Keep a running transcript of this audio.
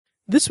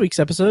This week's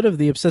episode of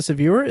The Obsessive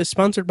Viewer is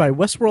sponsored by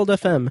Westworld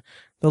FM,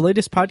 the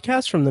latest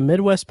podcast from the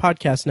Midwest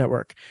Podcast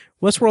Network.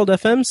 Westworld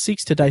FM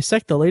seeks to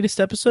dissect the latest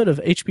episode of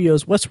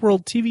HBO's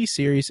Westworld TV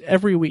series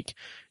every week.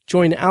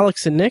 Join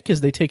Alex and Nick as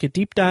they take a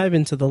deep dive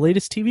into the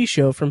latest TV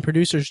show from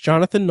producers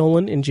Jonathan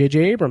Nolan and J.J.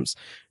 Abrams.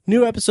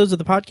 New episodes of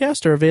the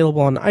podcast are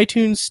available on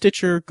iTunes,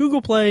 Stitcher,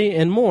 Google Play,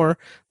 and more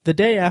the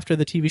day after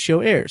the TV show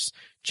airs.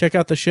 Check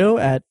out the show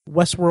at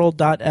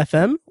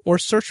westworld.fm or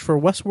search for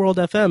Westworld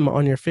FM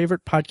on your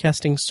favorite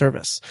podcasting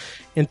service.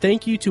 And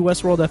thank you to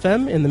Westworld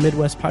FM and the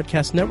Midwest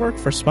Podcast Network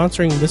for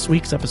sponsoring this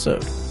week's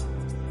episode.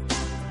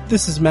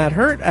 This is Matt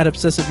Hurt at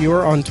Obsessive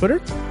Viewer on Twitter.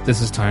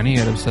 This is Tiny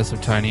at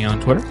Obsessive Tiny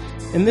on Twitter.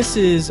 And this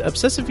is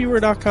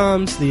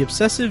ObsessiveViewer.com's The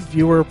Obsessive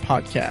Viewer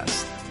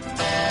Podcast.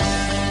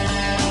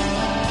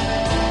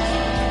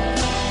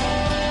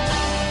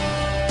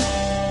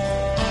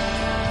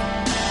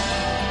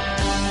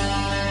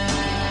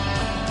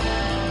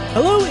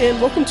 Hello and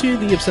welcome to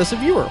The Obsessive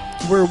Viewer.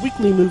 We're a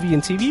weekly movie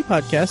and TV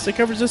podcast that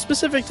covers a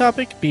specific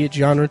topic, be it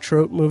genre,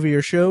 trope, movie,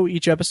 or show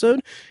each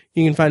episode.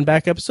 You can find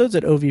back episodes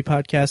at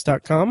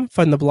ovpodcast.com,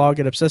 find the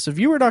blog at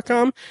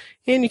obsessiveviewer.com,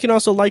 and you can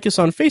also like us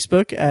on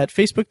Facebook at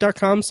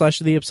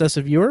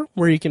facebook.com/theobsessiveviewer,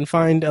 where you can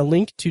find a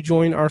link to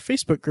join our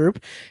Facebook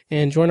group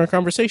and join our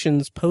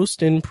conversations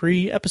post and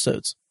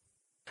pre-episodes.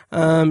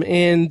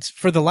 And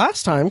for the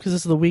last time, because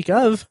this is the week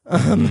of,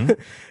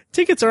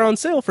 tickets are on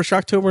sale for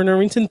Shocktober in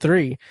Irvington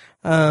 3.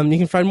 You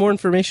can find more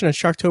information at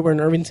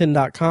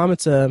shocktoberinirvington.com.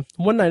 It's a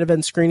one-night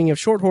event screening of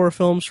short horror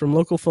films from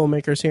local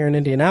filmmakers here in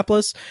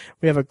Indianapolis.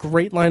 We have a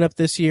great lineup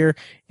this year,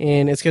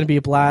 and it's going to be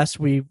a blast.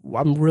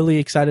 I'm really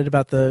excited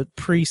about the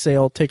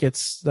pre-sale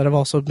tickets that have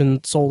also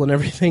been sold and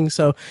everything.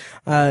 So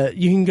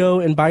you can go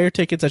and buy your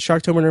tickets at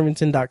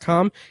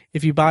shocktoberinirvington.com.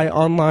 If you buy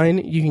online,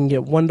 you can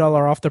get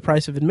 $1 off the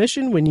price of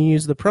admission when you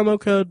use the promo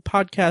code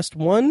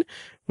podcast1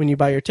 when you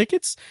buy your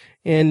tickets.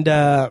 And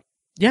and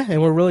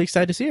we're really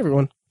excited to see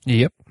everyone.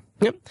 Yep.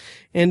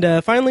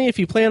 And finally, if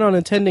you plan on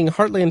attending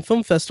Heartland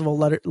Film Festival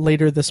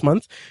later this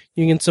month,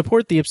 you can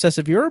support The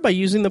Obsessive Viewer by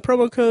using the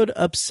promo code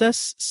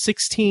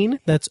OBSESS16,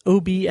 that's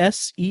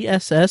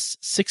OBSESS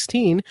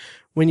 16,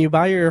 when you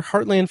buy your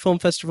Heartland Film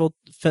Festival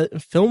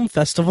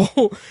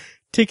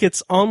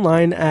tickets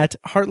online at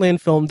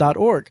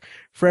heartlandfilm.org.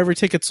 For every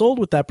ticket sold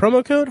with that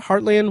promo code,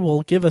 Heartland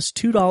will give us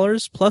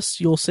 $2, plus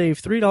you'll save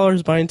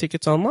 $3 buying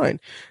tickets online.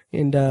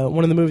 And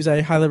one of the movies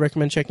I highly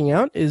recommend checking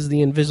out is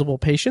The Invisible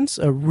Patients,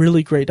 a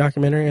really great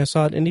documentary I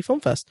saw at Indie Film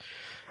Fest.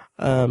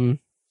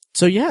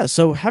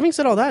 So having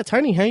said all that,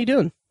 Tiny, how you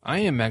doing? I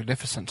am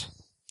magnificent.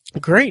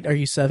 Great. Are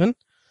you 7?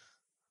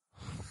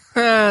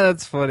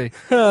 That's funny.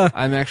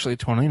 I'm actually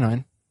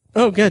 29.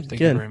 Oh, good.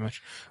 Thank you very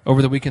much.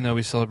 Over the weekend, though,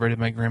 we celebrated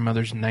my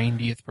grandmother's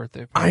 90th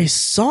birthday party. I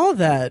saw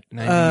that.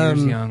 90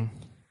 years young.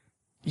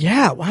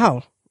 Yeah,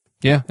 wow.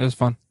 Yeah, it was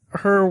fun.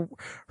 Her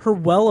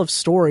well of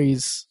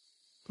stories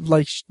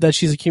like that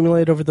she's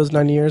accumulated over those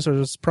 9 years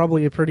was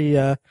probably a pretty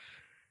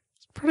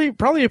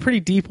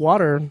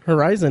Deepwater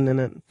Horizon in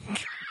it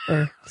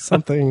or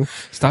something.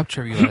 Stop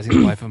trivializing the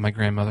life of my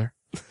grandmother.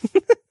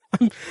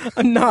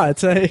 I'm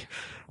not. I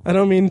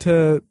don't mean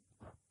to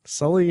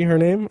Sully her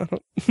name. God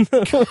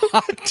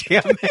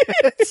damn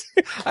it!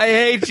 I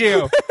hate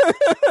you.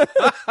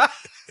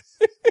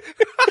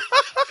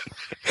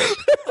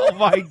 Oh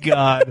my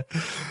god!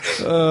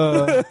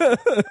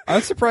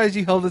 I'm surprised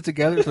you held it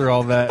together through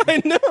all that.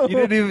 I know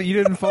you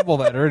didn't fumble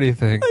that or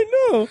anything.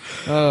 I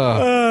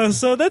know.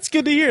 So that's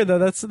good to hear. Though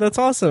that's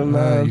awesome.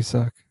 You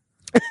suck.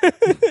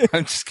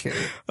 I'm just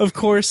kidding. Of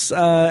course,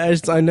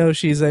 as I know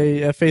she's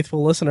a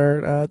faithful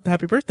listener.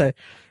 Happy birthday!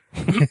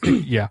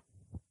 Yeah.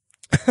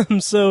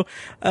 So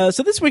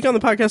this week on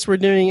the podcast, we're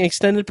doing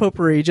extended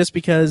potpourri just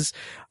because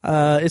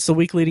it's the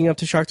week leading up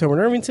to Shocktober in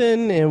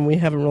Irvington, and we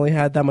haven't really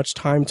had that much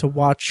time to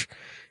watch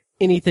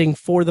anything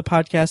for the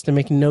podcast and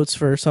make notes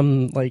for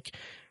some, like,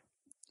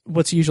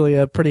 what's usually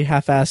a pretty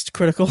half-assed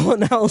critical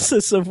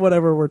analysis of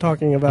whatever we're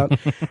talking about.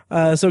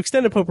 So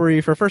extended potpourri,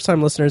 for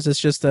first-time listeners, it's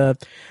just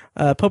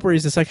potpourri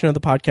is a section of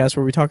the podcast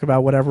where we talk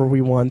about whatever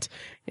we want,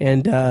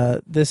 and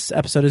this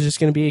episode is just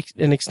going to be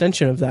an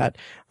extension of that.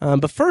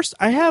 But first,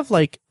 I have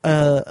like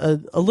a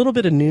little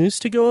bit of news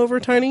to go over,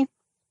 Tiny.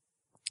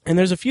 And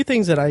there's a few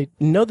things that I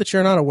know that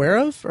you're not aware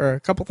of, or a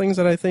couple things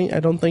that I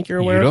don't think you're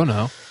aware of. You don't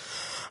know.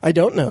 I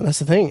don't know. That's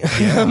the thing.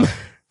 Yeah.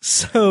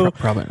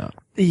 Probably not.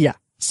 Yeah.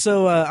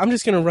 So I'm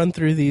just going to run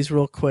through these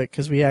real quick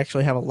because we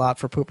actually have a lot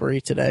for potpourri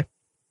today.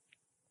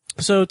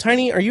 So,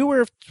 Tiny, are you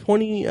aware of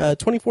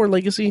 24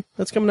 Legacy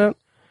that's coming out?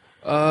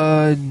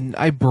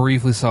 I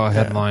briefly saw a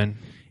headline.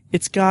 Yeah.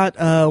 It's got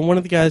one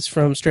of the guys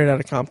from Straight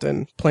Outta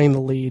Compton playing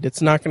the lead.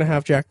 It's not going to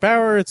have Jack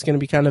Bauer. It's going to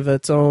be kind of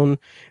its own,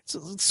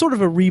 it's sort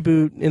of a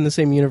reboot in the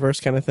same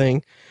universe kind of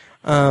thing.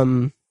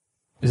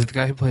 Is it the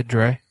guy who played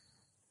Dre?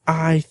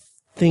 I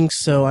think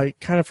so. I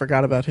kind of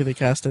forgot about who they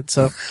casted.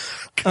 So,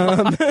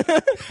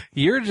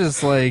 you're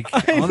just like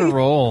on a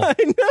roll. I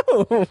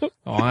know.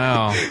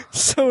 Wow.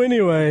 So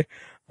anyway,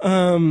 I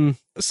don't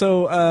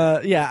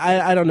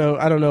know.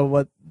 I don't know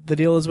what the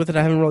deal is with it.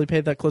 I haven't really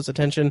paid that close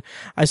attention.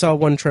 I saw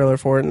one trailer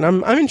for it, and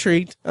I'm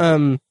intrigued.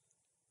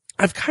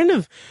 I've kind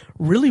of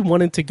really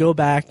wanted to go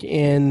back,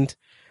 and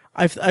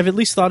I've at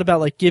least thought about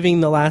like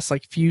giving the last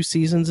like few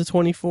seasons of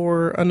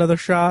 24 another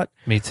shot.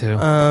 Me too.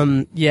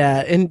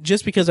 Yeah, and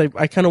just because I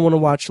kind of want to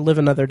watch Live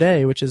Another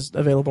Day, which is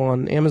available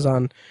on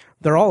Amazon.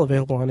 They're all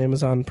available on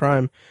Amazon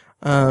Prime.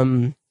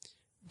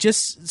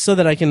 Just so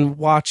that I can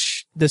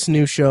watch this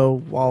new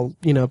show while,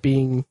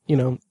 being,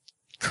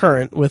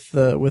 current with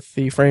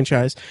the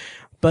franchise.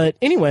 But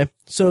anyway,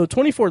 so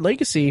 24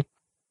 Legacy,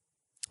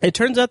 it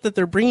turns out that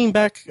they're bringing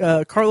back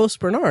Carlos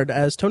Bernard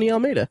as Tony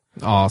Almeida.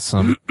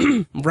 Awesome.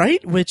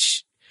 Right?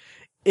 Which,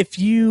 if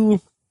you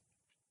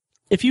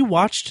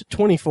watched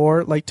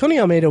 24, like Tony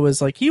Almeida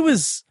was like, he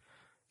was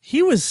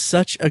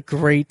such a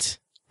great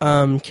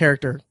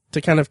character to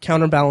kind of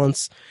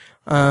counterbalance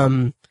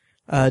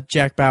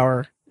Jack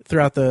Bauer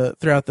throughout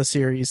the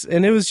series.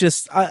 And it was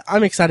just,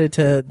 I'm excited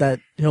that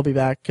he'll be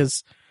back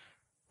because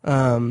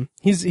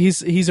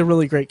he's a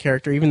really great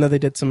character, even though they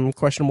did some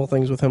questionable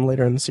things with him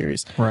later in the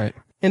series. Right.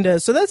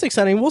 And so that's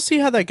exciting. We'll see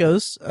how that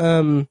goes.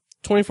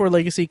 24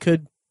 Legacy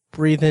could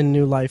breathe in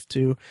new life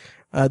to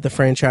the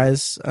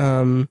franchise.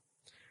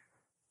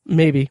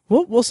 Maybe.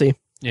 We'll see.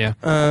 Yeah.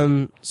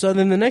 So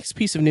then the next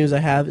piece of news I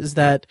have is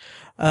that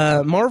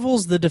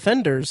Marvel's The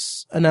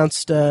Defenders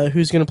announced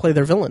who's going to play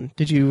their villain.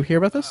 Did you hear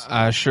about this?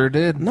 I sure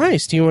did.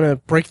 Nice. Do you want to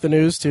break the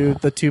news to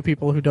the two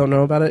people who don't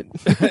know about it?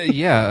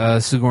 Yeah,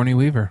 Sigourney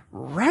Weaver.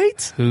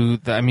 Right?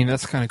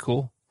 That's kind of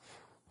cool.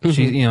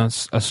 Mm-hmm.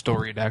 She's, a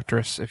storied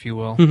actress, if you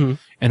will,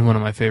 in one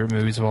of my favorite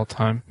movies of all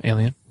time,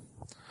 Alien.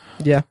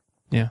 Yeah.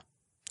 Yeah.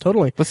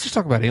 Totally. Let's just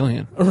talk about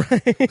Alien.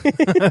 Right.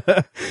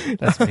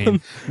 That's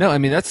mean. No,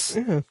 that's...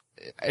 Yeah.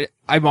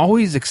 I'm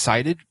always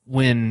excited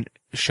when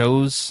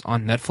shows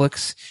on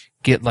Netflix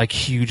get like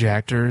huge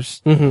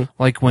actors. Mm-hmm.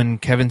 Like when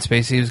Kevin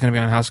Spacey was going to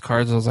be on House of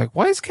Cards, I was like,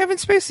 why is Kevin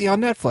Spacey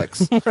on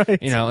Netflix? Right.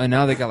 And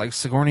now they got like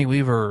Sigourney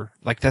Weaver.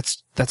 Like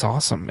that's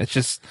awesome. It's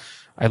just,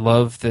 I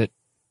love that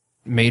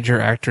major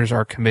actors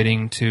are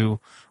committing to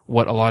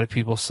what a lot of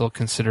people still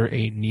consider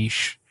a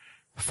niche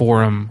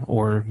forum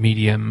or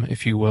medium,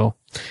 if you will.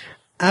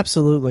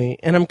 Absolutely.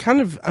 And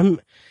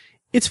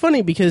it's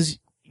funny because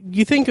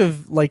you think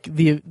of like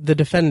the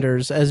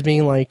Defenders as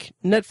being like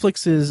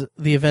Netflix's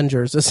The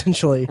Avengers,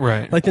 essentially.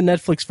 Right. Like the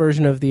Netflix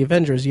version of The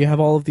Avengers. You have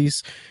all of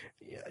these,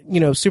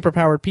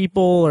 superpowered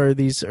people or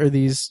these,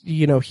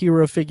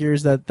 hero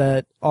figures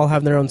that all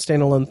have their own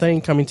standalone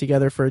thing coming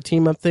together for a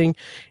team up thing.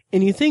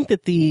 And you think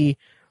that the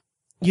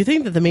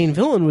main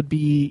villain would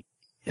be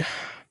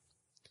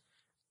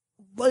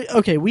like,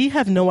 okay, we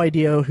have no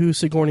idea who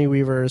Sigourney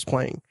Weaver is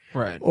playing.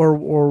 Right.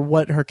 Or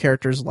what her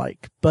character's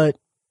like. But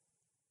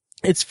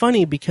it's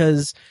funny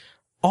because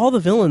all the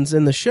villains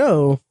in the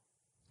show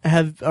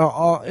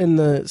all in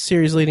the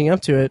series leading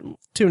up to it,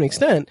 to an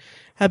extent,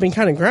 have been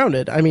kind of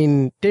grounded. I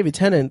mean, David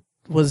Tennant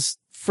was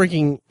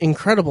freaking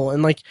incredible,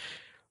 and like,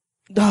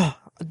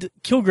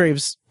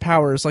 Kilgrave's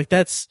powers, like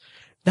that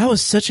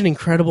was such an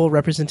incredible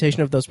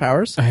representation of those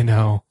powers. I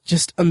know,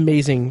 just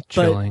amazing,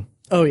 chilling.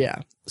 But, oh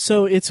yeah,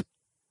 so it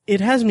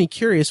has me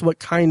curious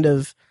what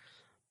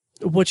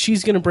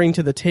she's going to bring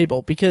to the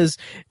table, because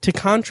to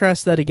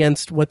contrast that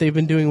against what they've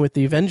been doing with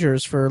the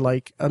Avengers for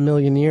like a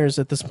million years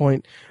at this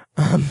point,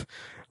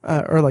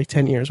 or like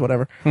 10 years,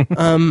 whatever,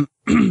 more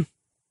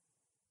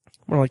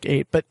like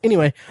 8. But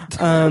anyway,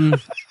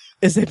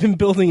 is they've been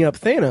building up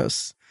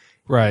Thanos.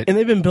 Right. And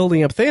they've been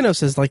building up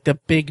Thanos as like the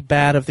big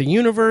bad of the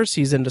universe.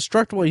 He's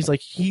indestructible. He's like,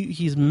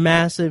 he's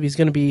massive. He's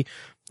going to be,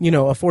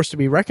 a force to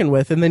be reckoned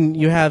with. And then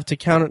you have as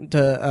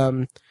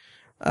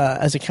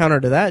a counter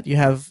to that, you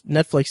have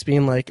Netflix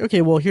being like,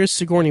 okay, well, here's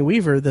Sigourney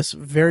Weaver, this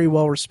very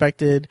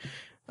well-respected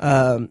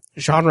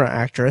genre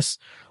actress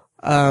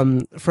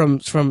from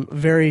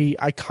very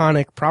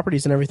iconic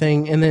properties and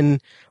everything. And then,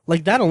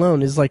 like, that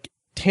alone is, like,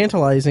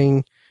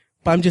 tantalizing.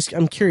 But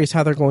I'm curious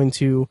how they're going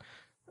to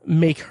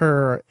make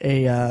her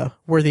a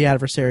worthy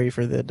adversary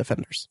for the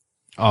Defenders.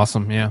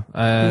 Awesome, yeah.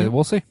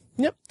 We'll see.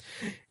 Yep.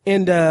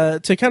 And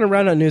to kind of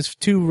round out news,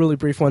 two really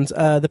brief ones.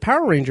 The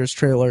Power Rangers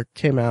trailer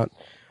came out.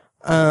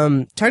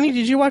 Tiny,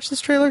 did you watch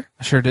this trailer?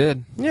 I sure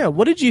did. Yeah,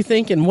 what did you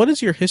think, and what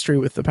is your history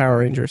with the Power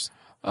Rangers?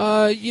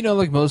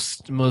 Like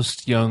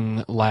most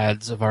young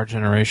lads of our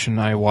generation,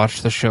 I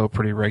watched the show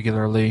pretty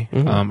regularly.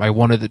 Mm-hmm. I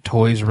wanted the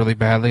toys really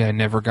badly. I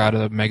never got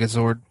a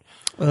Megazord.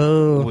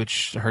 Oh.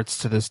 Which hurts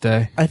to this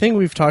day. I think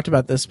we've talked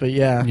about this, but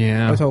yeah.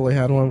 I totally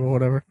had one, but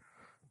whatever.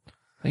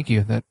 Thank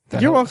you. That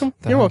You're helps. welcome.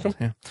 That You're helps.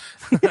 welcome.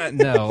 Yeah.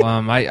 No,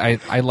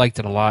 I liked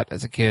it a lot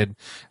as a kid.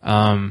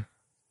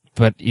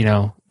 But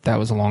that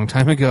was a long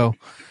time ago.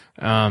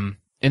 In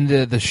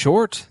the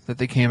short that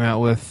they came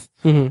out with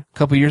a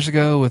couple years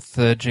ago with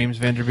James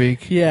Van Der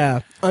Beek. Yeah,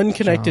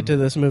 unconnected to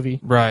this movie.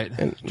 Right.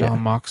 And,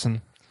 John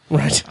Moxon.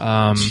 Right.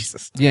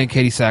 Jesus. Yeah, and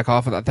Katie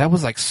Sackhoff. That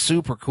was like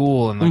super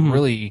cool and like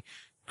really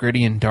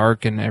gritty and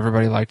dark, and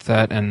everybody liked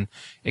that, and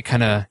it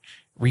kind of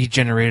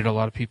regenerated a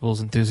lot of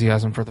people's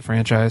enthusiasm for the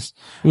franchise.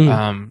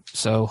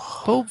 So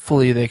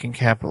hopefully they can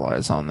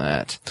capitalize on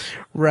that.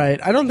 Right.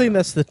 I don't think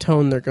that's the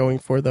tone they're going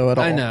for, though, at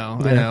all. I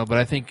know,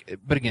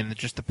 but again,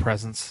 just the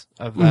presence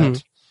of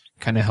that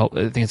kind of help.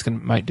 I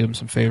think might do them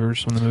some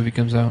favors when the movie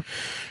comes out.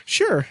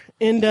 Sure.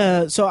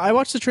 And so I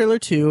watched the trailer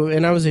too,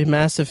 and I was a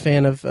massive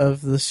fan of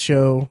this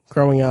show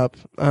growing up.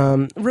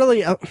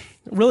 Really,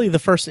 the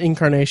first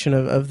incarnation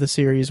of the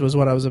series was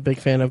what I was a big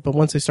fan of. But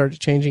once they started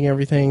changing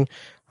everything,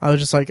 I was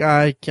just like,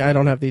 I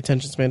don't have the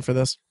attention span for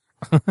this.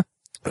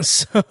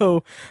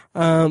 So,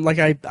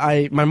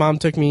 my mom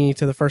took me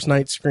to the first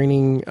night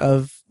screening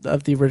of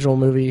the original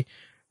movie,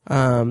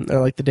 or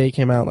like the day it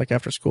came out, like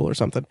after school or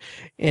something,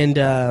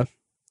 and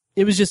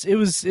it was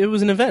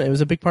an event. It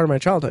was a big part of my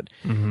childhood.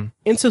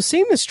 And so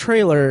seeing this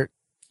trailer,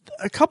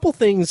 a couple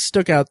things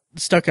stuck out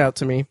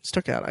to me.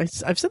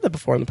 I've said that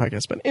before on the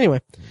podcast, but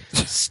anyway,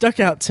 stuck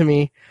out to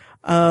me.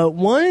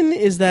 One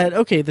is that,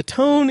 okay, the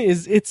tone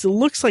it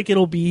looks like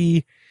it'll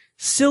be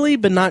silly,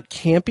 but not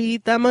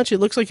campy that much. It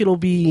looks like it'll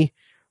be,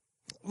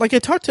 like I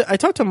talked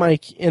to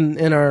Mike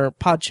in our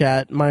pod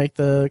chat. Mike,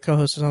 the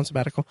co-host, is on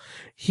sabbatical.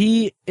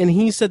 He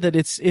said that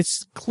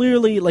it's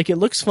clearly, like, it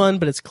looks fun,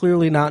 but it's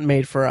clearly not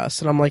made for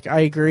us. And I'm like, I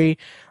agree.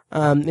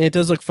 It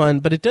does look fun,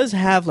 but it does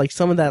have like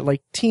some of that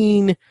like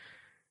teen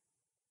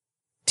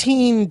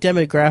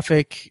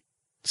demographic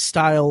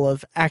style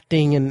of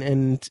acting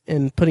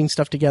and putting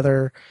stuff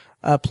together,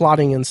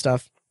 plotting and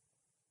stuff,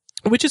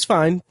 which is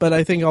fine. But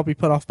I think I'll be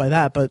put off by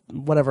that. But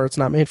whatever, it's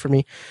not made for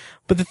me.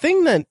 But the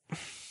thing that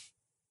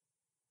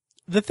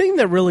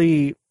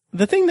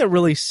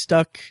really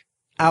stuck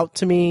out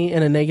to me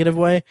in a negative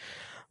way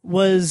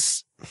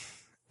was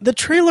the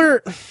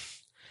trailer,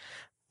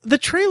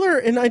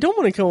 and I don't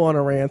want to go on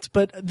a rant,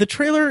 but the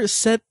trailer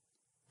set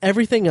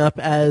everything up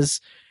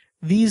as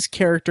these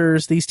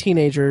characters, these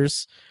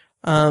teenagers,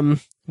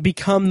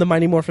 become the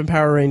Mighty Morphin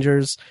Power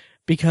Rangers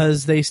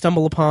because they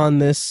stumble upon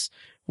this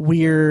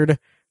weird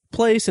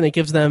place and it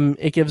gives them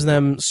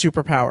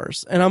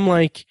superpowers. And I'm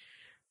like,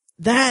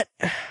 that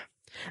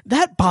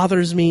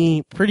bothers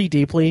me pretty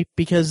deeply,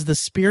 because the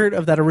spirit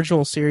of that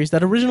original series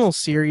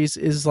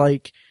is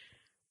like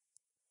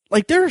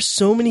there are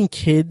so many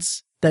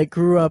kids that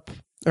grew up,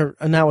 or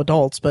now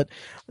adults, but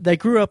that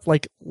grew up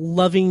like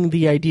loving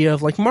the idea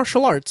of like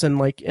martial arts and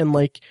learning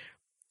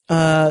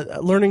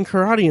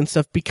karate and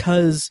stuff,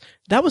 because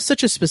that was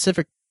such a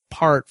specific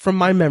part, from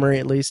my memory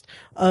at least,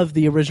 of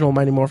the original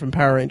Mighty Morphin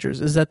Power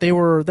Rangers, is that they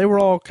were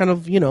all kind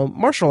of,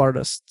 martial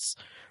artists.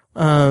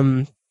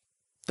 That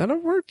a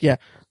word? Yeah.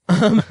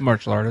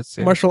 Martial artists.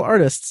 Yeah. Martial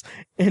artists.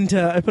 And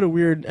I put a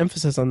weird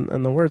emphasis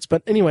on the words.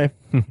 But anyway,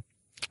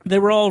 they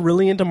were all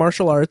really into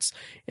martial arts,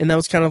 and that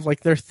was kind of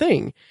like their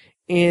thing.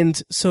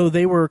 And so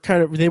they were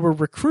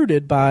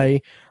recruited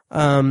by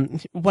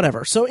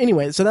whatever. So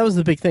anyway, so that was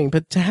the big thing.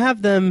 But to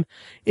have them,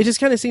 it just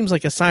kind of seems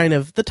like a sign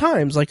of the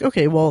times. Like,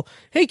 okay, well,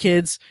 hey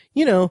kids,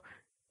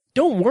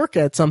 don't work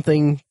at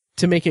something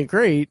to make it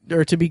great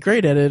or to be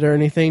great at it or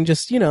anything.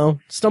 Just,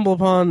 stumble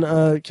upon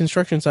a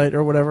construction site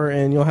or whatever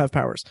and you'll have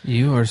powers.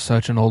 You are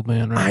such an old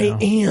man right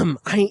now.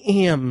 I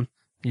am.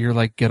 You're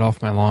like, get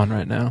off my lawn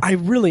right now. I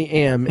really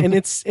am. And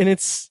it's,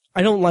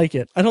 I don't like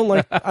it. I don't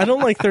like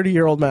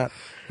 30-year-old Matt.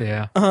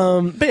 Yeah.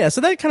 But yeah,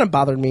 so that kind of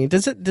bothered me.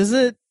 Does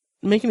it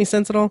make any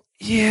sense at all?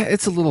 Yeah,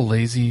 it's a little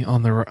lazy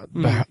on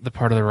the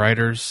part of the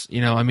writers.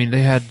 I mean,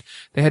 they had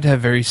to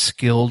have very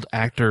skilled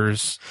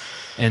actors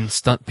and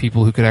stunt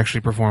people who could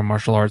actually perform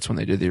martial arts when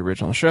they did the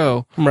original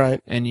show.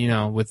 Right.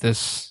 And with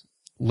this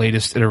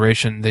latest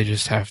iteration, they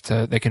just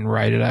they can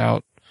write it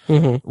out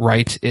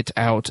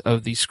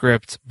of the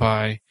script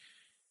by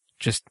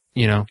just,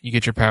 you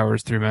get your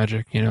powers through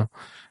magic,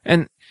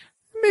 and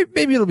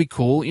maybe it'll be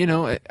cool.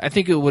 I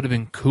think it would have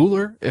been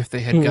cooler if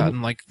they had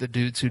gotten like the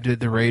dudes who did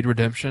the Raid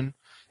Redemption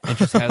and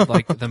just had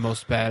like the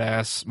most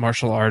badass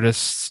martial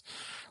artists,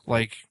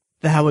 like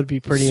that would be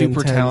pretty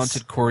super intense.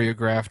 Talented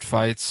choreographed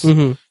fights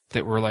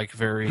that were like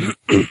very,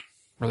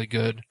 really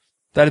good.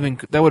 That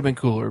would have been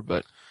cooler,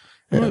 but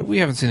we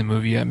haven't seen the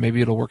movie yet.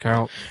 Maybe it'll work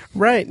out.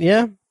 Right.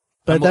 Yeah.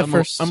 But I'm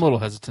a little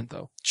hesitant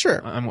though.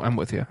 Sure. I'm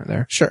with you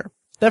there. Sure.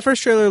 That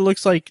first trailer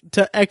looks like,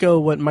 to echo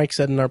what Mike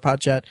said in our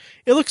pod chat,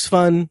 it looks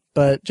fun,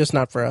 but just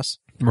not for us.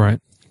 Right.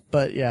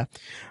 But yeah.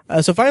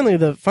 So finally,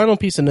 the final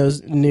piece of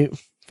news, the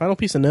final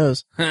piece of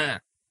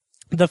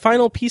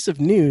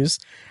news,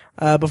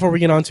 before we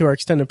get on to our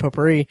extended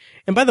potpourri.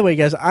 And by the way,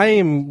 guys, I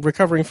am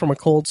recovering from a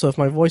cold, so if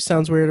my voice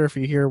sounds weird or if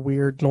you hear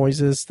weird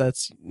noises,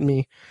 that's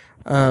me.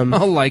 A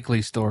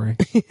likely story.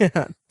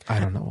 Yeah. I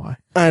don't know why.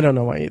 I don't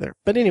know why either.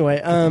 But anyway,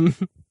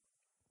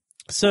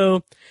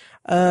 so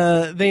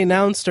they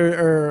announced,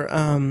 or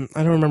I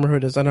don't remember who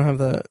it is. I don't have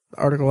the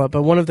article up,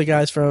 but one of the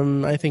guys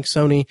from, I think,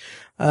 Sony,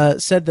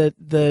 said that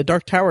the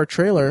Dark Tower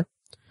trailer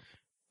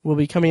will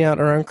be coming out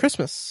around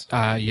Christmas.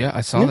 Yeah,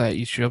 I saw that.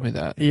 You showed me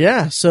that.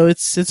 Yeah, so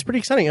it's pretty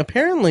exciting.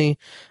 Apparently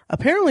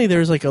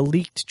there's like a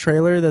leaked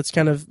trailer that's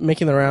kind of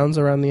making the rounds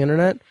around the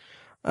internet.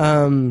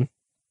 I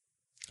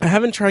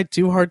haven't tried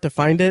too hard to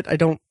find it. I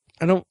don't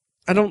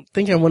I don't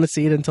think I want to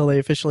see it until they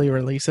officially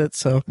release it.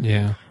 So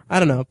Yeah. I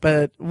don't know,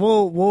 but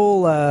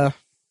we'll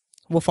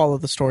follow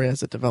the story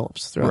as it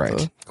develops throughout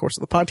the course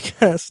of the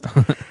podcast.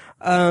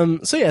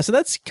 So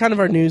that's kind of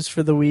our news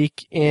for the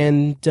week.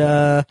 And,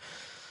 so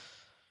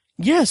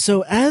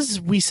as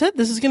we said,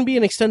 this is going to be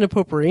an extended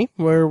potpourri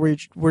where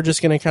we're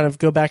just going to kind of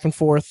go back and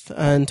forth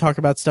and talk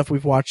about stuff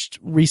we've watched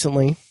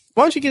recently.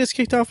 Why don't you get us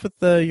kicked off with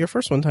your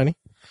first one, Tiny?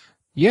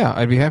 Yeah,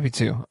 I'd be happy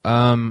to.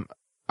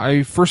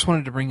 I first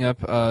wanted to bring up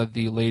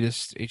the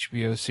latest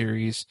HBO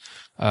series,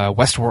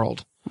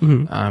 Westworld,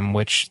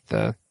 which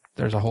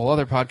there's a whole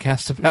other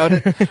podcast about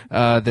it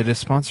that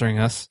is sponsoring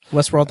us.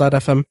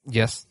 Westworld.fm.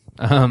 Yes.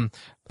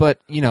 But,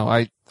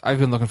 I've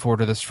been looking forward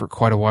to this for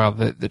quite a while.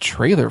 The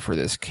trailer for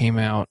this came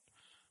out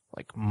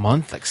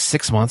like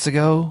 6 months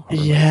ago?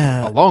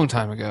 Yeah. A long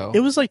time ago. It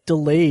was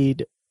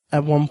delayed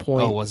at one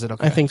point. Oh, was it?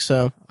 Okay. I think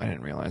so. I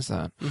didn't realize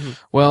that. Mm-hmm.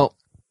 Well,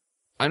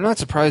 I'm not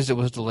surprised it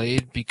was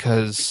delayed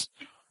because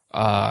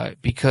I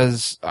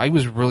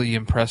was really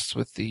impressed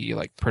with the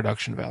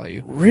production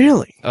value.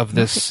 Really? Of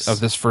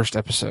this first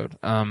episode.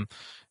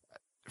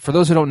 For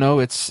those who don't know,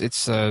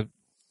 it's a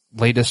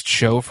latest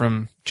show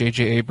from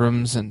J.J.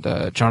 Abrams and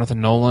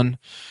Jonathan Nolan,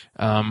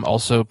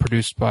 also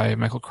produced by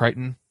Michael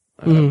Crichton,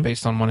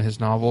 based on one of his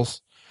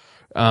novels.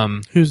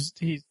 He's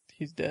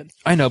dead.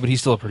 I know, but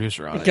he's still a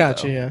producer on it.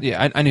 Gotcha. Yeah.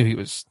 Yeah, I knew he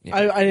was. Yeah.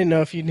 I didn't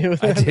know if you knew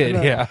that. I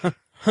did. Yeah.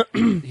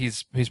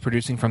 He's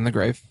producing from the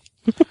grave,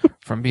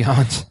 from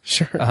beyond.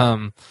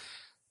 Sure.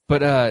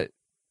 But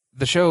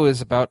the show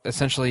is about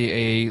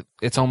essentially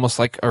it's almost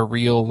like a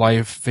real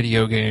life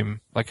video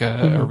game, like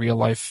a real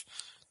life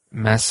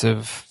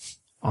massive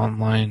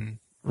online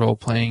role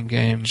playing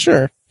game.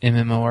 Sure.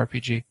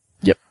 MMORPG.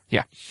 Yep.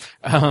 Yeah.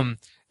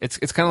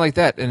 It's kind of like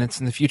that, and it's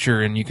in the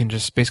future, and you can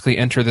just basically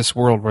enter this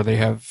world where they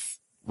have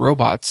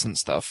robots and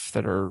stuff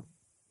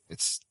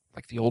it's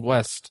like the Old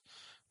West,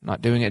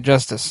 not doing it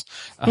justice.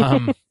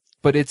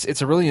 But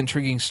it's a really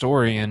intriguing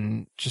story,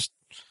 and just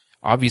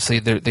obviously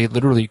they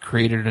literally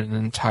created an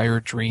entire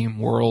dream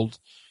world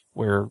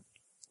where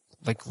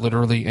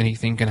literally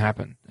anything can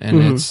happen.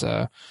 And it's,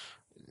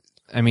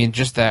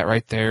 just that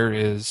right there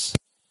is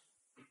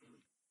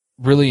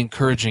really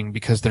encouraging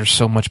because there's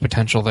so much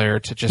potential there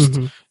to just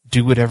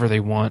do whatever they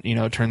want,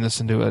 turn this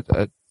into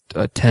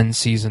a 10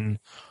 season,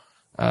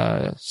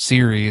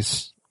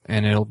 series,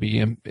 and it'll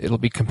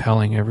be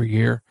compelling every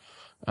year.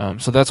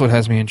 So that's what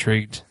has me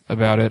intrigued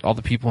about it. All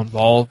the people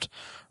involved,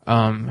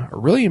 a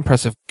really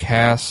impressive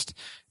cast.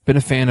 Been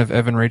a fan of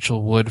Evan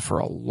Rachel Wood for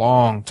a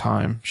long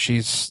time.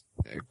 She's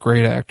a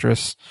great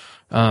actress.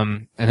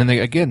 And then they,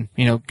 again,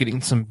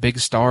 getting some big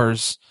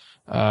stars,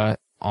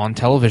 on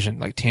television,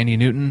 like Thandie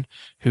Newton,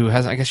 who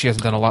I guess she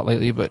hasn't done a lot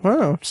lately, but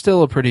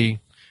still a pretty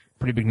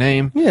big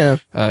name. Yeah.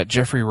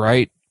 Jeffrey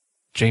Wright,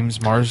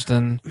 James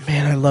Marsden.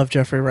 Man, I love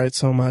Jeffrey Wright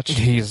so much.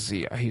 He's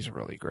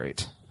really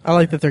great. I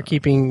like that they're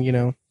keeping,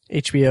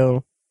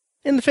 HBO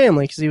in the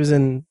family because he was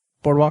in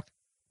Boardwalk.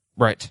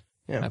 Right.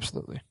 Yeah.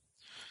 Absolutely.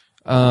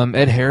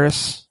 Ed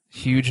Harris,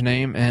 huge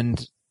name,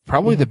 and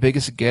probably the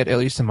biggest get, at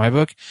least in my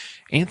book,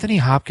 Anthony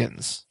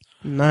Hopkins.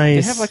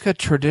 Nice. They have a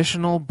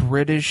traditional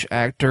British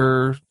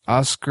actor,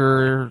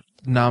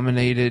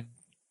 Oscar-nominated,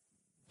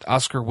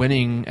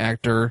 Oscar-winning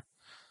actor.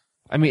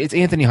 I mean, it's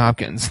Anthony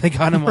Hopkins. They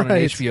got him on an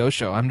HBO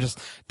show.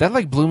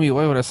 That blew me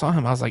away when I saw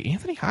him. I was like,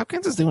 Anthony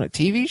Hopkins is doing a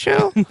TV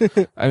show?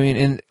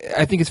 And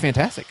I think it's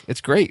fantastic.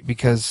 It's great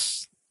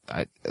because,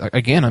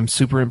 I'm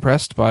super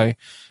impressed by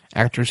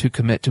actors who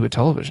commit to a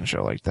television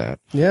show like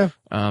that. Yeah.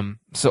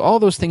 So all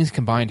those things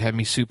combined had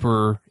me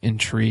super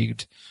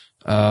intrigued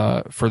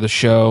for the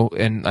show,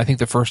 and I think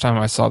the first time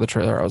I saw the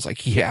trailer, I was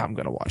like, yeah, I'm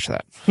gonna watch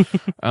that.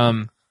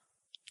 And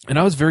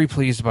I was very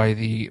pleased by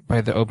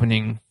the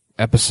opening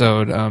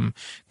episode.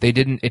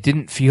 It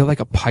didn't feel like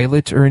a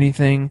pilot or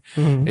anything.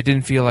 It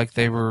didn't feel like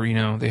they were,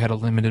 they had a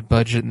limited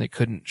budget and they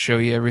couldn't show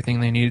you everything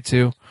they needed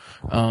to.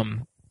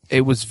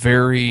 It was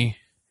very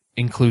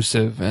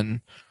inclusive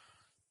and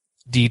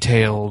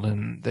detailed,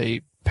 and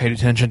they paid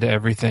attention to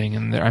everything.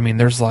 And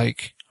there's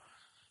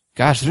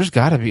there's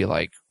gotta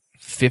be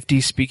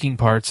 50 speaking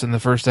parts in the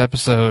first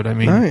episode.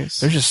 Nice.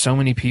 There's just so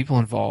many people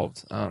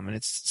involved. And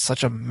it's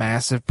such a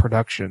massive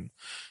production.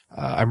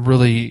 I'm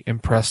really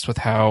impressed with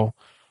how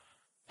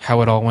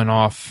it all went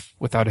off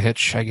without a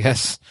hitch, I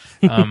guess.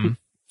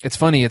 It's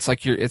funny. It's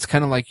it's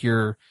kind of like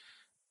you're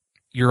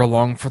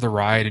along for the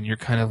ride, and you're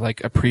kind of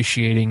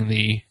appreciating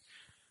the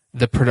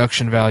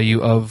production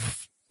value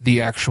of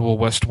the actual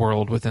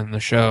Westworld within the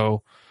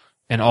show,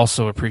 and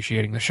also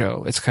appreciating the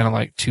show. It's kind of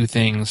like two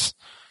things.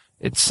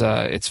 It's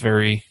kind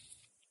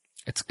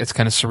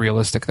of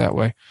surrealistic that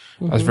way.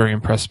 I was very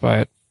impressed by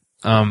it.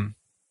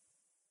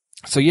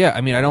 So yeah,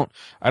 I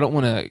don't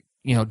want to,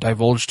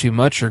 divulge too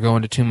much or go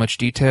into too much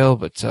detail,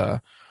 but,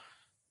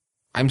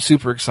 I'm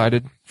super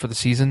excited for the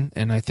season,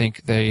 and I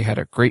think they had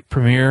a great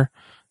premiere,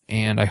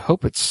 and I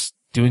hope it's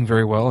doing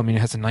very well. It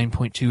has a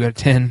 9.2 out of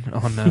 10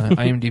 on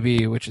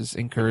IMDb, which is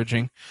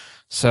encouraging.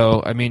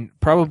 So,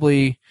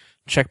 probably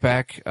check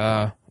back,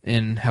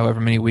 in however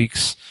many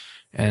weeks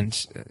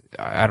And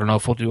I don't know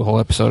if we'll do a whole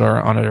episode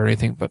on it or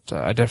anything, but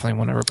I definitely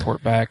want to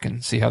report back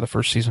and see how the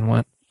first season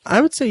went.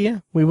 I would say, yeah,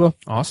 we will.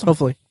 Awesome.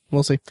 Hopefully.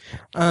 We'll see.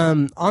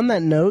 On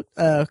that note,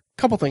 a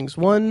couple things.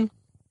 One,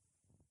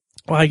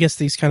 well, I guess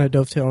these kind of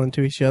dovetail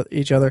into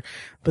each other,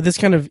 but this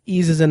kind of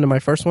eases into my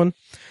first one.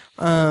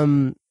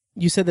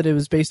 You said that it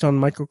was based on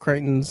Michael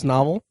Crichton's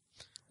novel.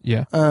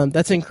 Yeah.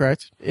 That's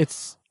incorrect.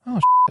 It's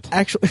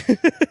actually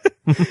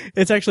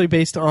it's actually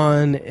based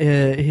on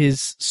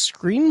his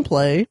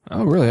screenplay.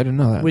 Oh, really? I didn't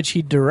know that. Which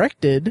he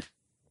directed,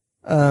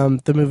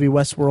 the movie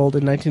Westworld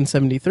in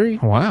 1973.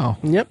 Wow.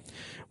 Yep.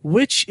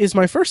 Which is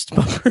my first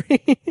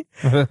Potpourri.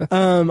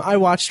 I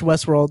watched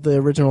Westworld, the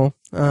original,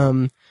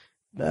 the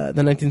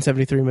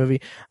 1973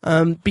 movie,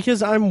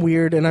 because I'm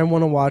weird and I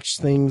want to watch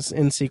things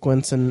in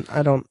sequence, and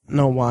I don't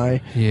know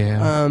why.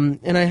 Yeah.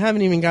 And I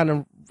haven't even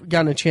gotten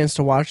a chance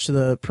to watch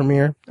the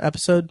premiere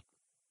episode.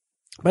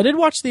 But I did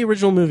watch the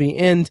original movie,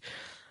 and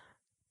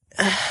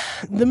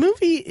the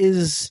movie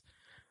is,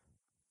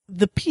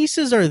 the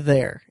pieces are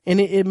there, and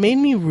it made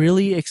me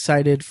really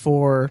excited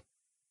for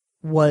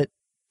what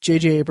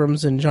J.J.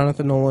 Abrams and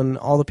Jonathan Nolan,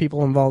 all the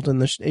people involved in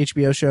the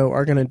HBO show,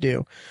 are going to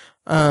do.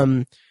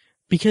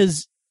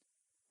 Because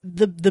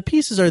the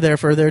pieces are there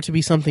for there to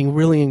be something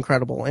really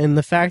incredible. And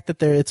the fact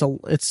that it's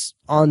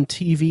on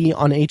TV,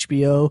 on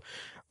HBO,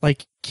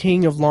 like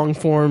king of long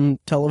form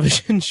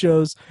television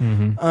shows,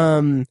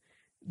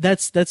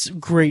 that's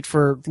great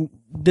for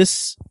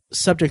this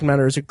subject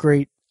matter is a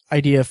great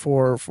idea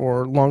for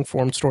long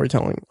form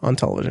storytelling on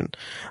television.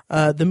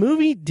 The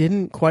movie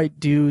didn't quite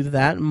do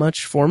that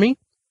much for me.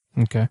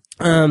 Okay.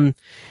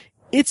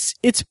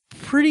 It's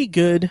pretty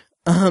good.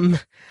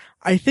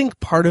 I think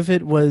part of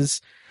it was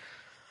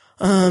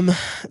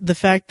the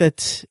fact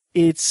that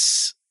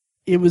it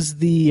was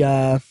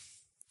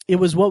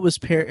what was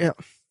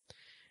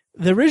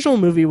the original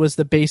movie was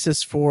the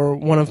basis for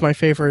one of my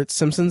favorite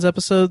Simpsons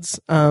episodes,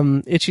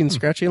 Itchy and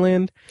Scratchy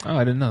Land. Oh,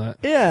 I didn't know that.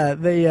 Yeah,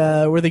 they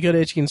where they go to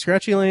Itchy and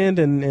Scratchy Land,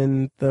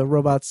 and the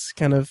robots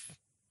kind of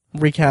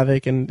wreak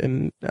havoc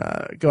and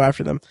go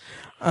after them.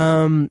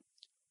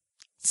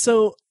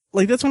 So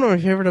like that's one of my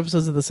favorite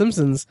episodes of The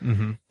Simpsons.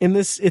 Mm-hmm. And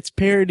it's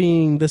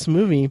parodying this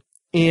movie,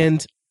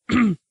 and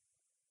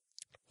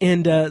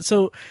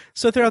so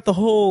throughout the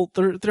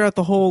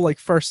whole like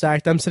first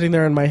act, I'm sitting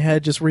there in my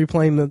head just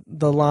replaying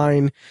the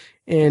line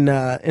in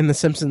The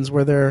Simpsons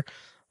where they're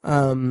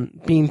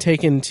being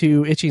taken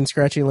to Itchy and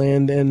Scratchy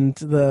Land, and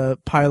the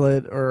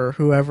pilot or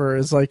whoever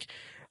is like,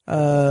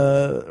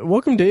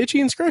 "Welcome to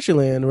Itchy and Scratchy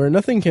Land, where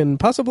nothing can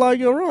possibly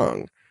go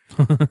wrong."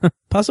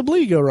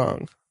 Possibly go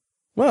wrong.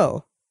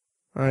 Well,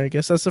 I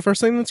guess that's the first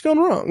thing that's gone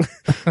wrong.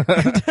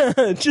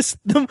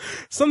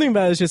 Something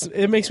about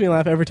it makes me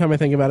laugh every time I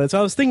think about it. So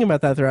I was thinking about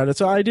that throughout it.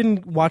 So I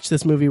didn't watch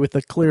this movie with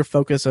the clear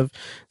focus of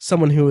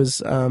someone who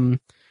was, I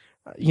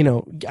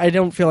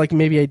don't feel like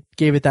maybe I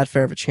gave it that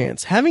fair of a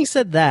chance. Having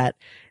said that,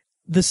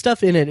 the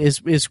stuff in it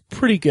is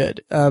pretty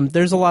good.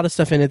 There's a lot of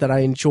stuff in it that I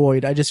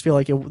enjoyed. I just feel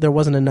like there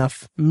wasn't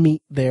enough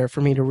meat there for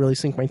me to really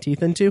sink my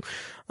teeth into.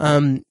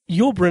 Yul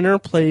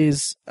Brynner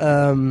plays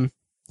a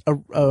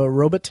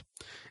robot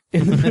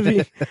in the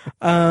movie,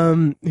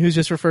 who's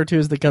just referred to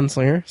as the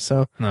gunslinger.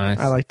 So nice.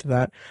 I liked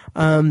that.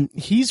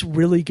 He's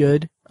really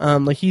good.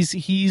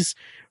 He's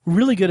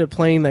really good at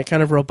playing that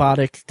kind of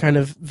robotic kind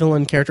of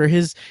villain character.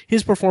 His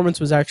performance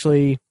was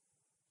actually,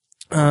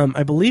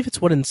 I believe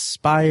it's what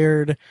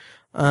inspired,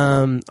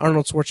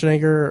 Arnold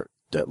Schwarzenegger.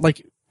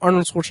 Like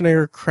Arnold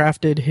Schwarzenegger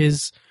crafted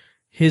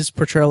his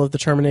portrayal of the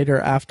Terminator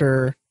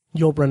after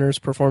Yul Brynner's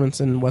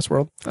performance in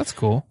Westworld. That's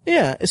cool.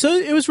 Yeah, so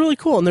it was really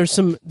cool, and there's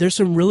some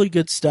really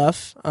good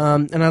stuff.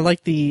 And I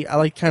like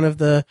kind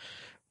of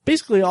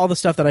basically all the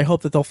stuff that I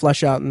hope that they'll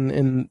flesh out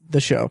in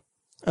the show.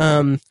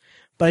 But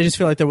I just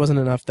feel like there wasn't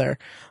enough there.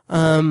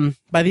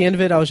 By the end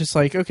of it, I was just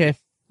like, okay,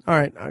 all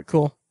right,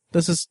 cool.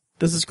 This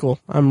is cool.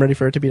 I'm ready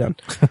for it to be done.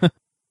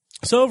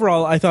 So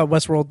overall, I thought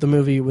Westworld, the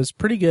movie, was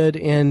pretty good,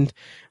 and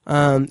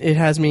it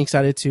has me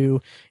excited to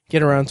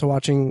get around to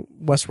watching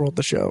Westworld,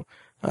 the show,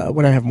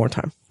 when I have more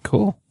time.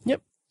 Cool.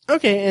 Yep.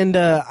 Okay, and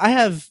I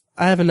have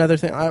another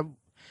thing.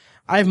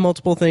 I have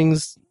multiple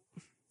things.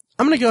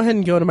 I'm going to go ahead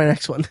and go to my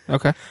next one.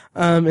 Okay.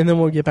 And then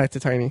we'll get back to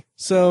Tiny.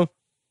 So,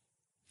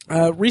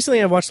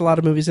 recently I've watched a lot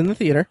of movies in the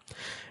theater,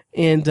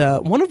 and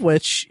one of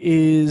which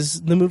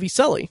is the movie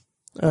Sully,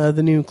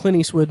 the new Clint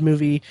Eastwood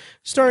movie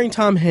starring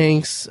Tom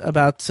Hanks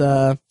about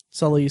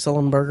Sully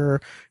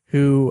Sullenberger,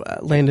 who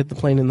landed the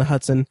plane in the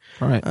Hudson,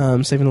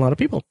 right. Saving a lot of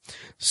people.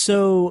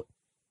 So,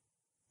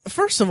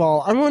 first of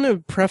all, I want to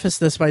preface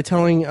this by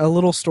telling a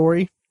little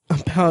story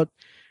about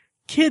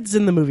kids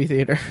in the movie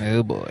theater.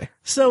 Oh boy.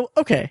 So,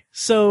 okay.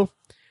 So,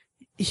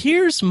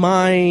 here's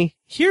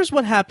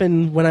what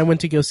happened when I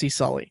went to go see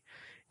Sully.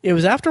 It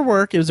was after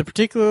work. It was a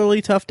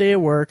particularly tough day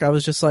at work. I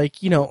was just like,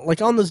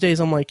 like on those days,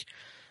 I'm like,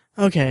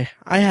 okay,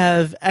 I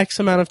have X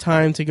amount of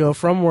time to go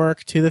from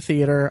work to the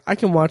theater. I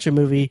can watch a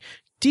movie,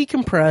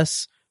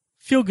 decompress,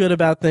 feel good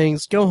about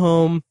things, go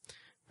home,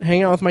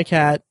 hang out with my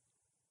cat,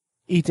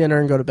 eat dinner,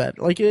 and go to bed.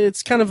 Like,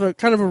 it's kind of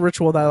a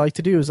ritual that I like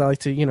to do, is I like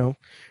to,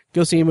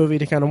 go see a movie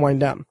to kind of wind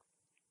down.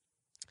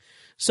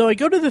 So I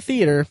go to the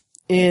theater,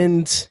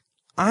 and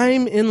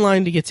I'm in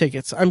line to get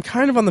tickets. I'm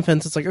kind of on the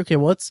fence. It's like, okay,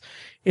 well,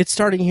 it's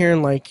starting here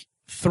in like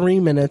 3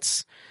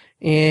 minutes,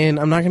 and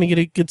I'm not going to get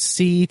a good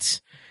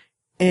seat.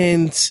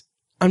 And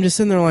I'm just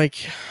sitting there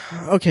like,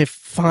 okay,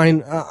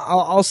 fine.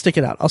 I'll stick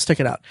it out. I'll stick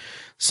it out.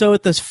 So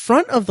at the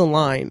front of the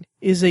line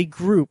is a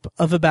group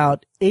of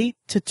about 8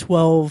 to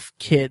 12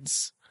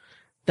 kids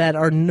that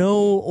are no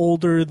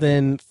older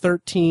than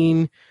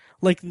 13.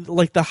 Like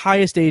the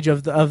highest age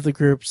of the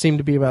group seemed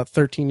to be about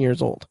 13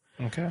 years old.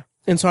 Okay.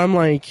 And so I'm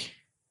like,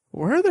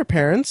 where are their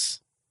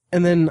parents?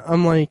 And then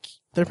I'm like,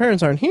 their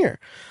parents aren't here.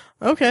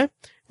 Okay.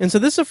 And so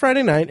this is a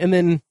Friday night, and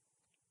then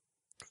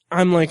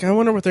I'm like, I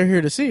wonder what they're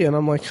here to see. And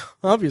I'm like,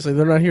 obviously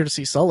they're not here to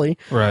see Sully.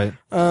 Right.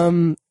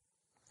 Then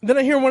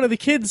I hear one of the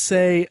kids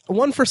say,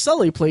 "One for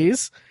Sully,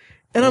 please."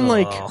 And I'm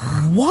like,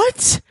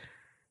 what?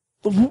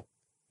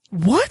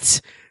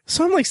 What?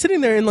 So I'm like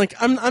sitting there, and like,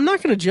 I'm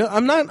not going to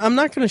I'm not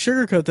going to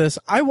sugarcoat this.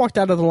 I walked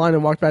out of the line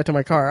and walked back to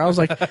my car. I was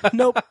like,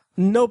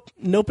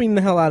 noping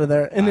the hell out of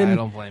there. And then, I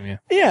don't blame you.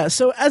 Yeah.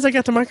 So as I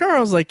got to my car, I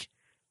was like,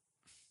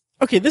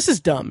 okay, this is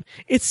dumb.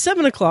 It's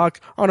 7:00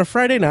 on a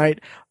Friday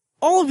night.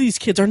 All of these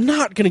kids are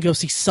not going to go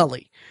see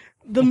Sully.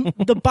 The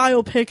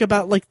biopic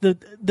about, like, the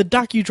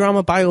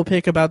docudrama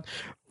biopic about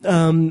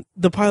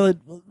the pilot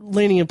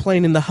landing a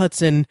plane in the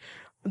Hudson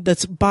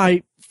that's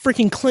by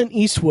freaking Clint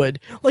Eastwood.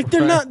 Like,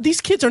 they're not,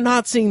 these kids are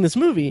not seeing this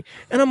movie.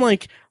 And I'm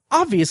like,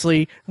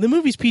 obviously, the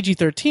movie's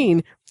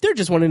PG-13. They're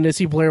just wanting to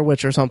see Blair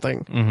Witch or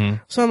something. Mm-hmm.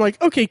 So I'm like,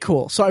 okay,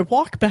 cool. So I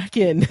walk back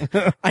in,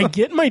 I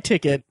get my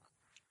ticket,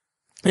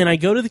 and I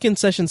go to the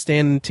concession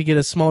stand to get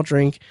a small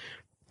drink.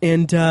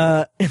 And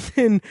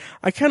then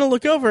I kind of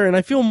look over, and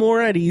I feel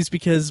more at ease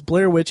because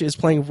Blair Witch is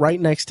playing right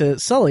next to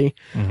Sully.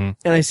 Mm-hmm.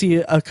 And I see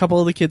a couple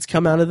of the kids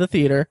come out of the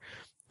theater.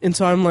 And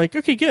so I'm like,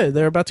 okay, good.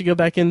 They're about to go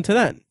back into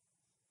that.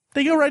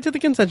 They go right to the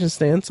concession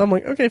stand. So I'm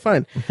like, okay,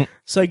 fine.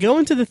 So I go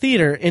into the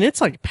theater, and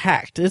it's like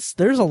packed.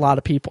 There's a lot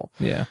of people.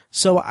 Yeah.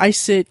 So I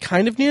sit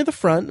kind of near the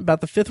front,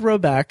 about the 5th row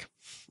back.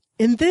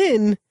 And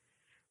then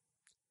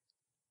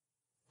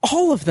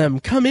all of them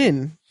come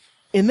in.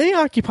 And they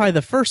occupy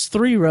the first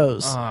 3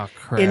 rows. Oh,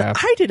 crap. And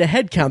I did a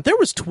head count. There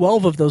was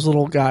 12 of those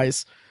little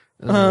guys.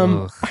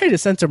 I had to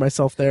censor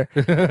myself there.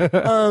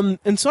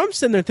 And so I'm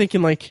sitting there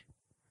thinking, like,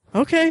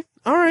 okay,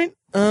 all right.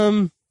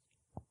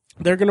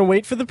 They're going to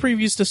wait for the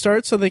previews to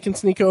start so they can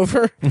sneak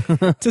over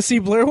to see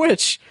Blair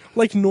Witch.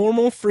 Like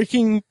normal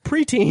freaking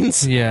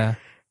preteens. Yeah.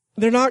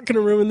 They're not going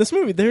to ruin this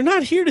movie. They're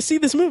not here to see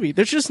this movie.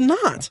 They're just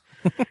not.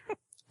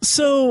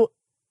 So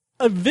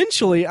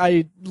eventually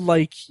I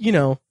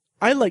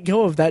let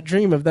go of that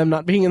dream of them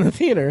not being in the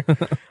theater.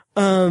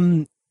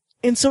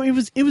 And so it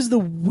was the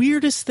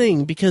weirdest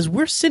thing because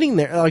we're sitting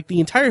there, like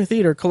the entire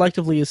theater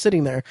collectively is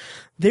sitting there.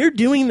 They're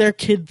doing their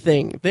kid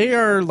thing. They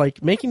are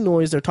like making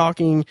noise. They're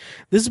talking.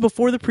 This is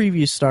before the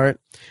previews start.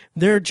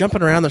 They're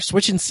jumping around. They're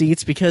switching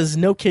seats because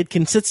no kid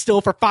can sit still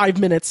for 5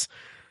 minutes.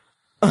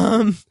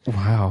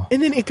 Wow.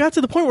 And then it got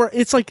to the point where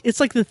it's like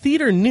the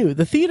theater knew.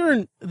 The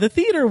theater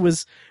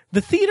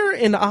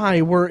and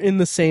I were in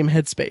the same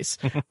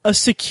headspace. A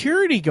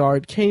security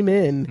guard came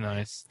in.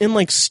 Nice. And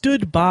like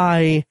stood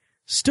by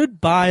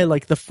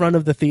like the front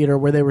of the theater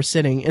where they were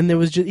sitting, and he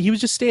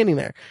was just standing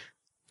there.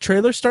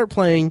 Trailers start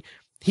playing.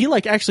 He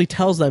like actually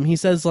tells them, he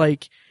says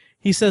like,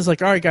 all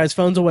right guys,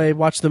 phones away,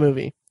 watch the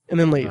movie, and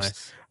then leaves.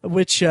 Nice.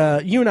 Which,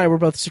 you and I were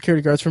both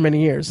security guards for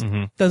many years.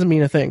 Mm-hmm. Doesn't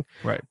mean a thing.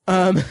 Right.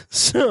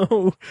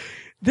 So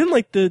then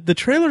like the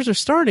trailers are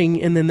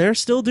starting, and then they're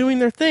still doing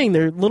their thing.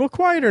 They're a little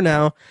quieter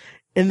now.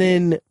 And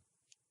then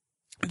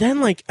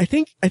like, I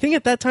think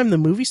at that time the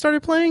movie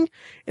started playing,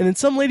 and then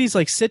some ladies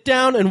like sit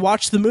down and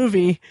watch the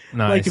movie.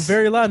 Nice. Like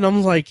very loud. And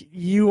I'm like,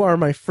 you are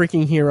my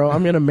freaking hero.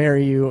 I'm going to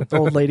marry you,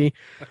 old lady.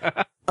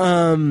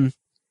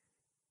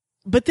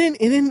 But then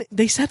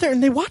they sat there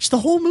and they watched the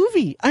whole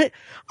movie. I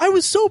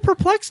was so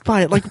perplexed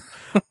by it. Like,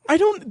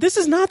 this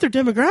is not their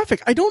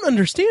demographic. I don't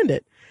understand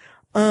it.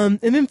 And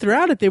then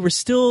throughout it, they were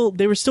still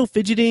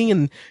fidgeting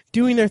and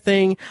doing their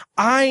thing.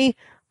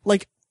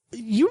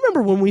 You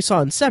remember when we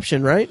saw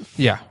Inception, right?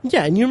 Yeah.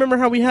 Yeah. And you remember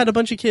how we had a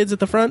bunch of kids at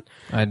the front?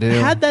 I do.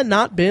 Had that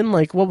not been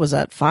like, what was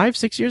that,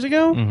 5-6 years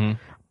ago? Mm-hmm.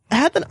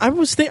 I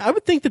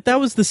would think that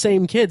was the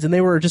same kids, and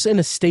they were just in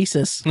a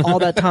stasis all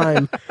that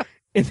time.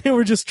 And they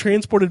were just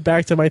transported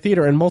back to my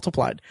theater and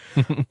multiplied.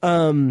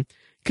 Because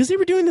they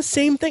were doing the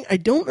same thing. I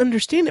don't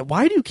understand it.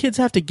 Why do kids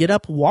have to get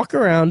up, walk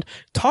around,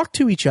 talk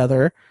to each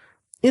other?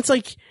 It's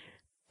like,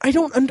 I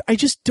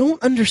just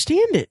don't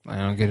understand it. I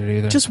don't get it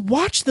either. Just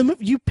watch the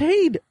movie. You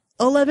paid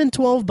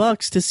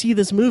 $11-12 to see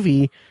this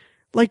movie.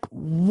 Like,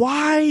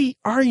 why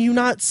are you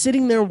not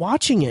sitting there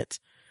watching it?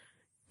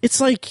 It's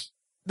like,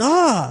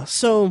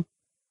 so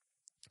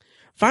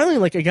finally,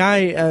 like a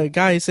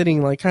guy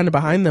sitting like kind of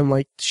behind them,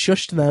 like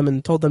shushed them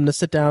and told them to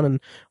sit down and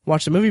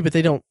watch the movie, but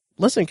they don't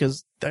listen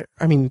because they're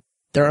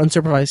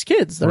unsupervised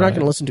kids. They're not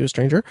going to listen to a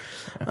stranger.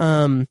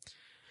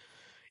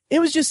 It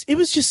was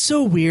just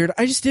so weird.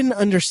 I just didn't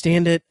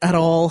understand it at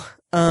all.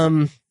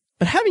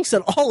 But having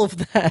said all of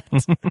that,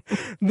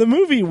 the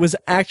movie was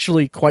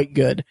actually quite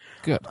good.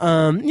 Good.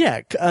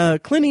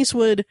 Clint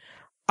Eastwood,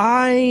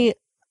 I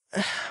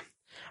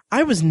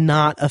was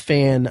not a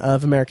fan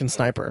of American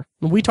Sniper.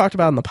 We talked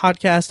about it on the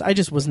podcast.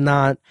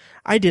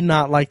 I did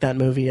not like that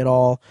movie at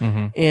all.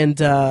 Mm-hmm. And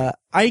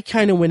I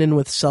kind of went in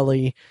with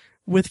Sully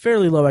with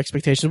fairly low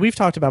expectations. We've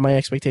talked about my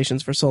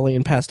expectations for Sully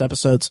in past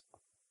episodes.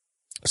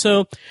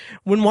 So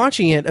when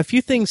watching it, a few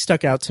things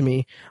stuck out to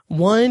me.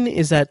 One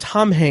is that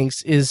Tom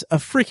Hanks is a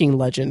freaking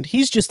legend.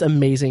 He's just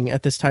amazing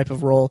at this type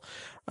of role,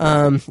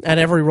 at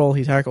every role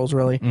he tackles,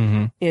 really.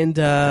 Mm-hmm. And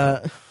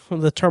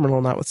the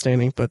Terminal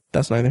notwithstanding, but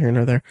that's neither here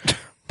nor there.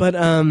 But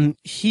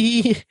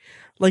he's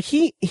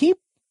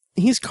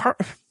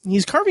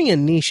carving a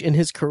niche in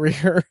his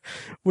career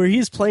where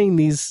he's playing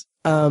these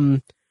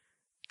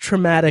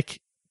traumatic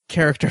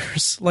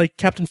characters, like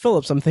Captain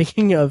Phillips, I'm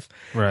thinking of.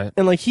 Right.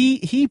 And like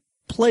he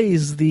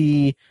plays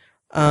the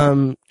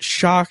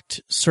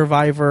shocked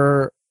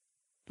survivor,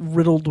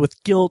 riddled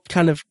with guilt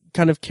kind of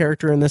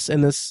character in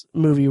this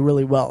movie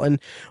really well. And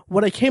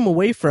what I came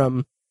away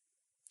from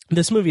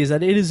this movie is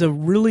that it is a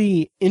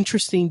really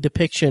interesting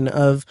depiction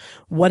of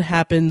what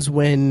happens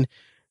when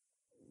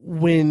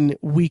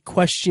we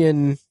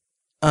question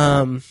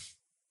when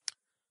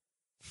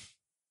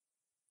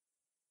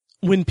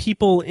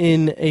people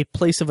in a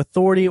place of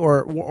authority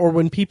or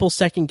when people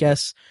second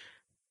guess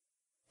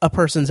a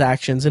person's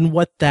actions and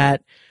what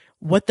that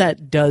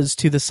does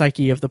to the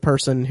psyche of the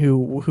person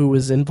who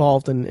is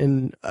involved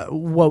in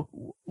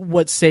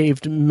what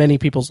saved many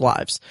people's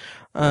lives.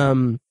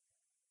 And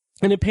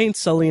it paints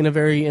Sully in a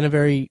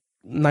very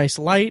nice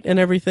light and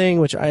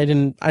everything, which I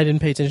didn't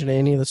pay attention to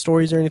any of the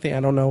stories or anything. I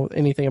don't know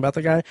anything about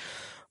the guy,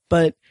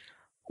 but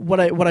what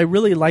I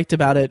really liked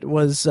about it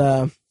was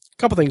a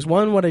couple things.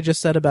 One, what I just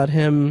said about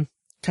him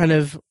kind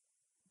of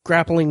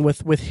grappling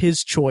with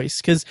his choice,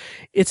 because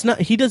it's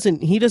not he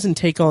doesn't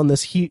take on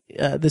this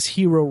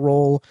hero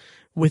role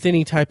with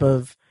any type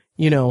of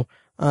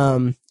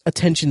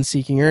attention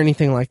seeking or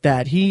anything like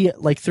that. He,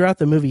 like, throughout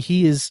the movie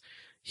he is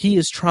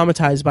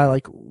traumatized by,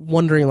 like,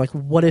 wondering, like,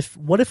 what if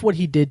what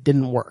he did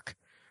didn't work,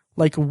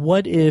 like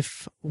what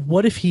if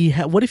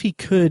he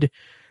could,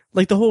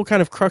 like, the whole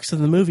kind of crux of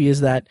the movie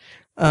is that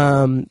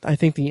I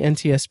think the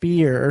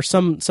NTSB or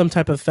some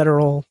type of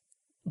federal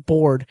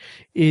board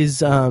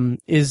is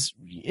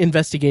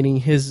investigating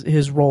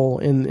his role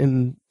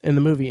in the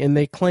movie, and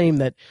they claim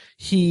that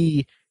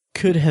he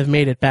could have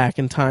made it back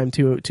in time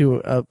to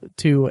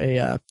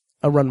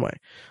a runway,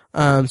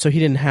 so he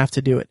didn't have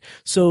to do it.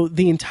 So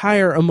the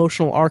entire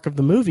emotional arc of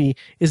the movie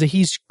is that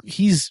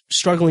he's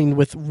struggling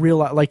with real,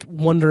 like,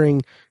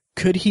 wondering,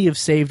 could he have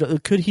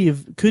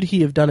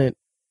done it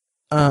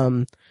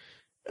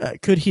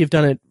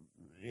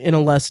in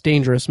a less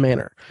dangerous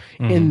manner.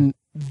 Mm-hmm. And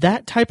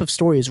that type of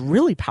story is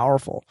really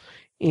powerful.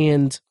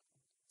 And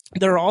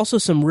there are also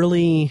some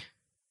really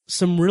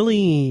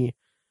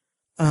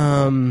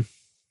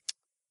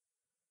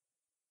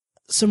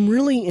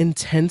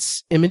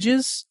intense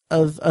images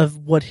of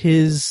what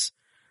his,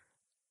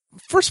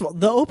 first of all,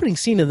 the opening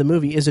scene of the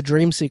movie is a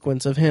dream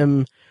sequence of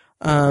him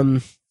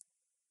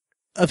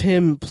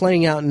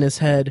playing out in his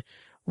head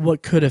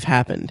what could have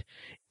happened.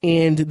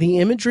 And the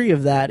imagery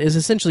of that is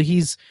essentially,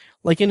 he's,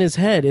 like, in his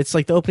head, it's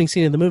like the opening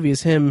scene of the movie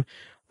is him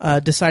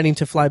deciding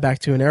to fly back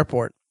to an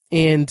airport.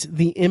 And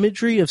the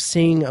imagery of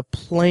seeing a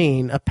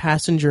plane, a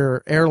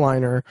passenger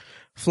airliner,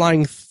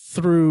 flying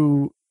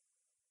through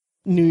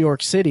New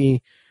York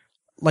City,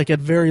 like at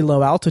very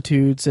low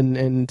altitudes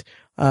and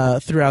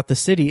throughout the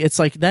city, it's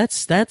like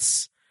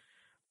that's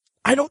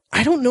I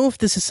don't know if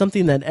this is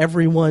something that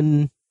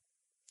everyone,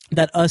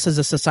 that us as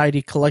a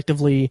society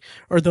collectively,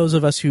 or those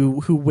of us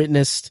who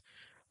witnessed,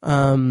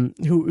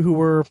 who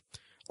were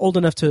old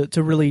enough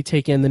to really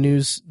take in the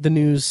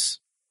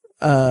news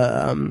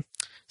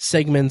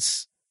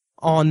segments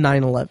on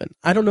 9/11.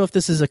 I don't know if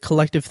this is a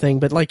collective thing,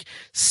 but, like,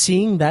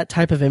 seeing that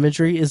type of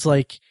imagery is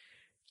like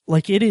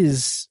it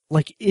is,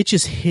 like, it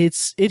just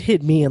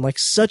hit me in, like,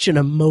 such an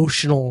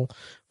emotional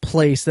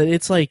place that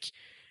it's like,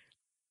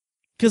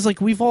 because,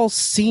 like, we've all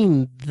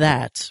seen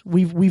that.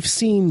 We've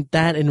seen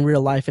that in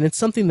real life, and it's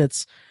something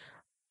it's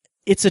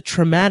a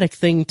traumatic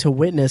thing to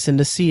witness, and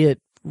to see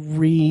it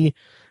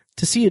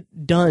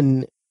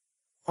done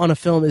on a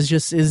film is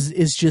just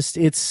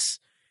it's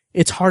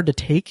hard to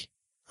take.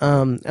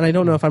 And I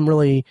don't know if I'm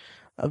really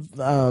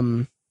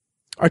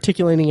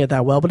articulating it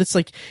that well, but it's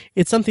like,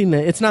 it's something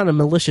that, it's not a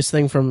malicious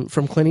thing from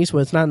Clint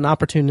Eastwood. It's not an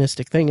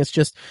opportunistic thing. It's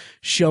just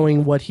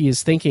showing what he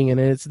is thinking, and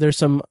there's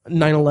some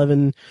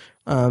 9/11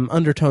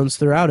 undertones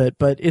throughout it,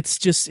 but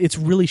it's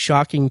really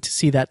shocking to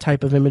see that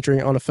type of imagery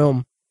on a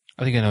film.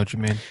 I think I know what you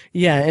mean.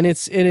 Yeah, and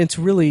it's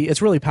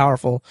really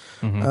powerful.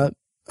 Mm-hmm.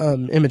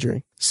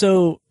 Imagery.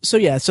 So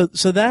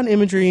that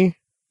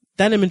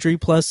imagery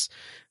plus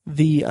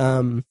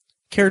the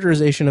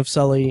characterization of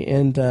Sully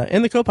and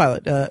the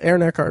co-pilot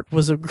Aaron Eckhart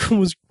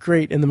was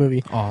great in the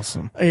movie.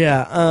 Awesome.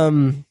 Yeah,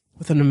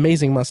 with an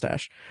amazing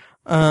mustache.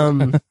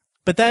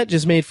 but that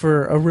just made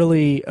for a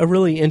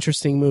really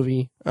interesting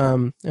movie,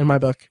 in my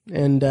book.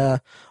 And,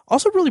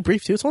 also really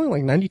brief too. It's only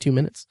like 92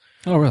 minutes.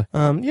 Oh, really?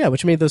 Yeah,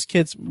 which made those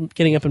kids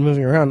getting up and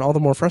moving around all the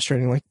more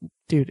frustrating. Like,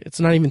 dude, it's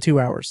not even 2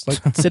 hours.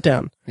 Like, sit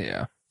down.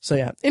 Yeah. So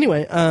yeah.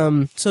 Anyway,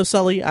 so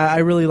Sully, I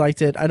really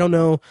liked it. I don't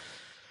know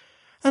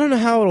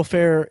how it'll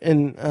fare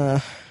in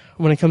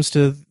when it comes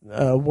to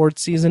award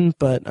season,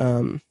 but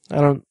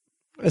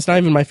it's not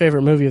even my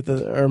favorite movie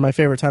or my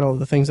favorite title of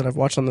the things that I've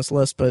watched on this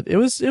list, but it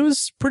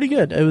was pretty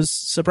good. It was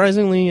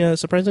surprisingly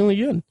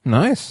good.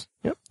 Nice.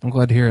 Yep. I'm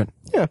glad to hear it.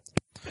 Yeah.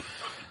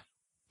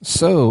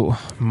 So,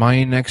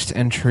 my next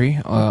entry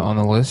on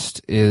the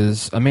list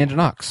is Amanda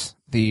Knox,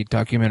 the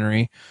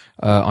documentary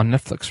on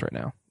Netflix right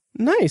now.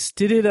 Nice.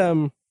 Did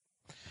it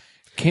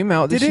came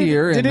out this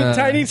year in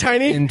tiny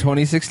in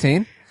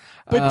 2016.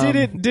 But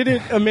did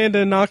it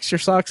Amanda knocks your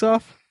socks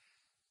off?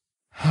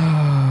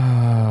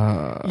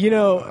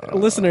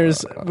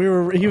 Listeners,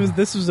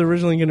 this was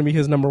originally going to be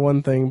his number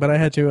one thing, but I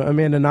had to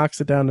Amanda knocks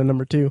it down to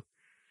number 2.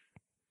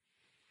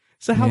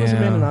 So how was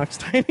Amanda Knox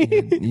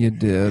tiny? You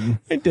did.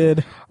 I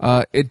did.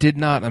 It did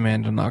not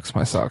Amanda knocks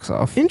my socks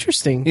off.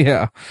 Interesting.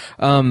 Yeah.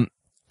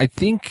 I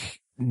think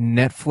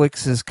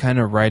Netflix is kind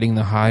of riding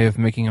the high of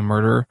making a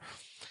murder.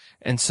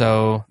 And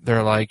so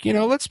they're like,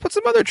 let's put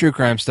some other true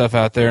crime stuff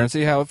out there and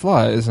see how it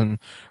flies. And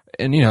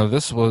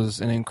this was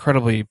an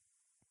incredibly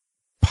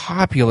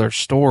popular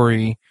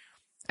story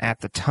at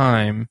the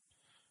time.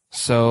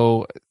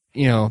 So,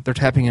 they're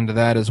tapping into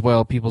that as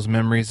well, people's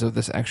memories of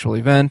this actual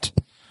event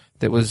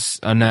that was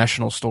a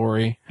national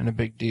story and a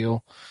big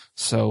deal.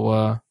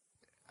 So,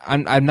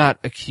 I'm not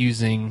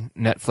accusing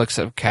Netflix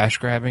of cash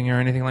grabbing or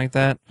anything like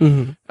that.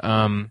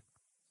 Mm-hmm.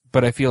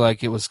 But I feel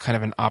like it was kind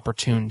of an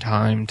opportune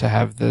time to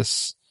have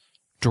this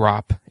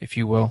drop, if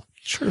you will.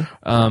 Sure.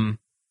 And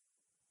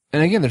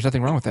again, there's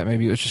nothing wrong with that.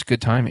 Maybe it was just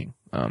good timing.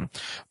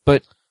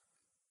 But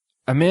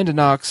Amanda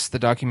Knox, the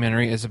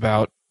documentary, is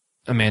about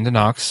Amanda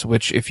Knox,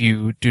 which, if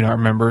you do not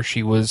remember,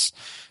 she was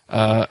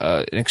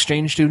an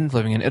exchange student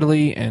living in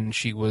Italy, and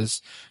she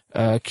was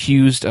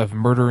accused of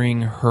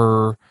murdering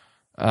her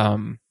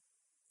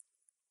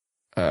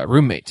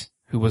roommate,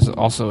 who was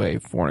also a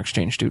foreign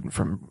exchange student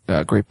from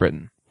Great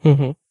Britain.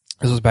 Mm-hmm.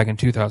 This was back in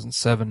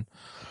 2007.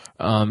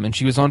 And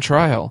she was on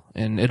trial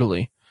in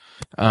Italy.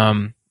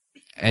 And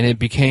it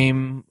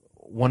became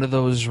one of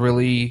those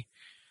really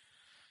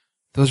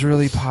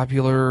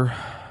popular,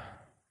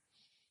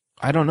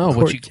 I don't know,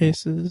 court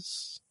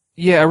cases.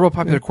 Yeah, a real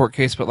popular court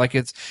case, but like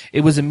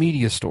it was a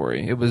media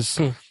story. It was,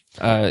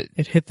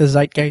 it hit the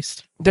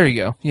zeitgeist. There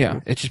you go.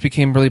 Yeah. It just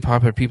became really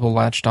popular. People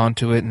latched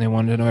onto it and they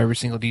wanted to know every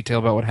single detail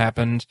about what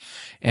happened.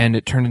 And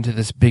it turned into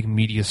this big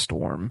media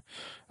storm.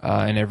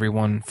 And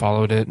everyone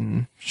followed it,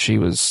 and she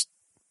was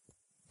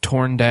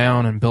torn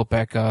down and built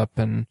back up,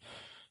 and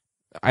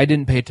I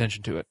didn't pay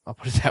attention to it. I'll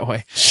put it that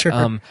way.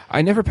 Sure.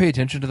 I never pay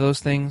attention to those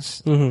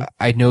things. Mm-hmm.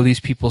 I know these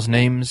people's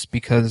names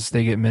because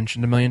they get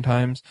mentioned a million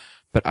times,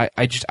 but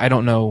I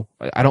don't know.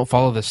 I don't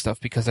follow this stuff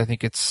because I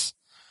think it's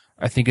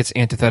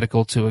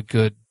antithetical to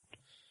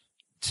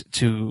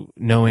to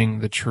knowing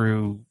the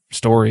true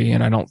story,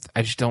 and I'm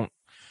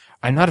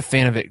not a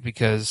fan of it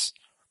because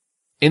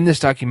in this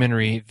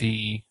documentary,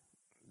 the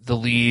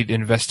lead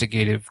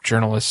investigative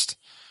journalist,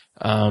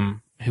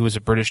 who was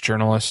a British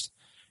journalist,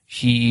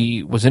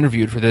 he was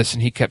interviewed for this,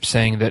 and he kept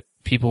saying that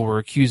people were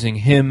accusing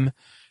him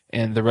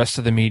and the rest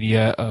of the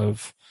media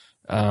of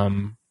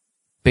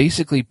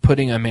basically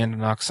putting Amanda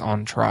Knox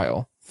on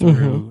trial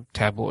through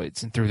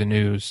tabloids and through the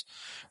news.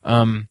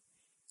 And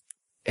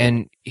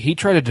he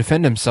tried to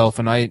defend himself,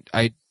 and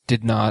I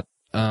did not.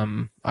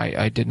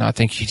 I did not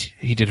think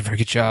he did a very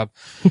good job.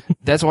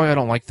 That's why I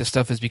don't like this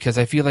stuff, is because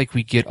I feel like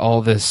we get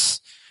all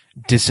this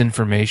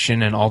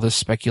disinformation and all this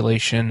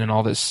speculation and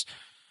all this,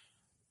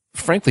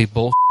 frankly,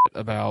 bullshit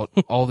about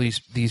all these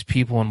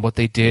people and what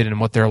they did and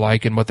what they're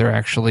like and what they're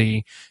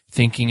actually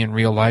thinking in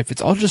real life. It's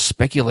all just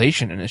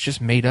speculation, and it's just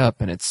made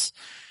up, and it's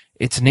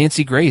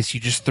Nancy Grace. You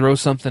just throw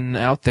something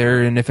out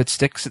there, and if it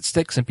sticks, it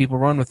sticks, and people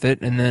run with it,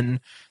 and then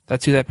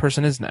that's who that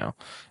person is now.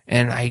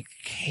 And I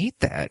hate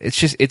that. It's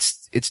just,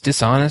 it's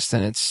dishonest,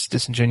 and it's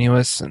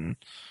disingenuous, and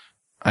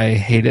I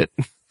hate it.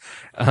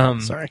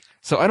 Sorry.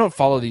 So I don't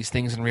follow these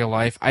things in real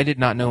life. I did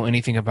not know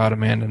anything about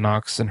Amanda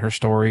Knox and her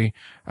story.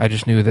 I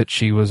just knew that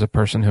she was a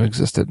person who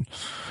existed.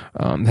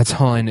 That's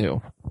all I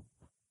knew.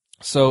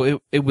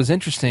 So it was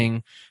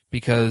interesting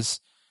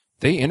because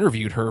they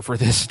interviewed her for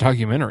this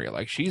documentary.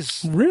 Like,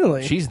 she's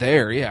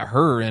there. Yeah.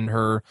 Her and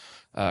her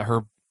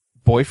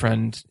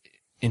boyfriend,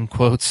 in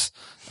quotes,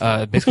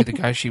 basically the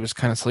guy she was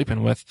kind of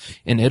sleeping with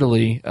in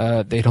Italy.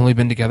 They'd only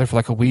been together for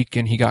like a week,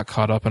 and he got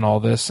caught up in all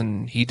this,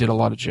 and he did a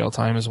lot of jail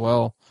time as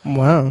well.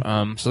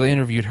 Wow. So they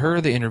interviewed her,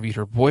 they interviewed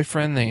her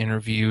boyfriend, they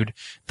interviewed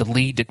the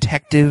lead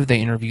detective,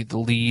 they interviewed the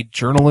lead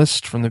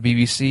journalist from the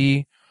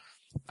BBC.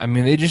 I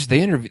mean,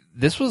 they interviewed,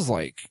 this was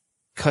like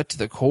cut to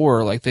the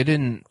core. Like, they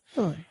didn't,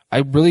 Really?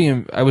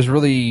 I was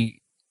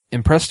really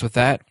impressed with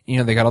that. You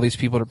know, they got all these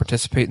people to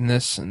participate in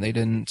this, and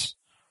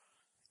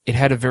it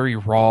had a very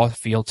raw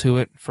feel to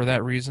it for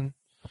that reason.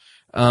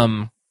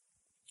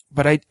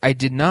 but I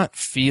did not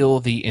feel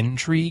the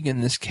intrigue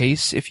in this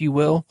case, if you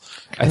will.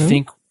 Okay. I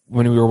think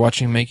when we were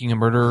watching Making a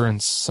Murderer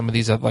and some of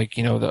these, like,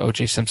 the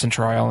O.J. Simpson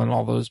trial and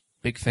all those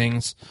big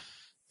things,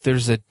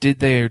 there's a did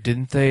they or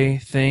didn't they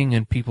thing,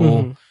 and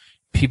people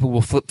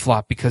will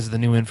flip-flop because of the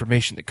new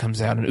information that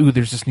comes out, and ooh,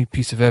 there's this new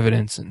piece of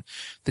evidence, and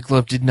the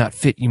glove did not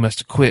fit, you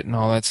must acquit, and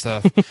all that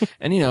stuff.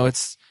 And,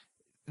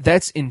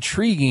 that's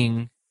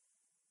intriguing,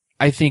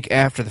 I think,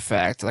 after the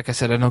fact. Like I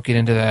said, I don't get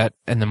into that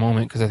in the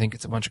moment because I think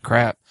it's a bunch of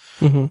crap.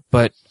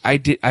 But I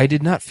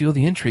did not feel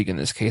the intrigue in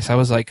this case. I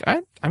was like,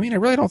 I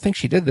really don't think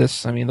she did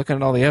this. I mean, looking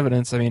at all the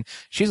evidence,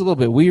 she's a little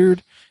bit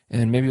weird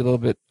and maybe a little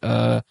bit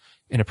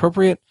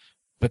inappropriate,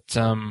 but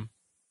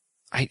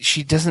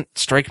she doesn't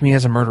strike me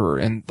as a murderer,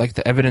 and like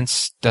the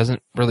evidence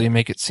doesn't really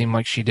make it seem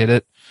like she did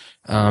it.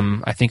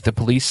 I think the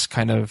police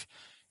kind of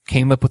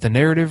came up with a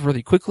narrative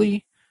really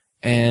quickly,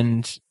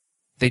 and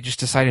they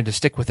just decided to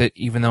stick with it,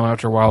 even though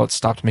after a while it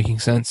stopped making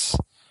sense.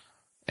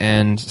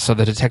 And so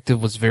the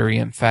detective was very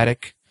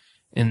emphatic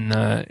in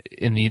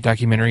the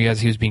documentary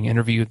as he was being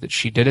interviewed that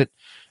she did it.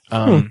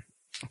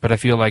 But I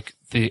feel like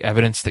the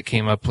evidence that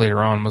came up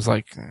later on was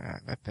like,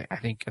 I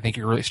think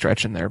you're really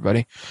stretching there,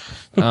 buddy.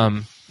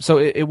 So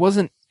it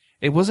wasn't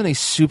a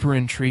super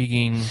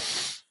intriguing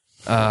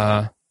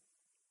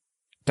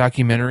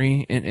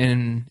documentary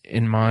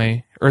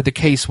or the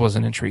case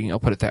wasn't intriguing, I'll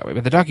put it that way,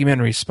 but the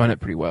documentary spun it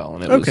pretty well,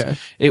 and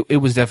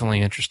it was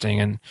definitely interesting,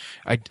 and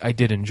I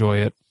did enjoy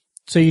it.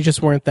 So you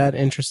just weren't that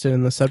interested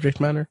in the subject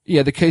matter?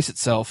 Yeah, the case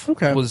itself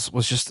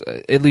was just,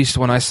 at least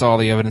when I saw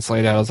the evidence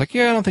laid out, I was like,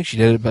 yeah, I don't think she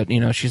did it, but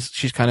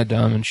she's kind of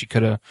dumb, and she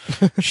could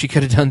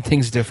have done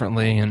things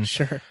differently, and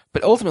sure.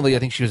 But ultimately I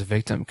think she was a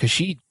victim because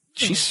she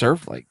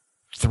served like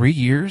 5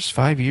 years.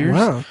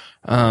 Wow.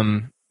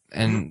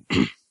 And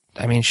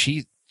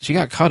she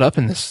got caught up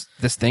in this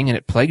thing, and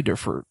it plagued her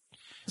for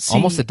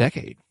almost a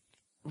decade.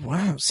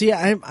 Wow. See,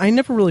 I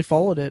never really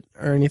followed it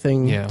or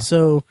anything. Yeah.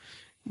 So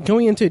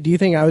going into it, do you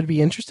think I would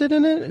be interested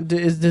in it?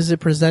 Does it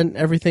present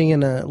everything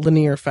in a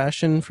linear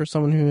fashion for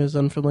someone who is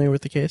unfamiliar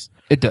with the case?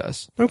 It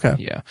does. Okay.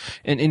 Yeah.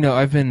 And,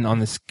 I've been on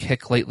this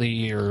kick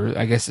lately, or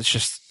I guess it's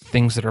just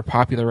things that are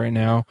popular right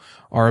now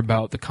are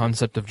about the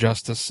concept of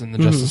justice and the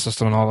justice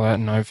system and all that.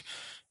 And I've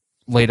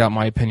laid out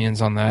my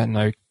opinions on that, and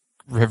I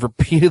have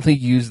repeatedly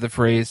used the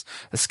phrase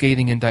 "a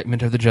scathing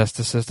indictment of the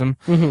justice system,"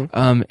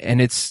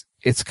 and it's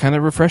kind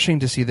of refreshing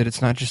to see that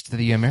it's not just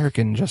the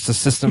American justice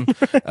system,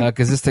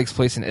 because this takes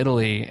place in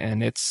Italy,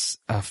 and it's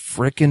a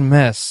frickin'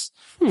 mess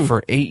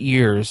for 8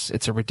 years.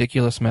 It's a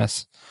ridiculous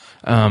mess,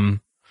 and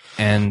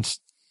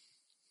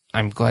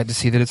I'm glad to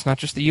see that it's not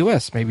just the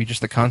U.S. Maybe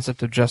just the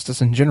concept of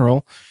justice in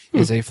general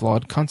is a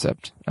flawed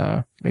concept.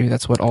 Maybe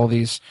that's what all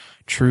these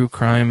true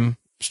crime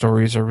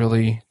stories are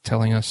really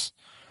telling us.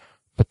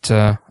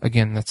 But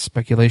again, that's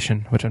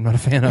speculation, which I'm not a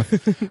fan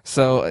of.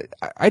 So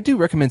I do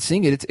recommend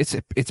seeing it.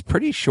 It's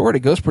pretty short.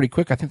 It goes pretty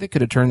quick. I think they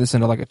could have turned this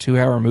into like a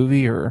 2-hour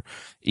movie or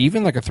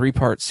even like a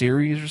 3-part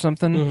series or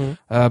something.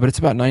 But it's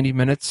about 90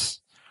 minutes.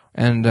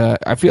 And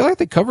I feel like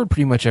they covered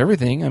pretty much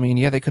everything. I mean,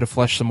 yeah, they could have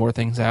fleshed some more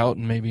things out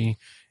and maybe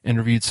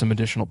interviewed some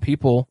additional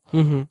people.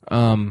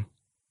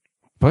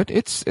 But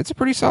it's a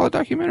pretty solid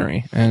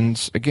documentary.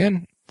 And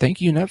again, thank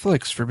you,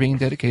 Netflix, for being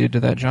dedicated to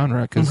that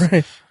genre,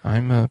 because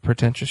I'm a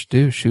pretentious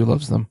douche who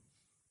loves them.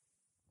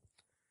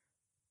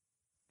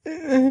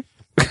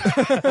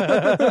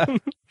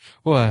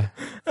 What?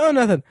 Oh,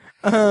 nothing.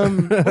 Well,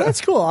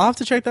 that's cool. I'll have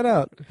to check that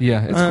out.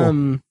 Yeah, it's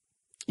cool.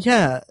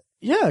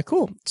 Yeah,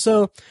 cool.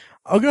 So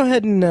I'll go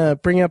ahead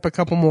and bring up a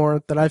couple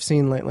more that I've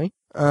seen lately.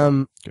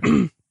 For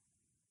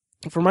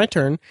my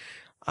turn,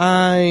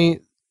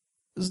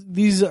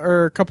 these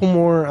are a couple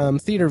more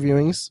theater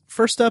viewings.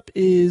 First up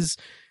is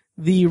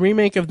the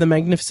remake of The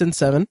Magnificent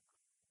Seven.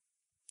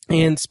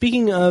 And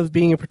speaking of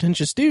being a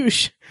pretentious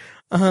douche,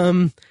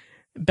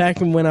 back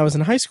when I was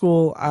in high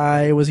school,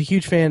 I was a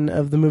huge fan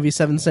of the movie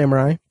Seven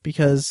Samurai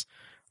because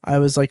I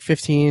was like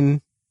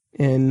 15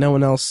 and no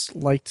one else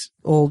liked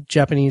old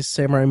Japanese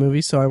samurai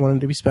movies, so I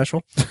wanted to be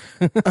special.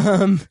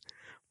 But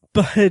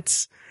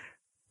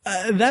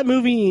that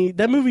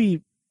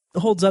movie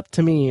holds up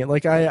to me.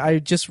 Like I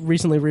just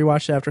recently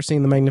rewatched it after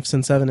seeing The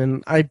Magnificent Seven,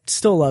 and I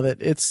still love it.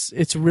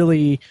 It's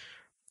really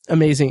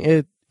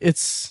amazing.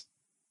 It's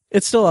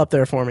still up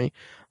there for me.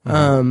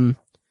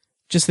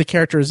 Just the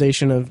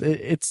characterization of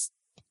it's,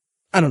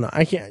 I don't know.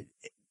 I can't.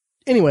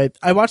 Anyway,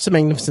 I watched The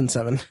Magnificent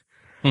Seven,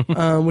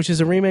 which is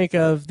a remake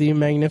of The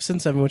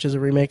Magnificent Seven, which is a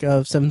remake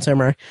of Seven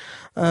Samurai.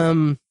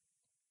 And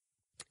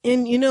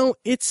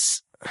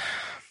it's,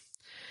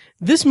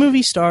 this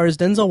movie stars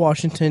Denzel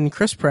Washington,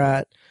 Chris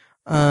Pratt,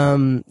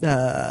 Peter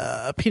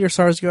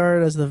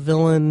Sarsgaard as the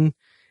villain,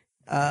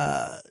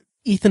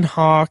 Ethan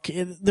Hawke.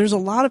 There's a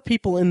lot of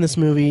people in this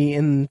movie,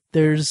 and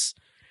there's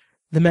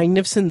the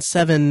Magnificent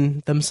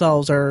Seven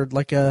themselves are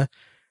like a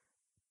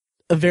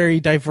very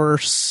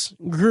diverse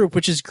group,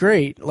 which is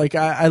great. Like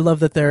I love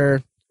that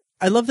there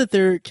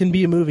can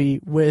be a movie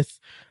with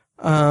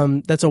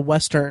that's a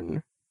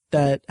Western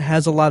that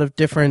has a lot of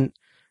different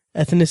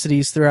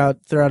ethnicities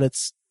throughout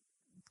its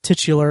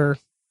titular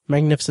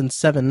Magnificent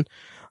Seven.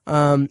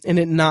 and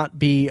it not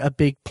be a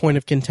big point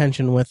of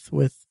contention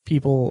with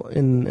people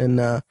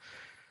in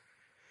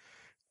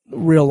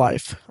real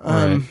life.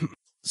 Right.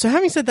 So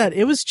having said that,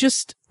 it was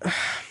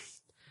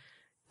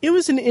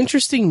an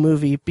interesting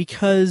movie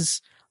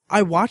because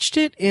I watched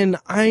it and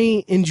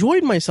I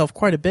enjoyed myself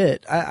quite a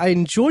bit. I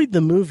enjoyed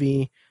the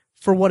movie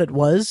for what it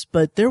was,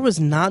 but there was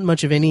not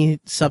much of any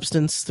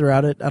substance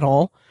throughout it at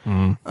all.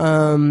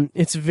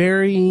 It's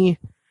very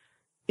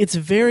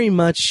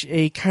much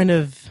a kind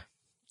of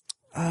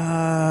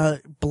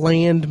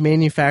bland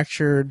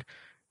manufactured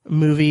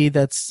movie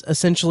that's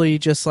essentially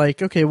just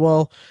like, okay,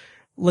 well,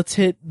 let's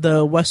hit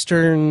the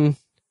Western,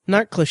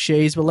 not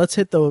cliches, but let's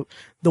hit the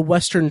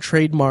Western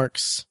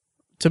trademarks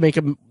to make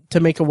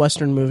a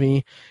Western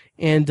movie.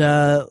 And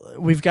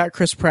we've got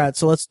Chris Pratt,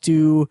 so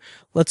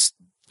let's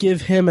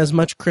give him as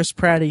much Chris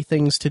Pratt-y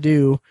things to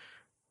do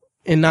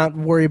and not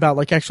worry about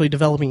like actually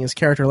developing his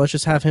character. Let's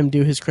just have him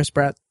do his Chris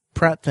Pratt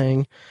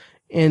thing.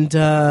 And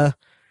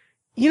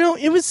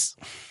it was,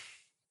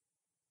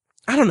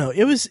 I don't know,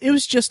 it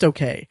was just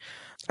okay.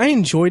 I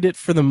enjoyed it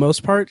for the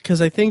most part because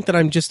I think that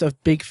I'm just a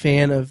big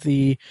fan of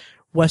the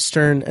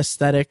Western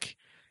aesthetic,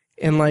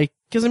 and like,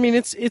 because I mean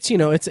it's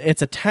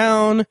a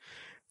town.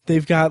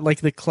 They've got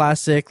like the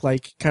classic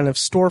like kind of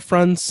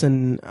storefronts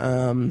and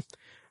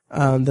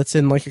that's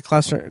in like a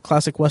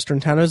classic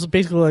Western town. It was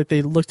basically like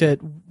they looked at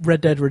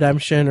Red Dead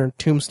Redemption or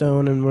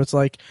Tombstone and was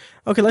like,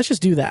 okay, let's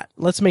just do that.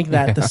 Let's make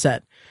that the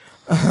set.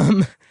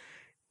 And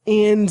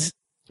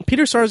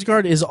Peter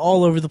Sarsgaard is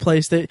all over the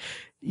place. That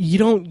you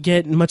don't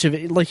get much of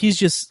it. Like he's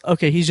just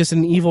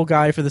an evil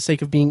guy for the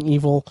sake of being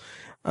evil.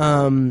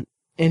 And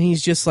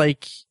he's just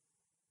like,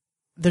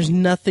 there's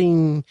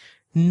nothing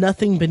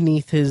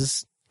beneath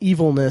his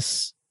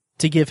evilness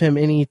to give him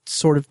any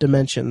sort of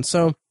dimension.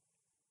 So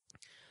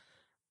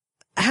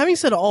having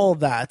said all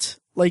that,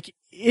 like,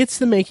 it's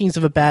the makings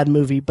of a bad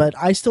movie, but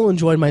I still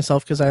enjoyed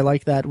myself because I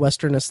like that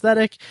Western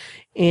aesthetic.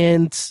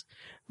 And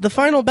the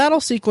final battle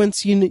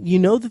sequence, you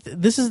know that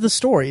this is the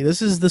story.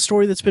 This is the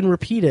story that's been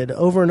repeated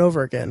over and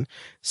over again.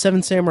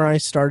 Seven Samurai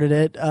started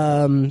it.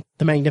 The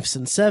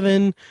Magnificent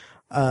Seven,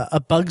 A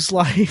Bug's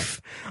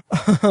Life,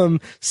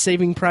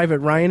 Saving Private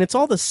Ryan. It's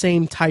all the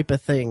same type of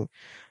thing.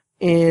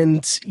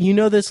 And you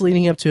know this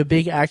leading up to a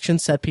big action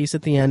set piece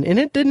at the end, and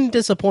it didn't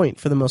disappoint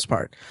for the most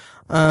part.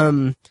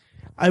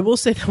 I will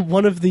say that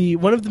one of the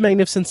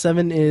Magnificent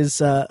Seven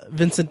is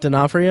Vincent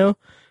D'Onofrio.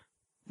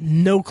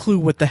 No clue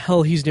what the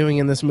hell he's doing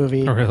in this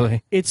movie. Oh,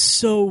 really? It's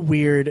so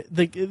weird.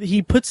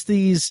 He puts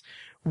these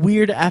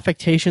weird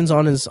affectations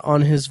on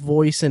his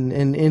voice and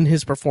in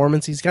his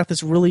performance. He's got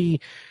this really,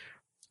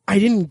 I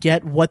didn't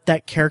get what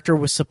that character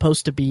was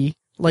supposed to be.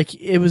 Like,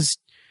 it was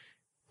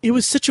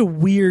such a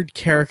weird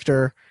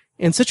character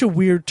and such a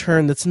weird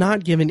turn that's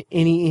not given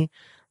any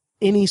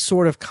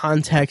sort of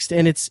context,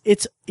 and it's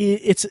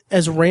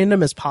as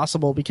random as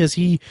possible because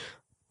he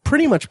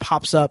pretty much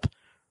pops up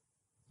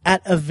at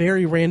a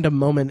very random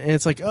moment, and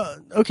it's like,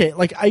 okay,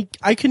 like I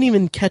couldn't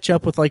even catch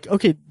up with like,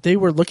 okay, they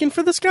were looking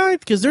for this guy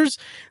because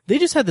they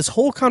just had this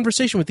whole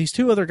conversation with these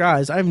two other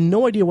guys. I have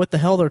no idea what the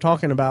hell they're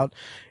talking about,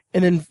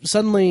 and then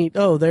suddenly,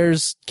 oh,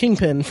 there's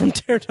Kingpin from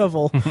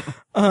Daredevil.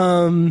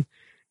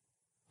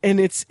 And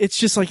it's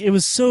just like, it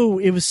was so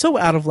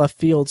out of left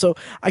field. So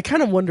I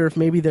kind of wonder if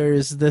maybe there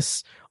is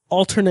this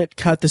alternate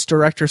cut, this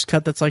director's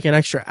cut that's like an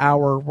extra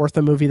hour worth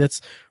of movie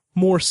that's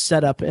more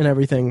setup and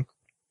everything.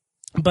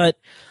 But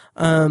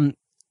the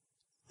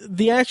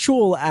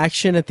actual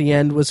action at the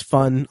end was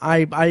fun.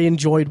 I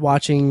enjoyed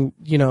watching,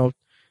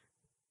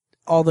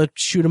 all the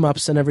shoot 'em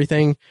ups and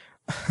everything.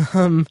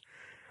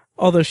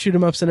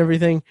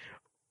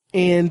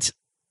 And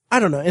I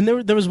don't know. And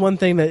there was one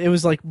thing that it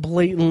was like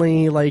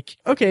blatantly like,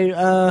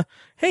 okay,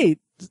 hey,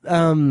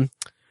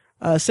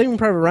 Saving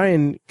Private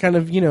Ryan kind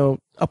of,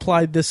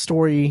 applied this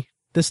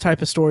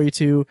type of story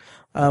to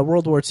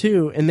World War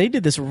II, and they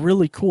did this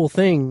really cool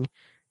thing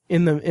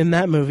in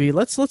that movie.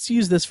 Let's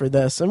use this for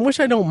this, and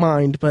which I don't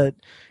mind, but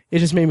it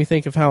just made me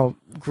think of how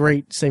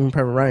great Saving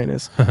Private Ryan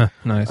is.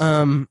 Nice.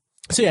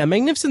 So yeah,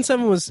 Magnificent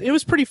Seven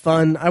was pretty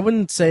fun. I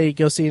wouldn't say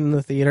go see it in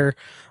the theater.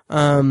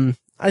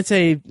 I'd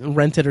say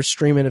rent it or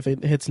stream it if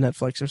it hits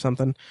Netflix or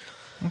something.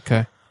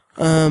 Okay.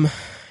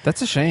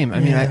 That's a shame.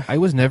 I mean, I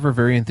was never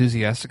very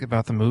enthusiastic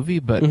about the movie,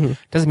 but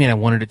doesn't mean I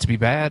wanted it to be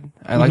bad.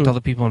 I liked all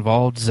the people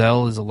involved.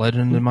 Zell is a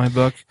legend in my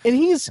book. And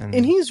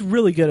he's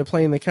really good at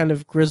playing the kind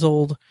of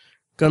grizzled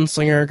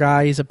gunslinger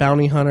guy. He's a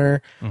bounty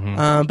hunter.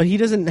 But he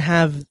doesn't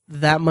have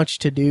that much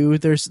to do.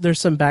 There's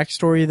some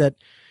backstory that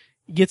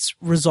gets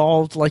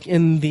resolved like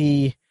in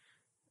the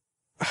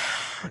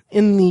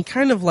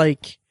kind of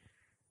like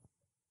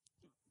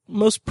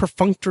most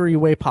perfunctory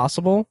way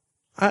possible,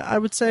 I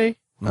would say.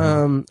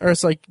 Or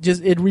it's like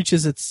just it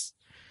reaches its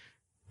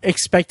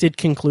expected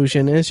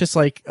conclusion, and it's just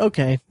like,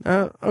 okay,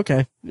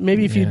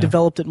 maybe if you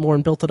developed it more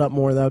and built it up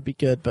more, that would be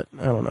good. But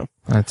I don't know.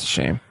 That's a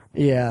shame.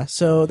 Yeah,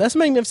 so that's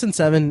Magnificent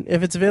Seven.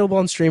 If it's available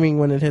on streaming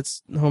when it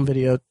hits home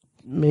video,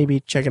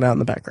 maybe check it out in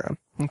the background.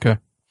 Okay.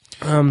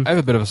 I have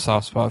a bit of a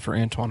soft spot for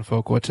Antoine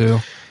Fuqua too.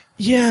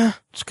 Yeah.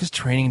 Just because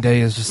Training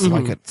Day is just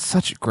like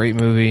such a great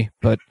movie,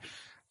 but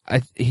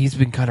he's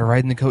been kind of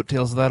riding the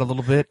coattails of that a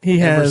little bit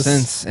ever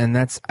since, and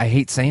I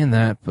hate saying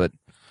that, but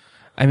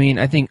I mean,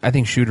 I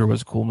think Shooter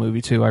was a cool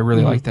movie too. I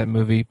really like that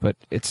movie, but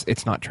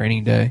it's not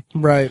Training Day,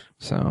 right?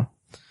 So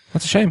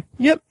that's a shame.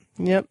 Yep.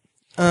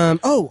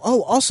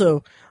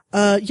 Also,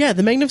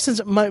 the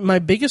Magnificent. My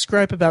biggest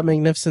gripe about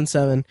Magnificent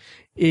Seven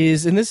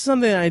is, and this is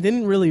something I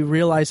didn't really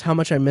realize how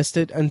much I missed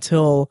it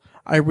until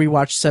I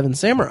rewatched Seven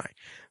Samurai,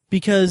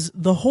 because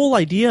the whole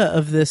idea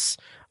of this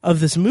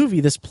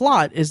movie, this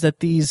plot, is that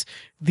these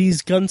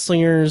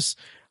gunslingers,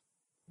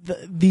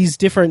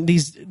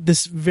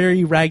 this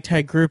very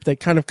ragtag group that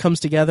kind of comes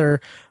together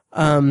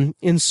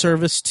in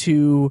service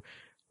to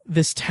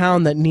this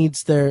town that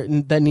needs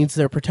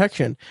their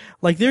protection.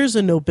 Like, there's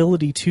a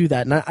nobility to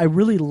that, and I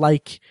really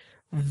like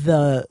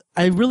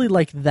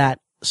that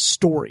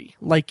story.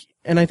 Like,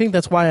 and I think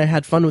that's why I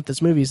had fun with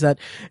this movie, is that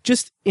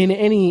just in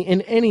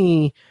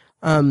any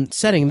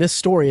setting, this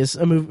story is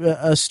a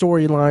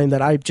storyline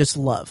that I just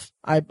love.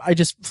 I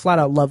just flat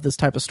out love this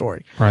type of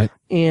story. Right.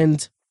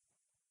 And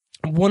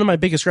one of my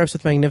biggest gripes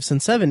with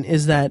Magnificent Seven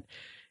is that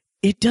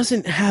it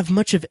doesn't have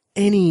much of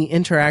any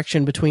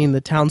interaction between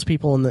the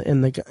townspeople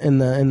in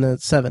the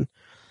Seven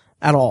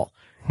at all.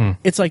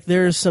 It's like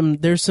there's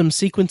some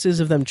sequences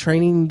of them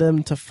training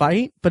them to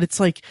fight, but it's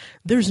like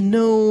there's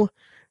no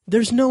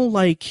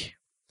like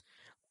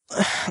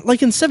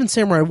in Seven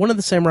Samurai, one of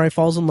the samurai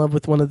falls in love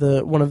with one of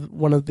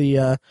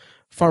the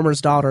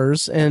farmer's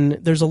daughters, and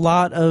there's a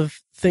lot of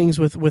things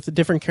with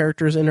different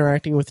characters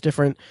interacting with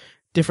different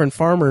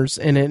farmers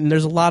in it, and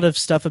there's a lot of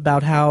stuff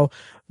about how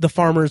the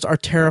farmers are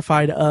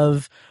terrified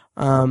of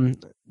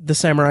the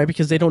samurai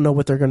because they don't know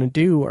what they're going to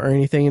do or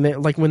anything,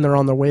 and like when they're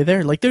on their way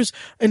there, like there's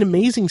an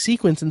amazing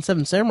sequence in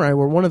Seven Samurai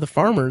where one of the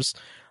farmers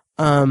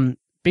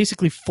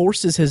basically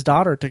forces his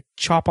daughter to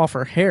chop off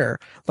her hair,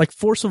 like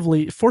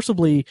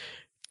forcibly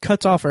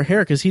cuts off her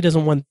hair because he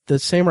doesn't want the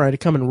samurai to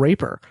come and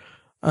rape her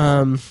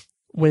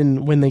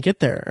when they get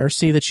there, or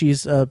see that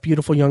she's a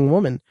beautiful young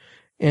woman,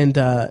 and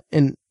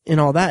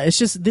all that. It's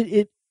just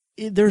that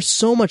there's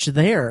so much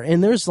there,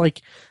 and there's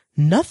like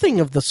nothing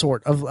of the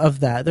sort of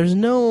that. There's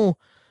no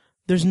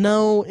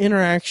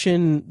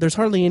interaction. There's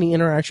hardly any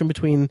interaction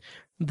between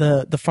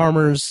the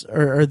farmers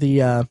or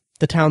the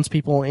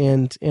townspeople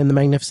and the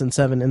Magnificent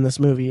Seven in this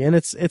movie, and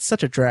it's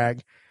such a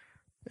drag.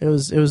 That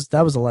was a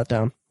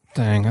letdown.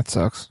 Dang, that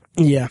sucks.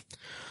 Yeah.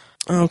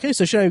 Okay,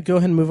 so should I go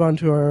ahead and move on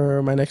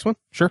to my next one?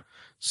 Sure.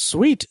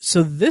 Sweet.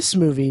 So this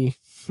movie,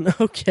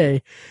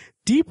 okay,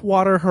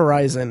 Deepwater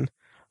Horizon,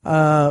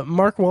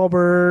 Mark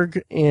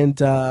Wahlberg and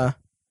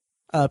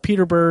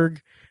Peter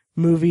Berg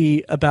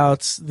movie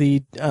about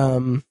the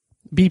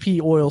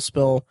BP oil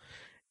spill,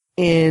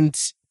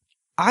 and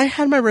I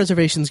had my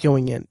reservations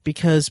going in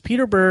because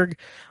Peter Berg,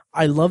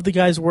 I love the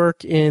guy's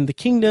work in The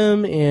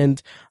Kingdom and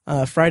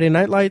Friday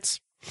Night Lights.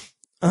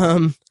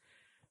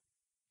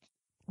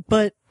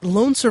 But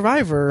Lone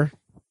Survivor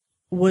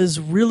was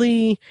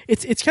really,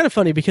 it's kind of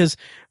funny because,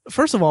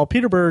 first of all,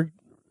 Peter Berg,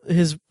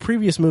 his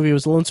previous movie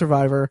was Lone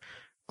Survivor.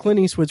 Clint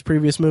Eastwood's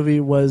previous movie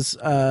was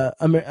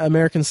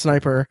American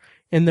Sniper,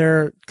 and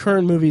their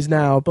current movies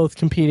now, both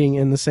competing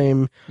in the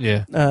same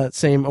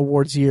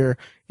awards year,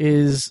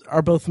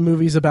 are both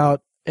movies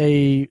about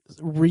a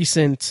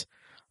recent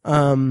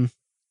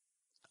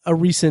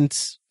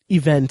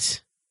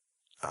event.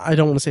 I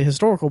don't want to say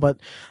historical, but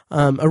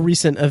a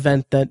recent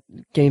event that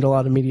gained a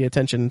lot of media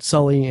attention,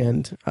 Sully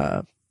and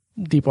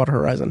Deepwater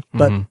Horizon.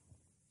 But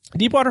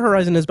Deepwater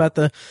Horizon is about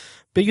the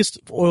biggest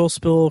oil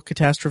spill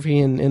catastrophe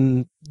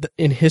in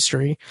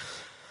history.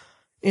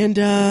 And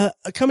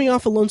coming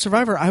off of Lone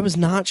Survivor, I was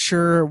not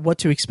sure what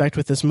to expect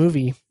with this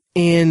movie.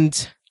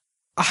 And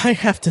I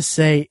have to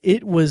say,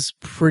 it was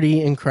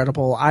pretty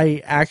incredible.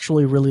 I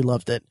actually really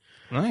loved it.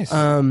 Nice.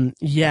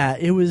 Yeah,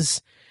 it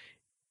was...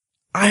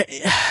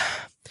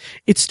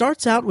 It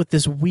starts out with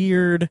this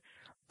weird,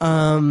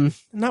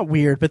 not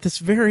weird, but this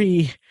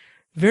very,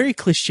 very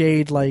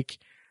cliched, like,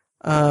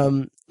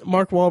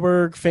 Mark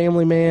Wahlberg,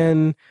 family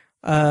man,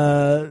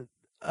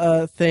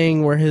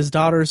 thing where his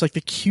daughter's like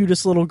the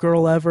cutest little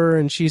girl ever,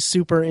 and she's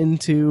super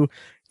into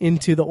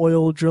the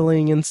oil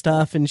drilling and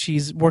stuff, and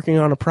she's working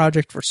on a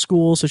project for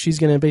school, so she's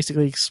going to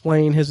basically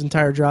explain his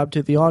entire job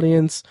to the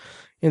audience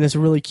in this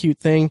really cute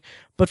thing.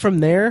 But from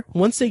there,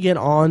 once they get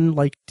on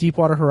like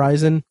Deepwater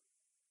Horizon,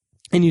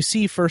 and you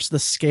see first the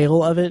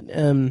scale of it,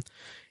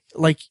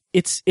 like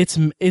it's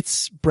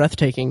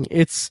breathtaking.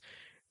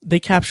 They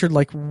captured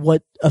like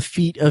what a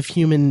feat of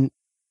human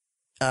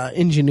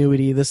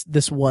ingenuity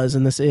this was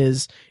and this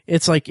is.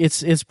 It's like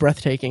it's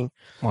breathtaking.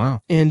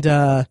 Wow. And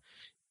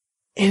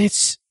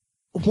it's,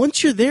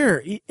 once you're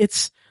there,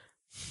 it's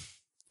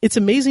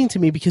amazing to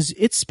me because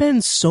it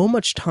spends so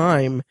much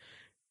time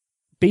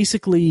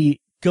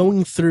basically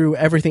going through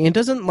everything. It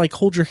doesn't like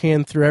hold your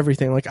hand through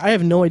everything. Like, I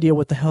have no idea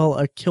what the hell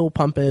a kill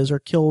pump is or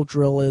kill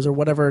drill is or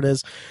whatever it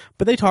is,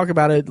 but they talk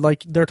about it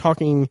like they're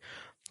talking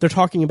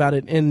about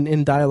it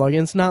in dialogue.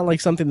 And it's not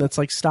like something that's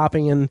like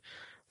stopping and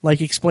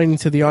like explaining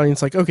to the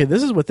audience, like, okay,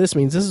 this is what this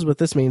means. This is what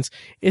this means.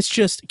 It's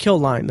just kill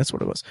line. That's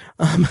what it was.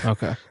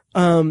 Okay.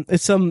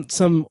 It's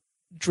some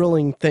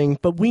drilling thing,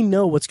 but we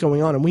know what's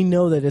going on, and we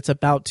know that it's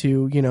about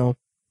to,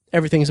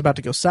 everything's about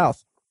to go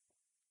south.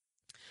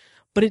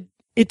 But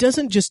it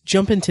doesn't just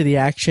jump into the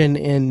action,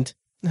 and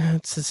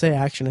to say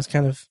action is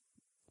kind of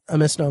a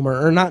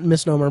misnomer, or not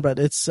misnomer, but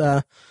it's,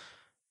 I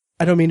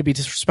don't mean to be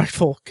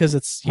disrespectful because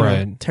it's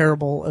a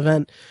terrible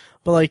event,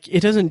 but like it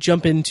doesn't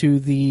jump into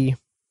the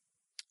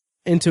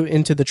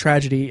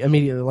tragedy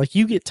immediately. Like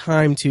you get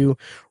time to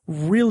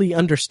really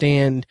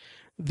understand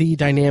the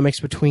dynamics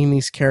between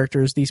these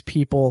characters, these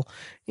people,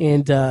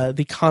 and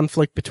the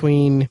conflict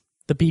between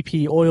the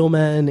BP oil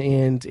men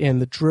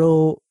and the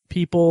drill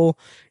people.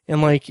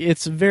 And like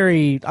it's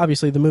very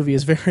obviously the movie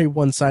is very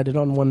one-sided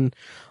on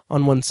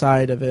one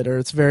side of it, or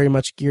it's very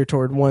much geared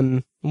toward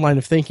one line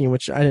of thinking,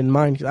 which I didn't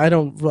mind because I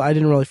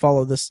didn't really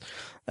follow this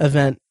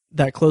event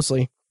that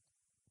closely.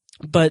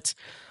 But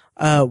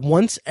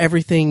once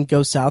everything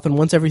goes south and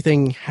once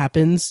everything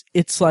happens,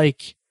 it's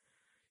like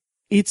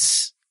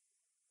it's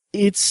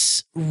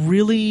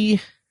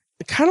really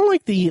kind of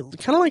like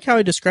how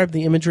I described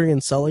the imagery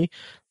in Sully.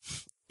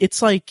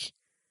 It's like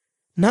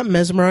not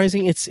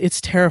mesmerizing.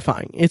 It's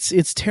terrifying.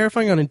 It's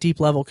terrifying on a deep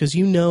level because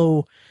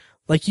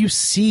like you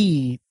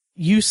see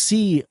the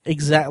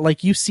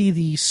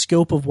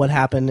scope of what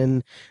happened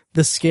and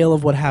the scale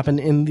of what happened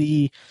and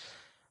the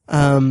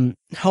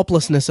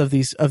helplessness of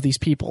these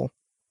people,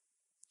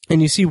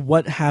 and you see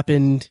what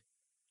happened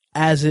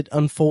as it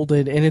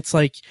unfolded. And it's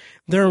like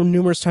there are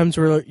numerous times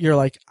where you're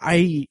like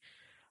I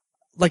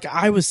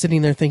was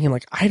sitting there thinking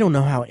like I don't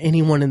know how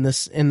anyone in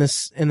this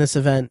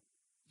event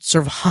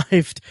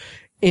survived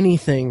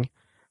anything.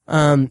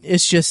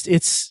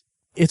 It's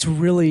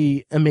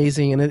really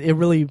amazing, and it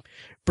really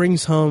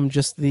brings home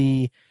just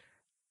the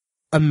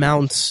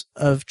amounts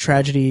of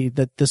tragedy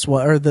that this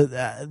was, or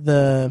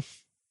the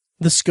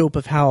scope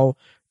of how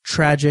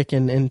tragic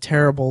and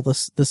terrible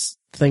this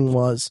thing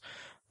was.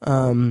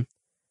 And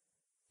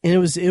it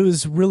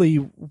was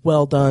really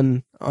well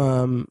done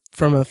from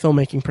a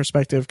filmmaking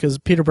perspective because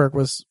Peter Berg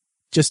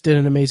just did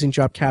an amazing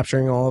job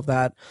capturing all of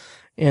that.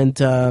 And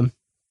there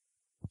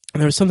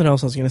was something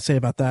else I was going to say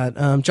about that.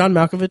 John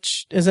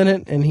Malkovich is in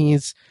it, and he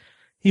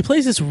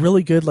plays this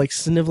really good, like,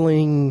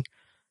 sniveling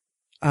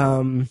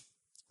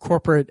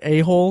corporate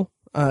a-hole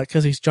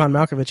because he's John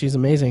Malkovich. He's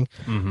amazing.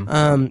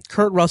 Mm-hmm.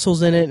 Kurt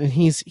Russell's in it, and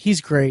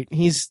he's great.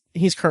 He's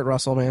Kurt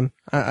Russell, man.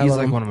 I he's love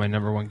like him. One of my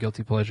number one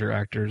guilty pleasure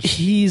actors.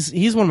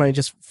 He's one of my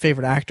just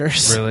favorite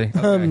actors. Really?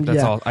 Okay.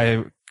 That's all.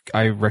 I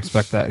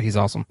respect that. He's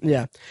awesome.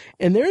 Yeah.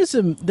 And there's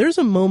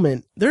a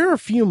moment. There are a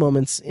few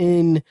moments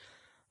in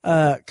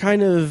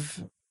kind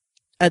of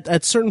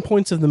at certain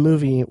points of the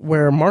movie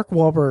where Mark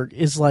Wahlberg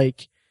is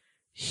like,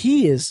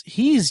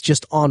 he's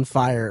just on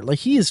fire. Like,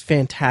 he is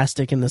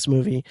fantastic in this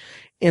movie.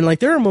 And like,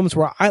 there are moments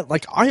where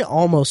I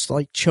almost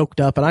like choked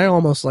up, and I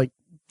almost like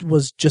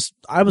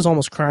I was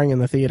almost crying in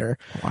the theater.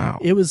 Wow.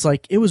 It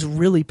was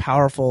really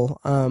powerful.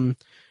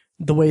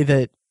 The way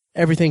that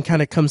everything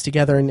kind of comes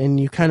together, and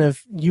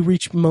you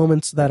reach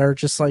moments that are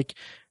just like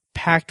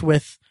packed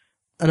with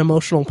an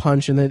emotional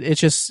punch, and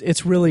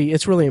it's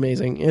really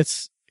amazing.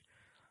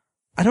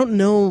 I don't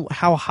know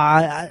how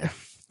high.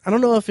 I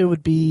don't know if it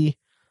would be.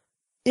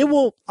 It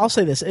will. I'll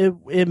say this.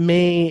 It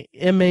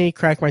may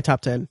crack my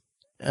top 10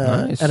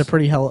 nice. At a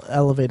pretty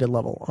elevated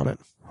level on it.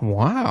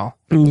 Wow.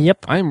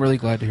 Yep. I'm really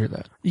glad to hear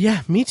that.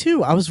 Yeah, me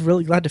too. I was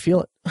really glad to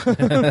feel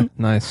it.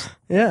 Nice.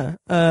 Yeah.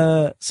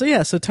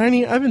 So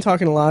Tiny, I've been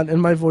talking a lot,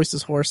 and my voice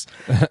is hoarse.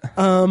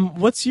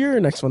 What's your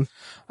next one?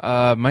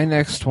 My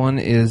next one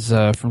is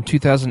from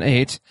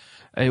 2008.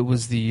 It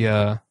was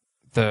the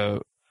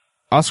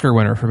Oscar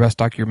winner for Best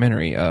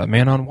Documentary,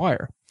 Man on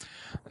Wire.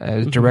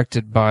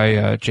 Directed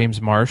by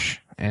James Marsh,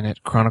 and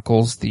it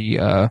chronicles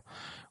the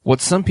what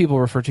some people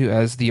refer to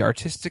as the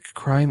artistic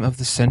crime of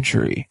the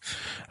century.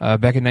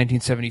 Back in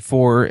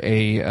 1974,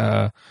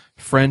 a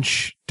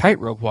French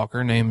tightrope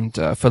walker named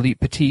Philippe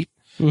Petit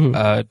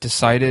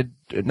decided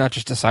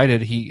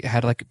he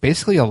had like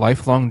basically a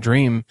lifelong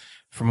dream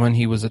from when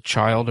he was a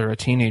child or a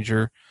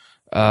teenager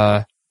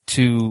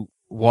to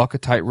walk a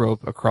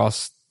tightrope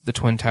across the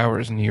Twin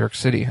Towers in New York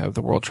City of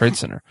the World Trade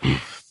Center.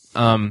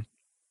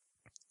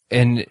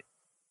 And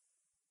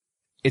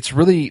it's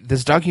really,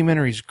 this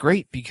documentary is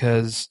great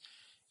because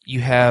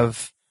you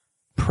have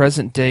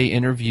present day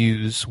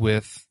interviews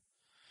with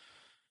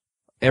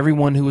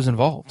everyone who was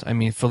involved. I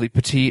mean, Philippe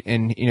Petit,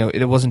 and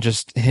it wasn't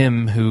just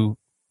him who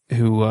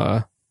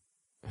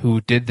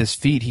did this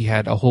feat. He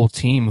had a whole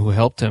team who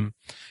helped him.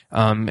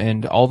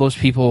 And all those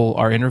people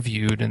are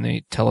interviewed, and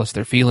they tell us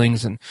their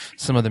feelings, and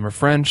some of them are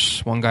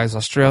French. One guy's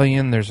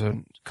Australian. There's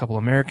a couple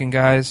American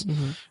guys.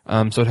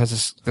 Mm-hmm. So it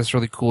has this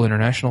really cool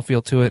international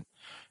feel to it.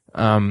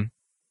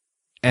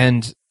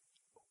 And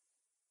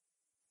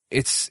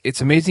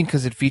it's amazing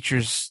because it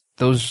features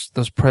those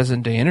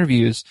present day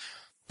interviews,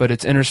 but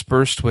it's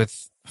interspersed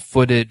with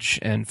footage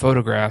and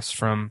photographs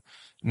from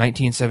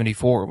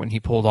 1974 when he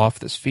pulled off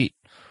this feat.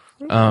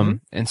 Mm-hmm.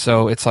 And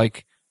so it's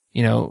like,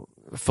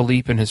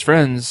 Philippe and his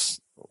friends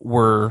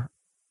were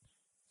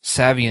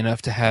savvy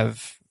enough to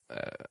have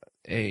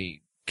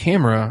a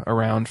camera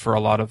around for a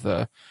lot of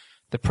the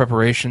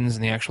preparations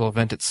and the actual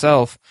event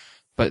itself,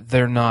 but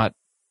they're not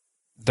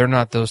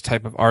those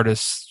type of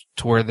artists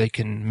to where they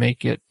can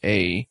make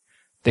a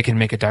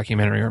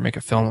documentary or make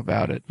a film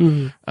about it.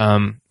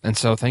 Mm-hmm. And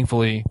so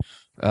thankfully,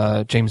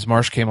 James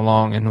Marsh came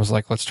along and was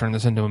like, let's turn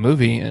this into a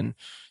movie, and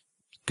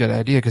good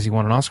idea because he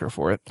won an Oscar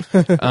for it.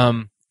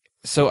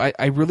 So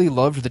I really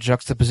loved the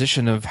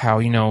juxtaposition of how,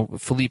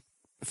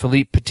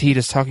 Philippe Petit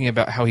is talking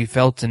about how he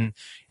felt in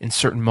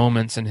certain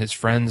moments, and his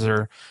friends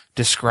are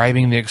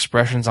describing the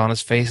expressions on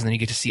his face, and then you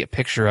get to see a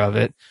picture of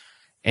it,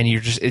 and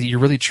you're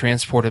really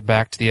transported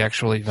back to the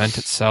actual event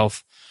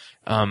itself.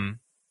 And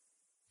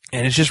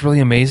it's just really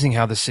amazing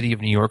how the city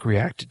of New York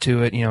reacted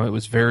to it. It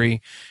was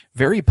very,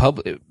 very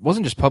public. It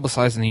wasn't just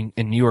publicized in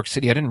New York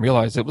City. I didn't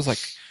realize it was like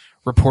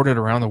reported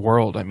around the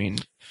world. I mean,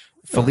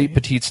 Philippe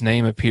Petit's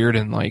name appeared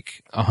in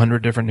like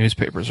 100 different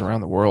newspapers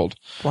around the world.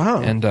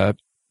 Wow. And,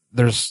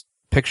 there's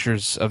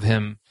pictures of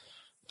him,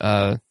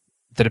 that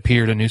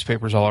appeared in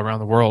newspapers all around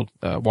the world,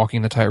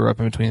 walking the tightrope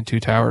in between the two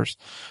towers.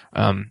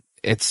 I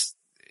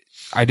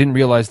didn't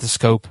realize the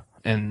scope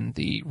and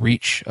the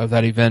reach of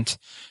that event.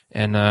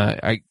 And,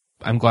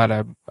 I'm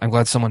glad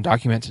someone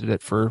documented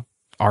it for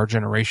our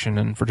generation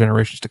and for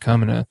generations to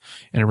come in a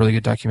really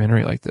good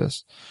documentary like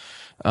this.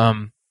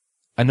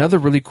 Another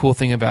really cool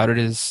thing about it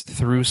is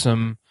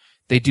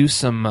they do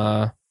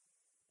some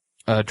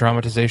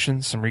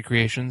dramatizations, some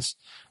recreations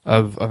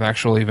of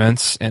actual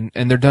events, and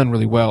they're done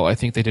really well. I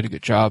think they did a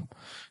good job.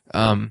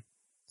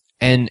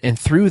 And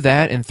through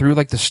that, and through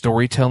like the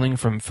storytelling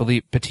from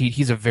Philippe Petit,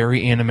 he's a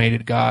very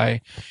animated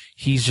guy.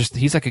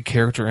 He's like a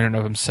character in and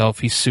of himself.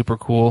 He's super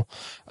cool.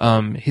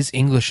 His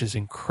English is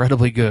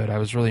incredibly good. I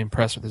was really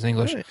impressed with his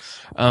English.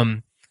 Nice.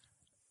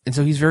 And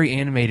so he's very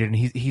animated, and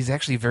he's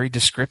actually very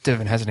descriptive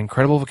and has an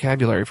incredible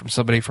vocabulary from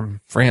somebody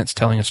from France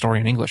telling a story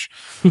in English.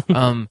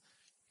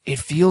 It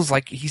feels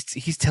like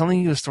he's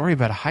telling you a story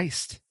about a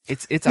heist.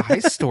 It's a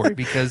heist story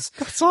because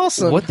that's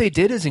awesome. What they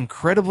did is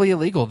incredibly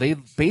illegal. They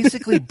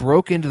basically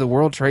broke into the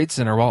World Trade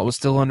Center while it was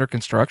still under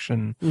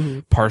construction. Mm-hmm.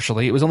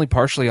 Partially, it was only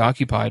partially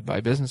occupied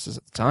by businesses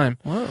at the time.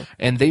 Wow.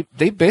 And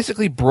they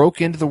basically broke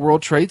into the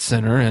World Trade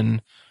Center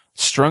and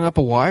strung up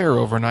a wire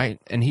overnight,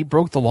 and he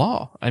broke the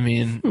law. I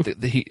mean,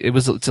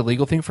 it's a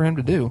legal thing for him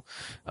to do.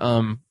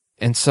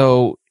 And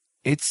so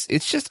it's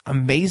just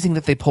amazing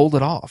that they pulled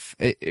it off.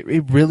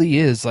 It really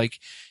is. Like,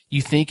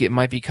 you think it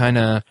might be kind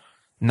of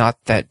not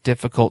that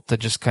difficult to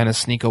just kind of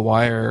sneak a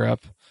wire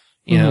up,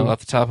 up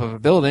the top of a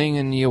building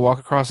and you walk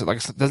across it. Like,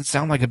 it doesn't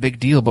sound like a big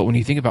deal, but when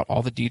you think about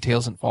all the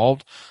details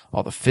involved,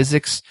 all the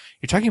physics,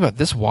 you're talking about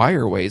this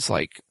wire weighs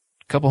like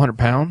a couple 100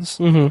 pounds.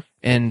 Mm-hmm.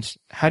 And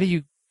how do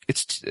you,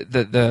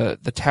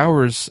 the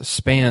towers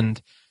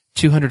spanned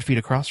 200 feet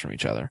across from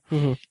each other.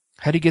 Mm-hmm.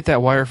 How do you get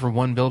that wire from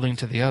one building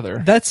to the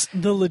other? That's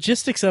the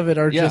logistics of it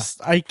are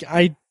just,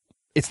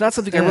 it's not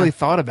something I really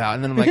thought about.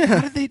 And then I'm like, how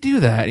did they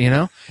do that?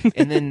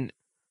 And then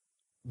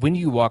when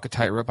you walk a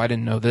tightrope, I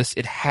didn't know this,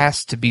 it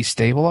has to be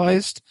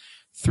stabilized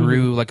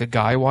through like a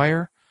guy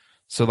wire.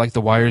 So like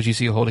the wires you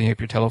see holding up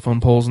your telephone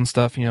poles and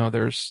stuff,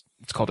 it's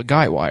called a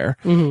guy wire.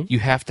 Mm-hmm. You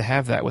have to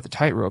have that with a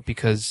tightrope,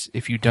 because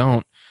if you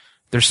don't,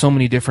 there's so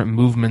many different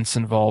movements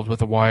involved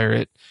with a wire.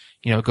 It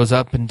goes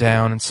up and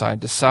down and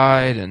side to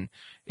side, and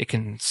it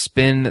can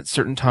spin at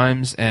certain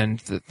times, and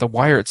the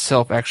wire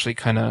itself actually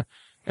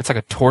it's like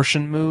a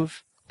torsion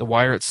move. The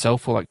wire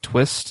itself will like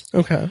twist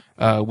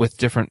with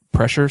different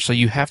pressure, so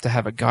you have to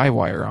have a guy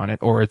wire on it,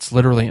 or it's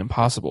literally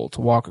impossible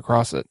to walk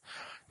across it.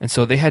 And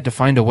so they had to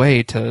find a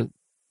way to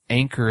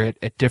anchor it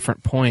at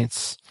different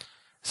points.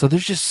 So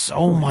there's just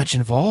so much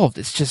involved.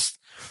 It's just,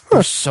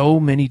 there's so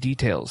many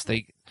details.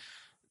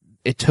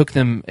 It took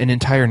them an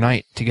entire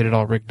night to get it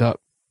all rigged up.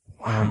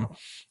 Wow.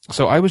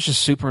 So I was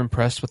just super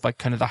impressed with like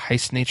kind of the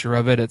heist nature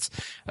of it. It's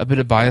a bit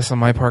of bias on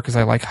my part because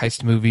I like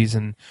heist movies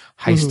and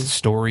heist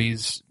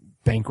stories,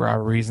 bank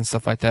robberies and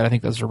stuff like that. I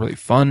think those are really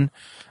fun.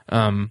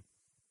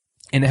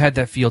 And it had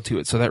that feel to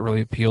it, so that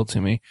really appealed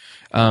to me.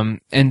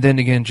 And then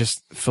again,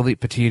 just Philippe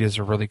Petit is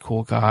a really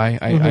cool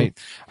guy.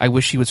 I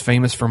wish he was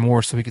famous for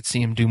more so we could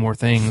see him do more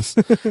things.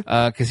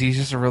 Cause he's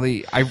just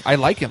I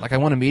like him. Like, I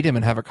want to meet him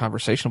and have a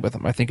conversation with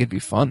him. I think it'd be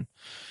fun.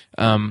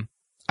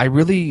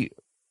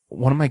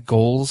 One of my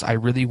goals, I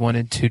really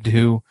wanted to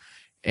do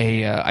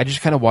I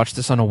just kind of watched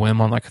this on a whim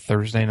on like a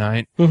Thursday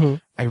night.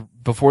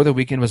 Before the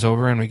weekend was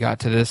over and we got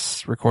to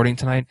this recording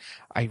tonight,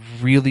 I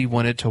really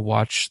wanted to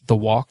watch The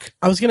Walk.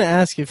 I was going to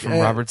ask if from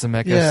Robert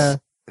Zemeckis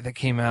that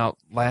came out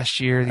last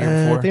year, the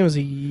year before. I think it was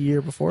a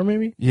year before,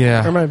 maybe.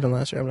 Yeah, or it might have been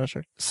last year. I'm not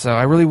sure. So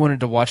I really wanted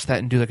to watch that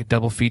and do like a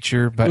double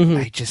feature, but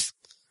I just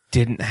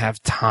didn't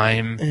have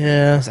time.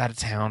 Yeah, I was out of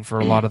town for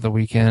a lot of the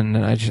weekend,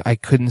 and I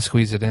couldn't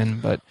squeeze it in.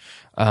 But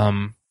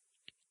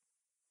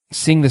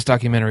seeing this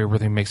documentary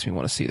really makes me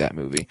want to see that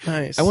movie.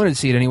 Nice. I wanted to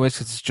see it anyways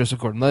because it's Joseph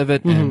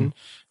Gordon-Levitt and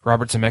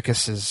Robert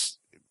Zemeckis is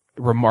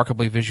a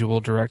remarkably visual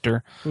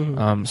director.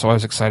 So I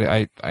was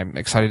excited. I'm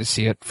excited to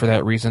see it for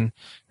that reason.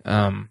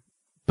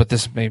 But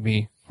this made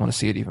me want to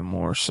see it even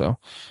more. So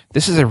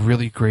this is a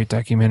really great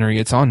documentary.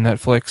 It's on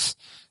Netflix.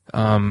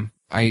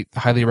 I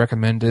highly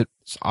recommend it.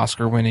 It's an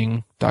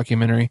Oscar-winning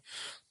documentary.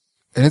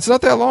 And it's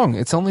not that long.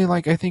 It's only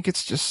like, I think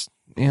it's just,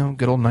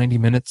 good old 90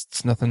 minutes.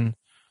 It's nothing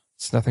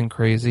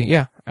crazy.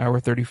 Yeah, hour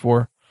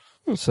 34.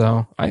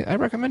 So I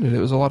recommend it. It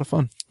was a lot of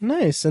fun.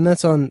 Nice. And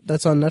that's on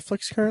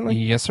Netflix currently?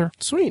 Yes, sir.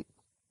 Sweet.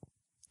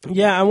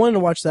 Yeah, I wanted to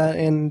watch that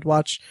and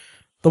watch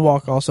The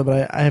Walk also,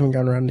 but I haven't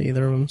gotten around to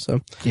either of them.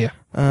 So yeah,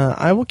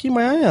 I will keep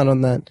my eye out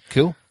on that.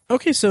 Cool.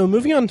 Okay, so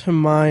moving on to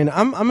mine,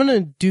 I'm gonna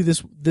do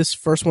this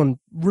first one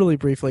really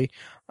briefly,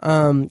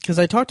 because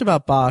I talked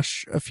about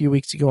Bosch a few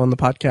weeks ago on the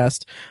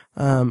podcast.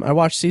 I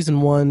watched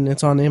season 1.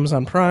 It's on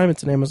Amazon Prime.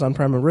 It's an Amazon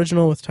Prime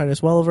original with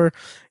Titus Welliver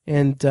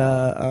and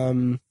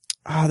the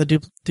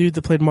dude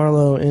that played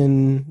Marlowe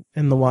in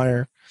The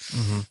Wire.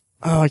 Mm-hmm.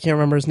 Oh, I can't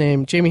remember his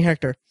name. Jamie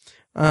Hector.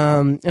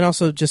 And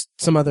also just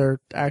some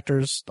other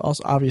actors.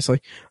 Also,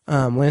 obviously,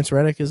 Lance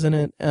Reddick is in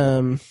it.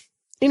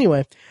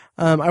 Anyway,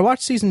 I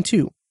watched season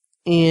 2.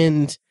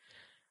 And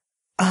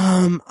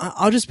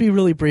I'll just be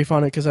really brief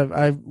on it because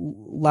I've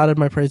lauded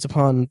my praise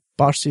upon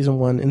Bosch season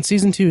 1, and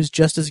season 2 is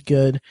just as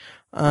good.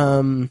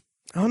 There's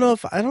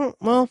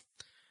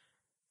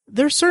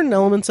certain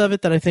elements of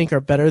it that I think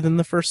are better than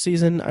the first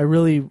season. I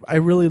really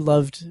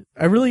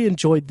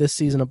enjoyed this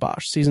season of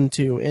Bosch, season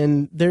 2,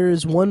 and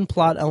there's one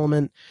plot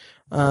element.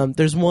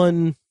 There's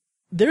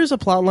a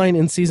plot line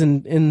in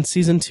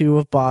season 2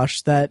 of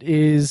Bosch that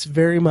is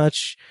very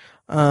much.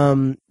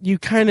 You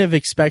kind of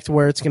expect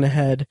where it's going to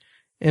head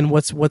and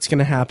what's going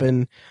to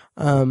happen.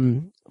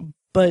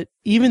 But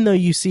even though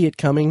you see it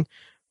coming,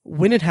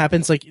 when it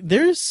happens, like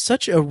there's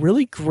such a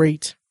really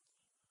great,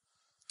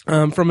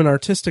 from an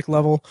artistic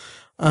level,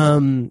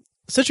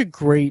 such a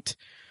great,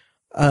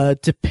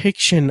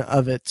 depiction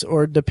of it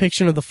or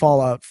depiction of the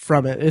fallout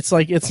from it. It's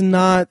like, it's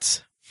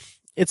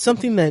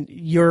something that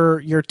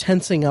you're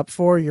tensing up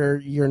for,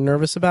 you're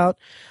nervous about,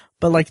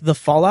 but like the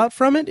fallout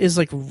from it is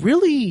like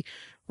really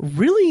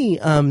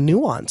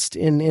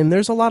nuanced, and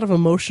there's a lot of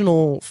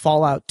emotional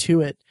fallout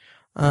to it,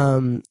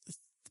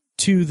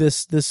 to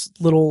this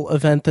little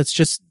event that's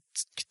just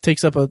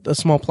takes up a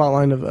small plot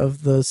line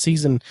of the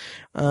season.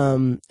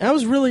 I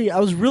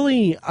really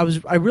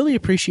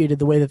appreciated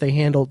the way that they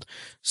handled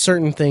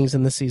certain things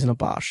in this season of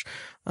Bosch,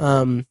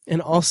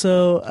 and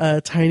also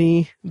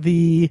Tiny,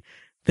 the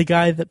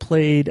guy that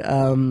played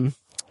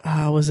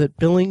was it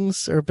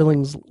Billings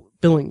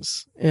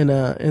in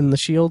The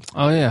Shield?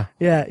 Oh yeah.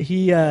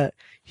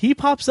 He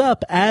pops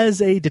up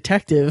as a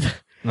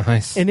detective.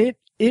 Nice. And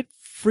it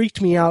freaked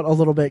me out a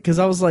little bit because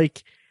I was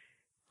like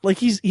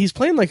he's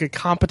playing like a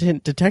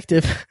competent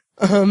detective.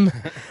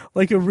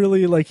 Like a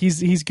really, like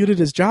he's good at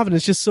his job, and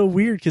it's just so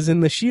weird because in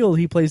The Shield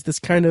he plays this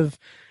kind of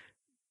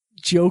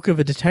joke of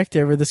a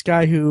detective, or this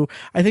guy who,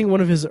 I think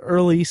one of his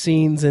early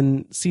scenes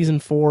in season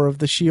 4 of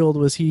The Shield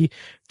was he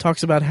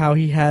talks about how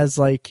he has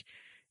like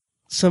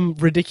some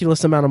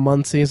ridiculous amount of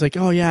months, and he's like,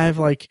 oh yeah, I have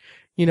like,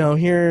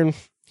 here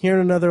in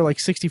another like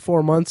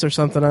 64 months or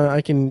something,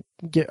 I can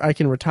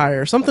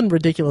retire, something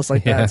ridiculous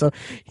like that. So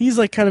he's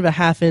like kind of a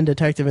half-in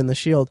detective in The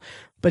Shield,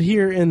 but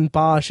here in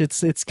Bosch,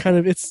 it's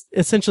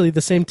essentially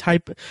the same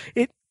type.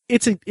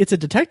 It's a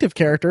detective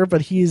character,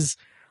 but he's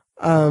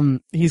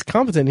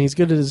competent. He's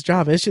good at his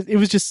job. It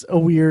was just a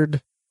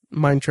weird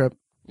mind trip.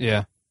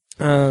 Yeah.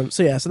 So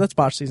that's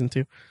Bosch season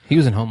 2. He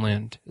was in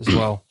Homeland as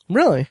well.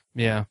 Really?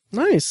 Yeah.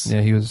 Nice.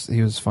 Yeah, he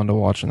was fun to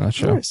watch in that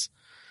show. Nice.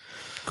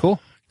 Cool.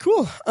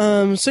 So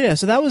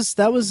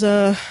that was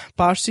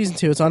Bosch season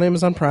 2. It's on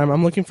Amazon Prime.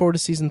 I'm looking forward to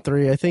season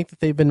 3. I think that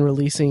they've been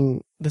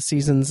releasing the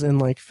seasons in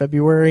like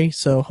February,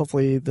 so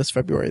hopefully this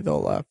February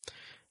they'll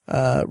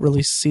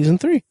release season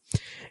 3.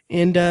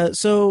 And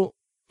so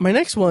my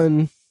next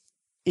one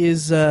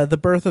is The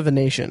Birth of a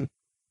Nation.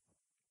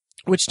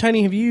 Which,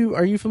 Tiny,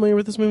 are you familiar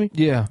with this movie?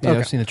 Yeah, okay.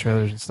 I've seen the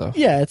trailers and stuff.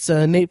 Yeah, it's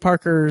Nate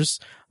Parker's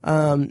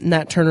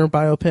Nat Turner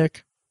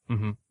biopic.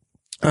 Mm-hmm.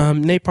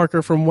 Nate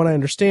Parker, from what I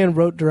understand,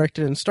 wrote,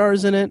 directed, and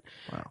stars in it.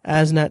 Wow.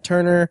 As Nat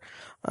Turner,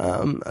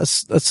 a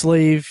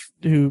slave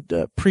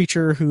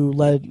preacher who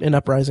led an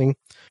uprising.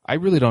 I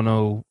really don't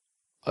know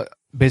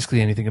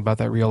basically anything about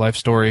that real life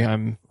story.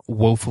 I'm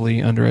woefully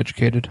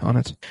undereducated on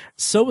it.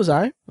 So was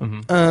I.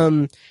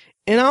 Mm-hmm.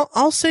 And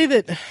I'll say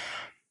that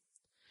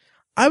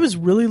I was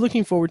really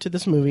looking forward to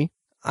this movie.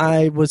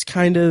 I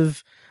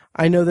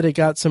know that it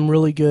got some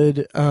really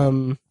good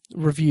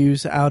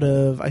reviews out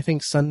of, I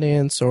think,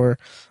 Sundance, or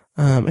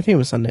I think it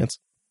was Sundance.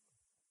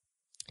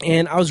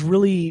 And I was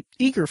really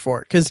eager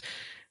for it because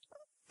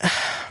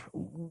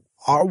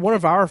one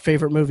of our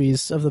favorite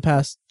movies of the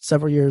past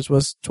several years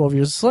was 12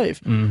 Years a Slave,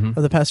 mm-hmm.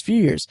 of the past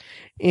few years.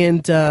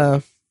 And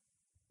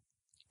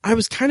I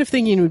was kind of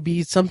thinking it would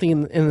be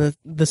something in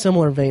the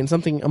similar vein,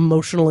 something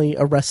emotionally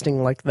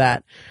arresting like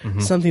that, mm-hmm.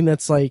 something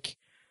that's like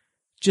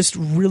just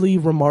really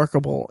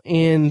remarkable.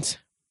 And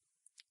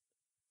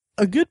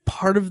a good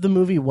part of the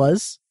movie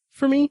was,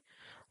 for me,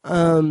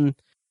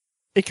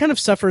 it kind of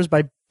suffers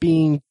by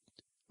being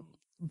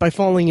by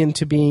falling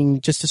into being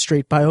just a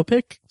straight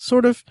biopic,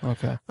 sort of.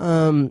 Okay.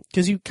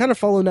 Because you kind of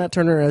follow Nat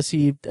Turner as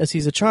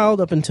he's a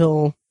child up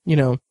until, you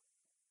know,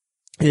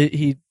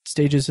 he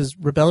stages his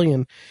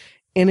rebellion,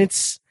 and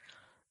it's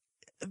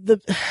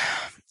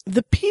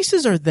the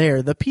pieces are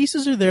there. The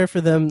pieces are there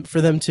for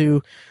them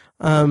to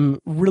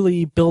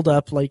really build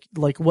up like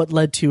what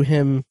led to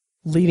him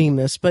leading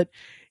this, but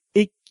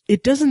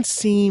it doesn't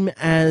seem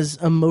as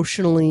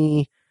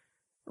emotionally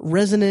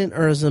resonant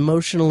or as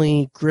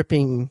emotionally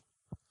gripping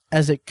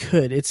as it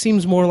could. It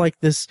seems more like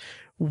this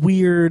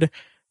weird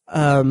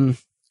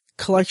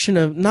collection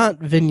of not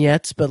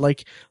vignettes, but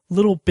like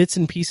little bits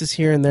and pieces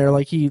here and there.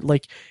 Like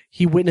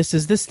he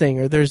witnesses this thing,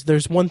 or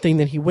there's one thing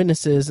that he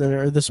witnesses,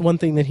 or this one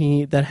thing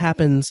that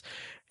happens,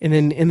 and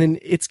then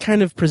it's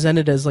kind of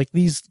presented as like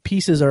these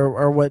pieces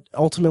are what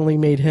ultimately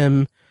made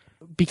him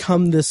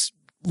become this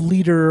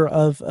leader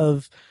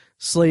of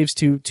slaves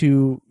to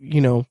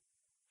you know,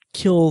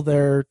 kill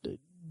their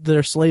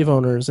slave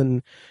owners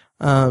and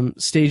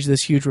stage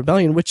this huge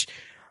rebellion, which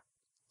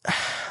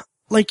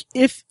like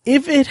if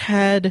it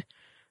had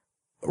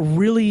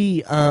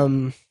really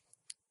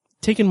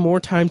taken more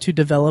time to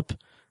develop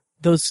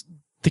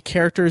the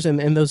characters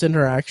and those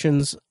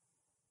interactions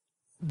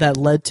that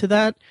led to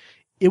that,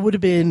 it would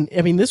have been,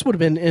 I mean, this would have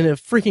been in a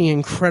freaking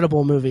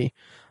incredible movie.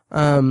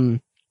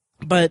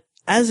 But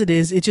as it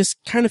is, it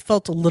just kind of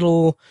felt a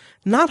little,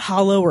 not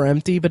hollow or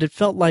empty, but it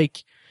felt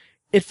like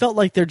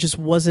there just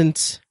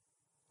wasn't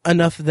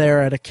enough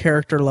there at a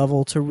character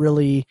level to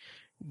really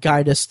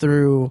guide us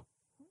through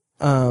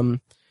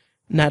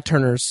Nat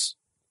Turner's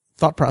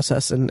thought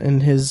process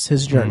and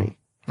his journey.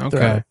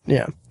 Okay.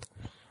 Yeah.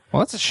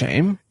 Well, that's a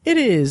shame. It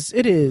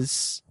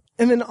is.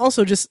 And then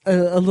also just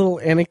a little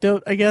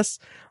anecdote, I guess.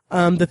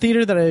 The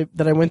theater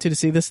that I went to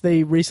see this,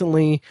 they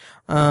recently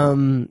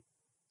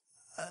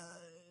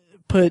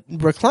put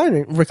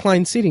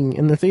recline seating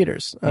in the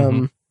theaters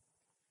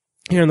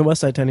here in the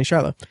West Side, Tiny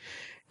Charlotte.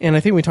 And I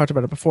think we talked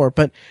about it before,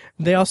 but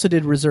they also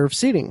did reserve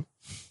seating.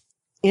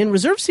 And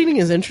reserve seating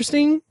is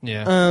interesting,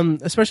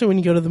 especially when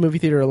you go to the movie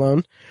theater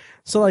alone.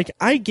 So, like,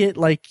 I get,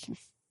 like,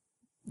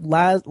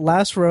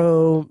 last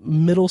row,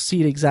 middle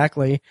seat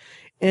exactly,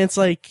 and it's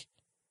like,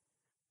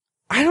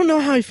 I don't know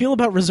how I feel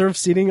about reserve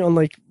seating on,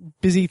 like,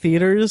 busy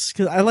theaters,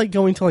 because I like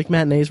going to, like,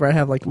 matinees where I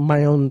have, like,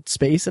 my own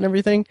space and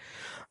everything.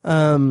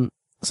 So,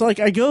 like,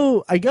 I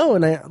go,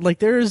 and I, like,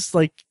 there's,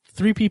 like,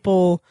 3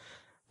 people,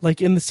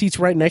 like, in the seats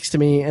right next to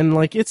me, and,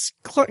 like, it's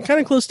kind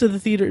of close to the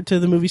theater, to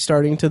the movie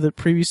starting, to the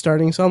preview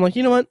starting, so I'm like,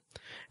 you know what?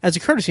 As a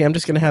courtesy, I'm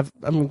gonna have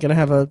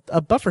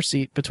a buffer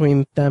seat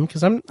between them,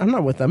 because I'm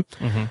not with them.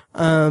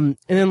 And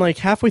then, like,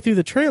 halfway through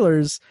the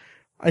trailers,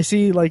 I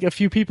see, like, a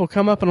few people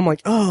come up, and I'm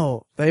like,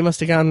 oh, they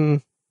must have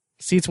gotten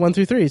seats 1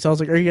 through 3. So I was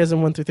like, are you guys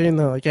in 1 through 3? And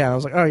they're like, yeah. I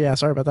was like, oh yeah,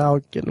 sorry about that. I'll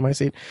get into my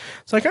seat.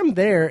 So, like, I'm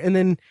there, and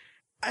then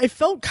I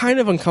felt kind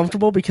of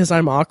uncomfortable because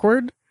I'm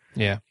awkward.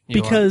 Yeah.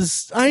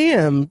 I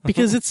am,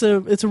 because it's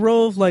a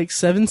row of, like,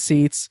 7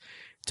 seats.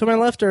 To my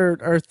left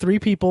are 3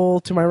 people.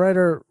 To my right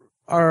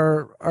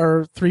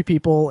are 3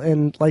 people,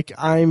 and, like,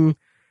 I'm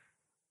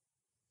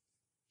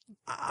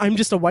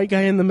just a white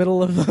guy in the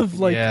middle of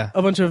like a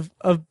bunch of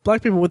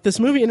black people with this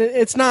movie, and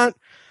it's not,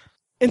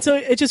 and so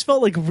it just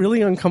felt like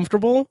really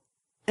uncomfortable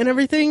and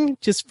everything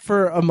just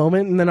for a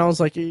moment, and then I was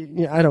like,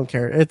 yeah, I don't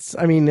care. It's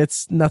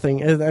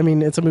nothing. I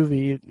mean, it's a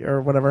movie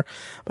or whatever.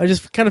 But I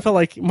just kind of felt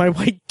like my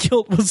white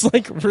guilt was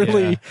like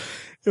really,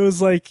 it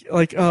was like,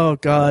 oh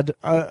God,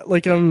 but I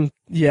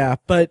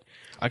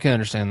can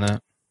understand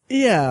that.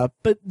 Yeah,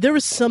 but there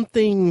was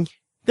something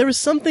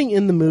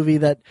in the movie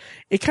that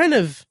it kind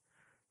of,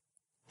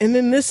 and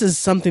then this is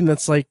something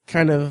that's like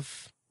kind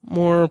of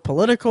more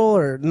political,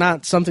 or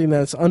not something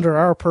that's under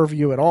our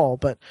purview at all,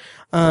 but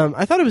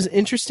I thought it was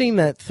interesting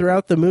that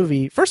throughout the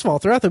movie,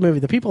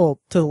 the people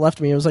to the left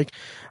of me, it was like,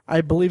 I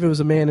believe it was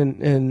a man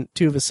and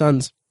 2 of his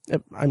sons,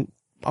 I'm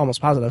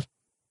almost positive.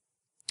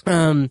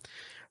 Throughout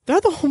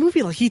the whole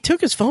movie, like, he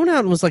took his phone out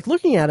and was like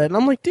looking at it, and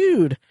I'm like,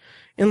 dude,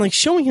 and like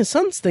showing his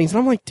sons things, and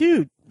I'm like,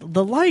 dude,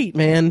 the light,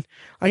 man.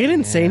 Like, I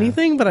didn't say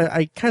anything, but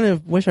I kind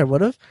of wish I would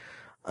have.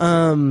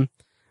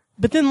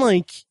 But then,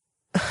 like,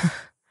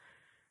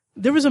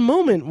 there was a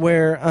moment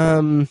where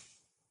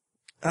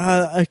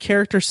a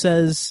character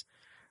says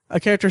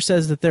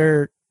that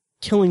they're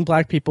killing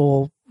black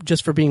people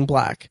just for being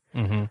black.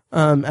 At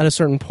a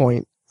certain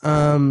point.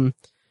 And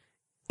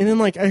then,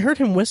 like, I heard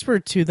him whisper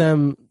to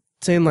them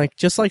saying, like,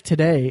 just like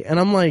today. And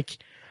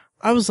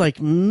I was like,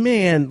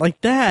 man,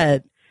 like,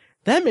 that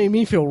made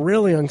me feel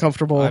really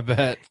uncomfortable. I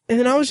bet. And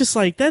then I was just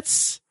like,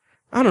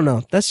 I don't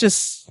know.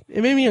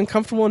 It made me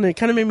uncomfortable, and it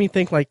kind of made me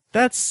think, like,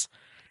 that's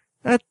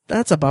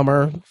a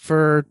bummer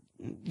for,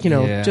 you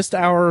know, just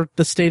the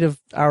state of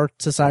our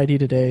society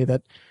today.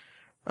 That,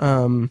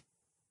 I mean,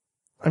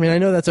 I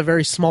know that's a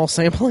very small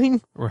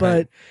sampling,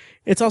 but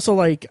it's also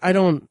like,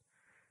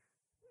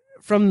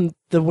 from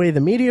the way the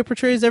media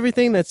portrays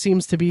everything, that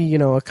seems to be, you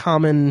know, a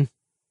common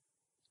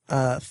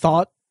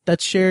thought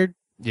that's shared.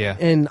 Yeah.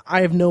 And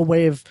I have no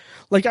way of,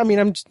 like, I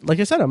mean, like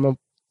I said, I'm a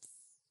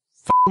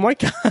white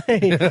guy.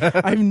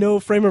 I have no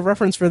frame of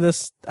reference for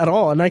this at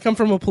all, and I come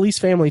from a police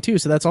family too,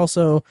 so that's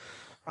also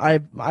I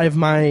have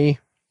my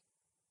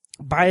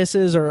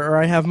biases, or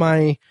I have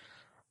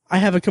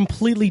a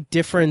completely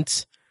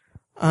different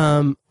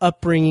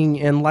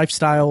upbringing and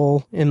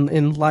lifestyle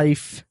in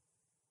life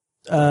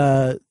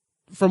from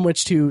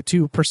which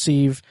to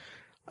perceive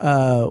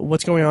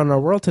what's going on in our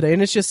world today,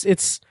 and it's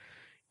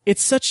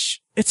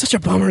such a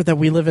bummer that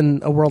we live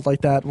in a world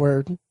like that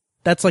where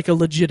that's like a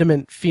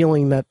legitimate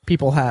feeling that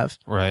people have.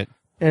 Right.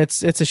 And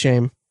it's a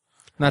shame.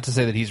 Not to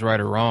say that he's right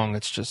or wrong,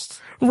 it's just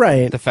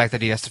right. The fact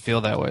that he has to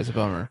feel that way is a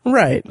bummer.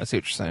 Right. I see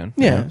what you're saying.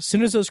 Yeah. As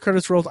soon as those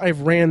credits rolled, I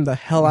ran the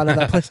hell out of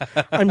that place.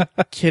 I'm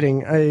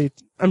kidding.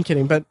 I'm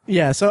kidding. But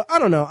yeah, so I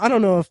don't know. I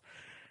don't know if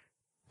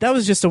that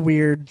was just a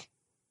weird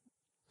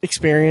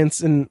experience,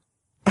 and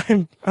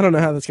I don't know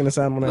how that's going to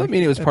sound when I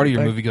mean, it was part of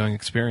your movie-going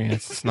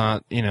experience. It's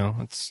not,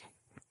 it's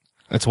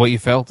what you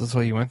felt. It's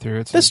what you went through.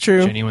 It's that's a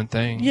true. Genuine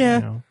thing.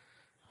 Yeah.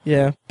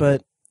 Yeah,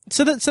 but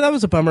so that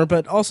was a bummer,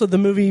 but also the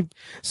movie,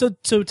 so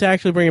to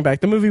actually bring it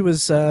back, the movie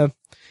was it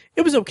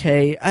was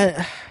okay.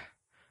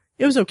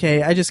 It was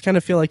okay. I just kind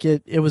of feel like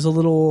it was a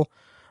little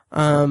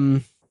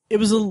it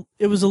was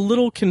a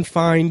little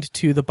confined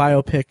to the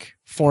biopic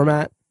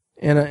format,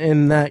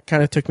 and that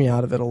kind of took me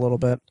out of it a little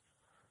bit.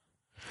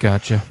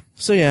 Gotcha.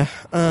 So yeah,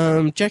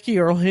 Jackie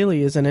Earle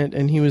Haley is in it,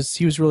 and he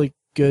was really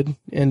good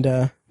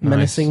and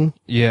menacing. Nice.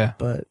 Yeah.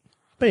 But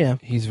yeah.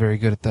 He's very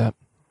good at that.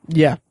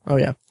 Yeah. Oh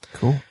yeah.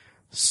 Cool.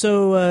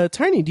 So,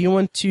 Tiny, do you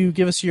want to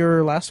give us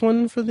your last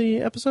one for the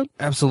episode?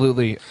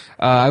 Absolutely.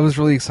 I was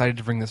really excited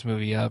to bring this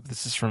movie up.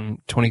 This is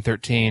from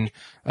 2013,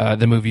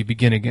 the movie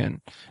Begin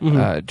Again,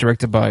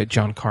 directed by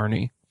John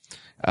Carney.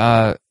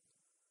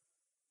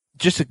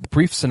 Just a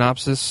brief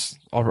synopsis.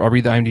 I'll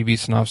read the IMDb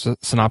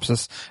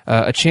synopsis.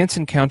 A chance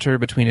encounter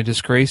between a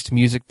disgraced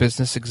music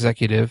business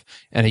executive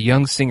and a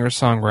young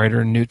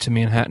singer-songwriter new to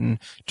Manhattan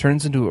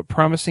turns into a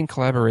promising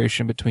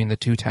collaboration between the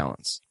two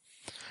talents.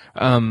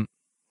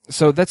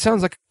 So that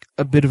sounds like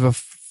a bit of a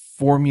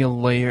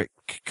formulaic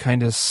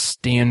kind of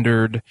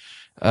standard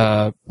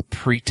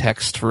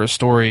pretext for a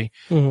story.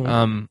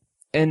 And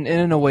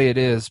in a way it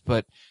is,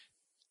 but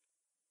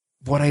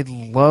what I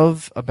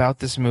love about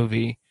this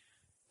movie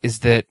is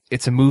that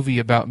it's a movie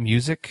about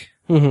music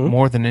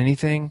more than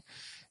anything.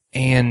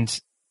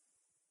 And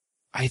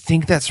I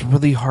think that's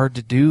really hard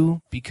to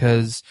do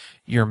because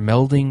you're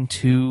melding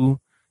two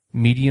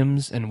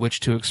mediums in which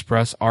to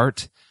express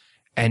art.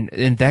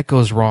 And that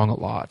goes wrong a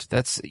lot.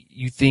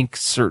 You think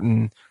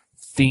certain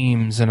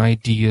themes and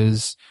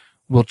ideas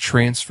will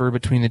transfer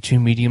between the two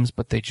mediums,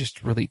 but they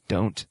just really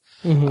don't.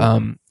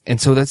 And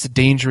so that's a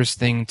dangerous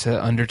thing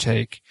to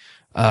undertake.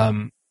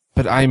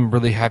 But I'm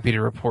really happy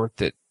to report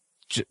that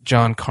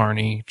John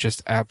Carney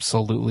just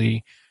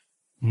absolutely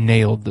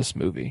nailed this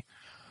movie.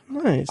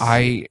 Nice.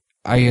 I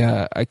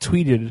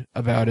tweeted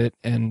about it,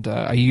 and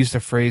I used a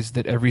phrase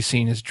that every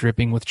scene is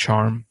dripping with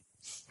charm.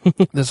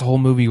 This whole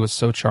movie was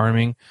so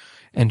charming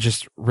and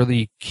just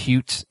really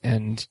cute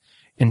and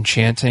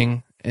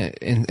enchanting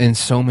in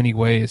so many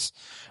ways.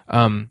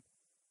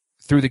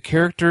 Through the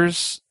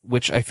characters,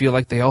 which I feel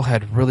like they all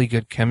had really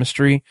good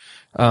chemistry,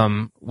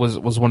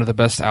 was one of the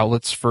best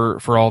outlets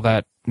for all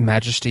that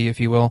majesty, if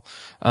you will.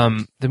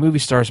 The movie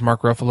stars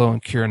Mark Ruffalo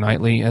and Keira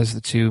Knightley as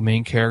the two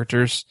main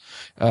characters.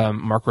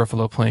 Mark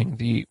Ruffalo playing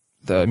the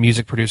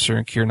music producer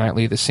and Keira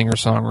Knightley the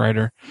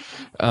singer-songwriter.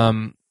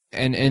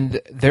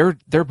 And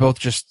they're both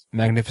just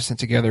magnificent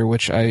together,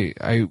 which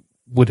I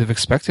would have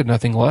expected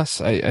nothing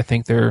less. I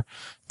think they're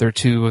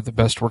two of the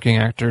best working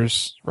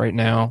actors right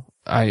now.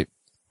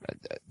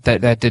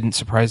 That didn't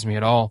surprise me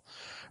at all.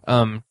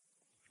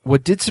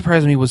 What did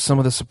surprise me was some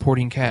of the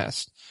supporting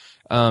cast.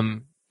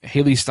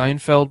 Haley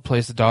Steinfeld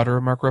plays the daughter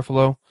of Mark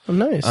Ruffalo. Oh,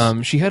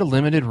 nice. She had a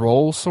limited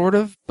role, sort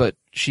of, but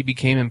she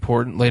became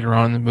important later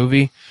on in the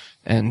movie.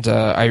 And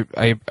I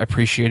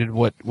appreciated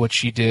what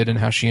she did and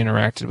how she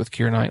interacted with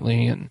Keira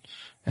Knightley and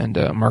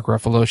Mark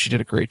Ruffalo. She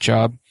did a great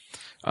job.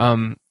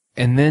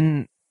 And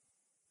then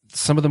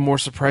some of the more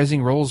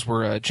surprising roles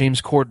were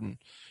James Corden,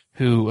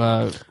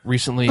 who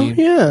recently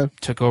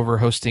took over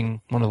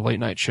hosting one of the late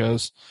night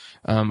shows.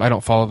 I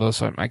don't follow those,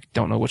 so I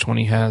don't know which one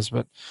he has,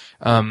 but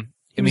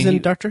he was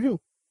in Doctor Who.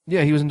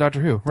 Yeah, he was in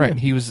Doctor Who, right?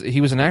 Yeah.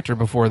 He was an actor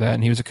before that,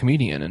 and he was a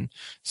comedian, and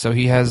so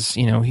he has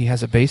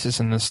a basis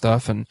in this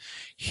stuff, and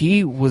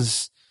he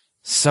was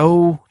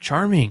so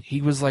charming.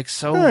 He was like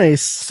so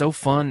nice, so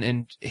fun,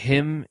 and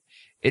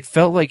it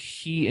felt like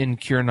he and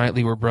Keira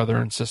Knightley were brother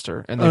and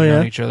sister, and they've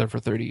known each other for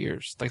 30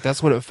 years. Like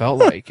that's what it felt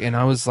like, and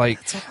I was like,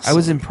 awesome. I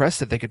was impressed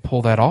that they could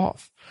pull that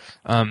off,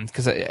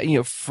 because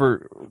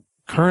for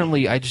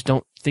currently I just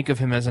don't think of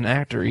him as an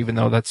actor, even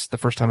though that's the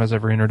first time I was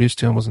ever introduced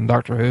to him was in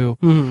Doctor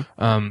Who.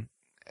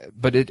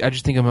 But I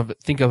just think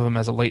of him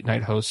as a late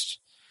night host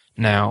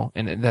now,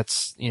 and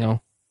that's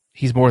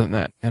he's more than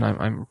that, and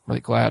I'm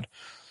really glad.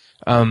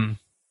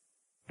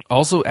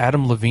 Also,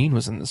 Adam Levine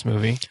was in this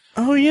movie.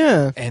 Oh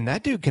yeah, and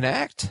that dude can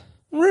act.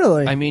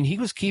 Really? I mean, he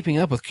was keeping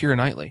up with Keira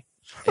Knightley.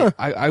 Huh.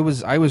 I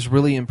was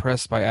really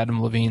impressed by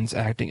Adam Levine's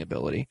acting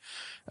ability,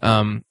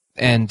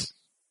 and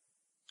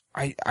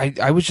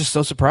I was just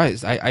so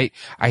surprised. I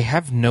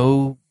have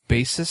no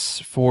basis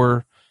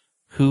for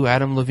who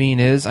Adam Levine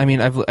is. I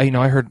mean,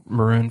 I heard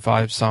Maroon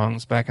 5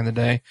 songs back in the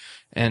day,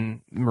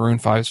 and Maroon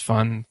 5's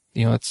fun.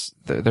 You know,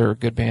 they're a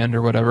good band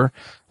or whatever,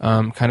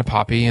 kind of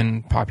poppy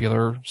and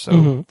popular.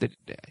 So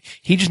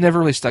he just never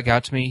really stuck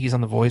out to me. He's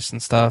on The Voice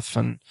and stuff,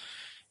 and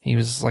he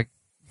was like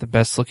the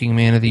best looking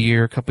man of the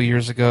year a couple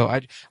years ago.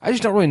 I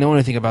just don't really know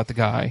anything about the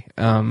guy.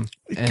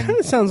 It kind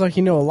of sounds like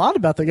you know a lot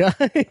about the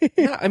guy.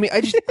 Yeah, I mean,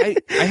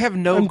 I have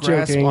no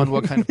grasp on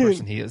what kind of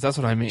person he is. That's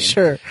what I mean.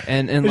 Sure.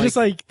 And it's like, just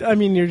like, I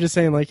mean, you're just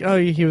saying like, oh,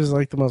 he was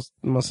like the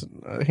most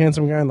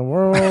handsome guy in the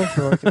world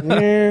for like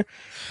a year.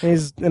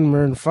 He's in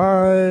Maroon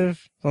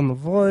 5, on The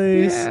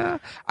Voice. Yeah.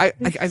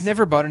 I've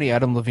never bought any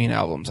Adam Levine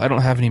albums. I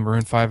don't have any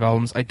Maroon 5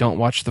 albums. I don't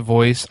watch The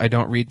Voice. I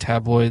don't read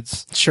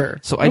tabloids. Sure.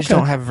 So I just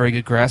don't have a very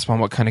good grasp on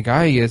what kind of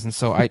guy he is, and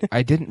so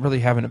I didn't really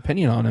have an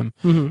opinion on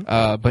him.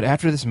 But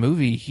after this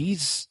movie,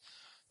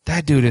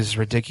 that dude is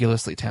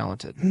ridiculously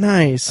talented.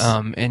 Nice.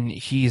 And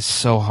he is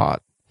so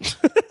hot.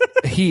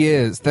 He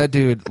is. That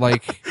dude,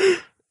 like,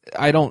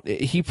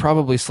 he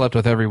probably slept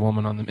with every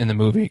woman in the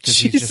movie because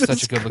he's just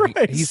such a good looking,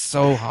 he's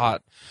so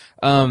hot.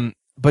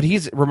 But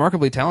he's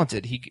remarkably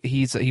talented.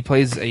 He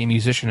plays a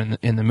musician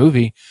in the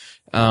movie.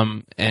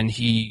 And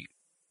he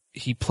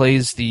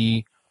plays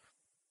the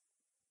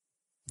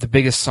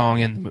biggest song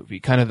in the movie,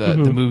 kind of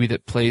the movie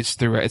that plays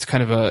through. It's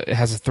kind of it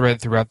has a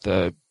thread throughout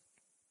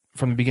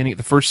from the beginning,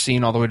 the first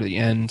scene all the way to the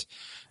end.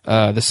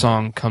 The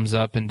song comes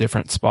up in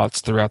different spots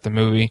throughout the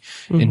movie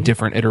in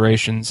different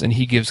iterations, and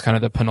he gives kind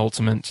of the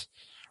penultimate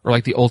or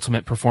like the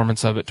ultimate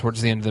performance of it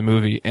towards the end of the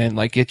movie. And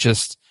like,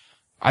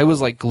 I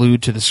was like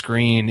glued to the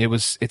screen.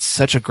 It's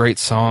such a great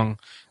song.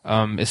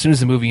 As soon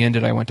as the movie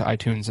ended, I went to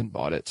iTunes and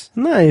bought it.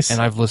 Nice.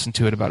 And I've listened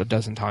to it about a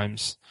dozen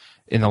times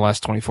in the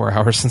last 24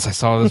 hours since I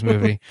saw this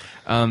movie.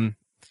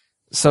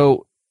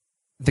 So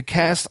the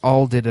cast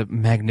all did a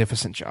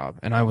magnificent job,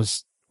 and I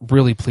was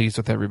really pleased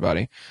with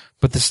everybody.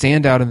 But the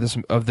standout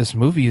of this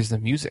movie is the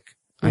music.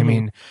 I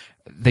mean,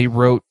 they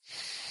wrote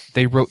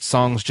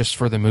songs just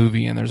for the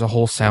movie, and there's a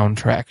whole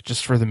soundtrack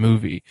just for the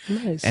movie.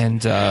 Nice.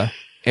 And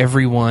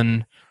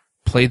everyone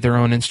played their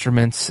own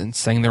instruments and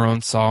sang their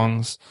own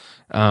songs.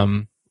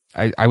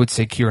 I would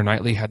say Keira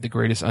Knightley had the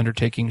greatest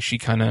undertaking. She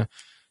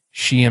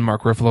and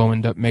Mark Ruffalo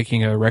end up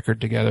making a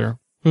record together,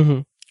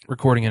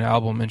 recording an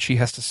album, and she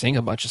has to sing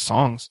a bunch of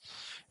songs.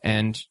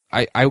 And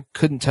I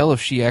couldn't tell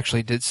if she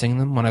actually did sing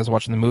them when I was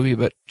watching the movie,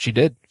 but she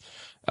did.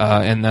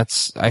 And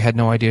I had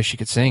no idea she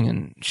could sing,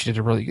 and she did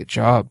a really good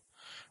job.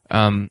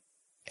 And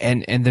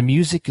the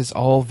music is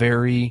all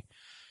very,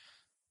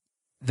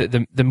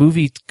 the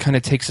movie kind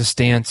of takes a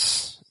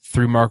stance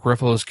through Mark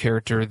Ruffalo's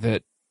character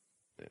that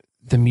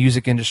the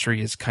music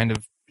industry is kind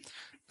of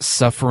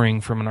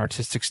suffering from an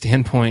artistic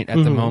standpoint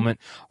at the moment.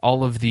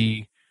 All of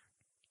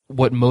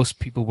what most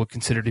people would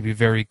consider to be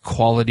very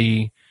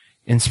quality,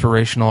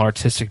 inspirational,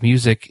 artistic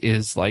music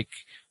is like,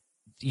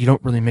 you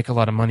don't really make a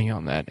lot of money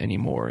on that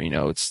anymore. You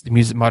know, it's the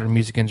modern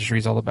music industry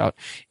is all about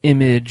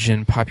image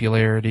and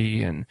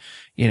popularity, and,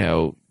 you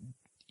know,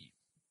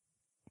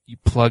 you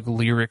plug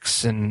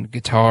lyrics and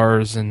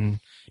guitars and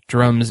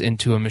drums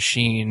into a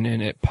machine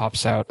and it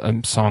pops out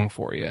a song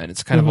for you, and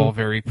it's kind of all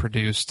very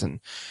produced,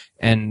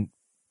 and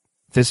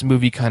this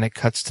movie kind of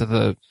cuts to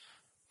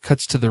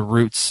the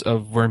roots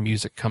of where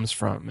music comes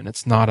from, and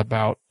it's not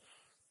about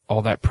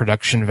all that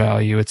production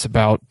value. It's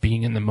about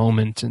being in the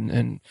moment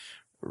and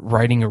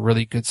writing a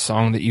really good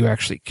song that you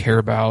actually care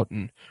about,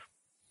 and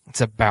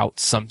it's about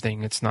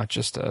something. It's not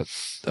just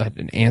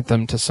an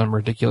anthem to some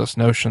ridiculous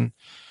notion.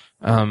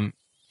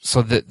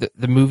 So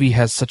the movie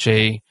has such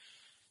a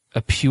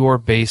pure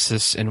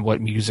basis in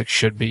what music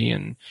should be,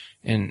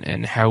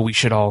 and how we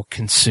should all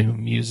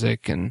consume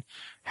music, and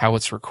how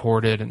it's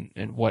recorded,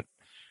 and what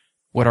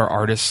our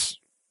artists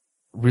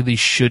really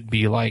should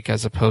be like,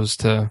 as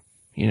opposed to,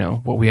 you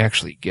know, what we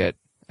actually get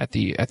at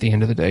the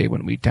end of the day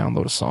when we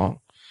download a song.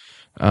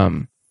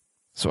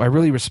 So I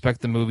really respect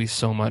the movie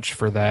so much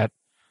for that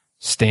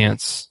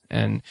stance.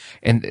 And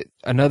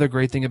another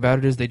great thing about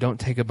it is they don't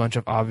take a bunch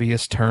of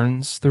obvious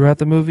turns throughout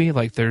the movie.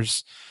 Like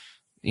there's,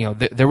 you know,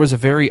 there was a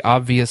very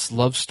obvious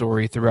love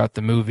story throughout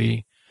the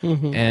movie,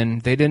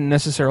 and they didn't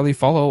necessarily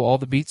follow all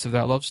the beats of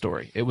that love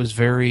story. It was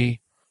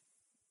very,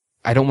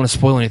 I don't want to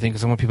spoil anything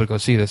because I want people to go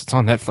see this. It's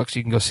on Netflix.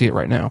 You can go see it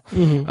right now.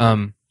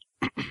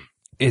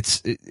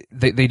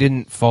 They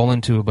didn't fall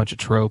into a bunch of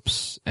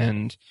tropes,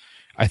 and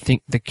I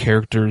think the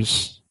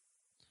characters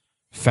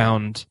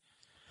found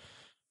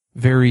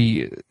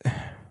very,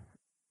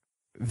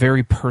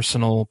 very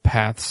personal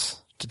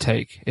paths to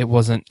take. It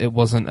wasn't a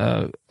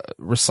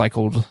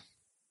recycled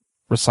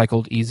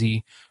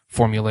easy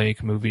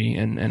formulaic movie,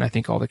 and I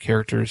think all the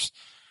characters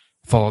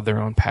followed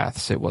their own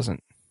paths. It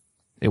wasn't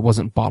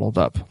bottled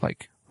up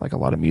like a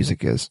lot of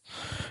music is,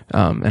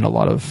 and a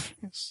lot of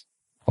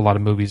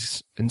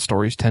movies and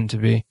stories tend to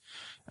be.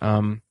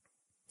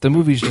 The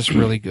movie's just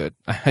really good.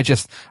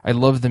 I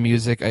love the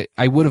music.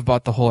 I would have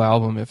bought the whole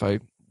album if I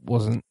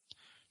wasn't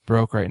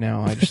broke right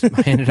now. I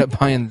ended up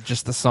buying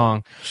just the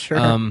song. Sure.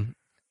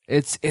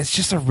 It's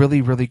just a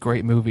really, really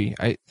great movie.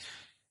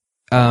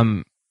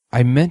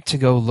 I meant to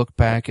go look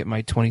back at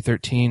my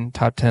 2013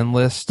 top 10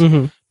 list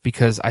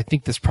because I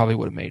think this probably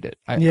would have made it.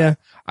 I'd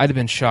have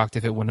been shocked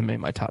if it wouldn't have made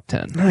my top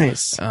 10.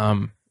 Nice.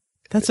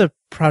 That's a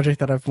project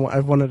that I've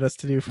wanted us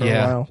to do for a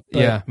while.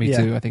 Yeah, me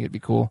too. I think it'd be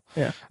cool.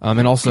 Yeah.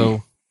 And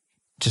also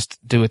just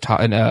do a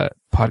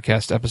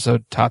podcast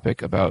episode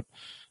topic about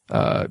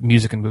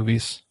music and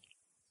movies.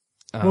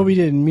 Well, we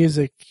did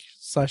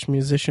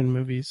music/musician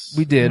movies.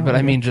 We did, but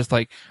I mean just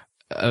like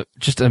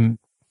just an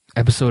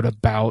episode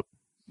about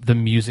the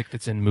music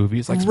that's in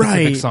movies, like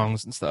specific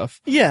songs and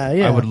stuff. Yeah.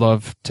 I would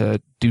love to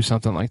do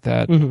something like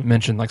that,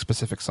 mention like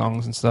specific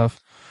songs and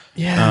stuff.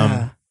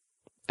 Yeah.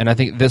 And I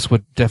think this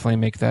would definitely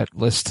make that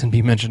list and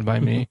be mentioned by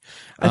me.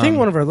 I think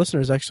one of our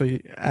listeners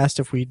actually asked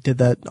if we did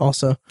that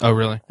also. Oh,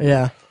 really?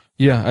 Yeah.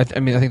 Yeah, I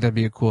mean, I think that'd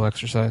be a cool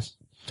exercise.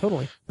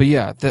 Totally. But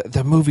yeah,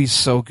 the movie's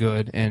so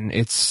good, and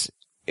it's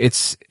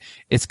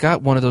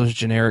got one of those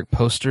generic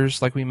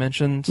posters like we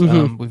mentioned.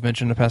 We've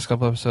mentioned in the past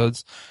couple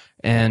episodes,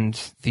 and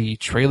the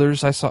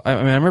trailers I saw. I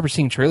mean, I remember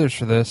seeing trailers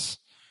for this,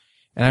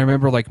 and I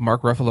remember like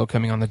Mark Ruffalo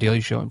coming on the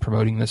Daily Show and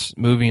promoting this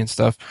movie and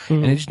stuff,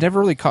 and it just never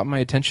really caught my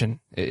attention.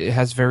 It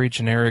has very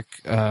generic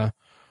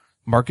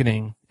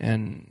marketing,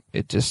 and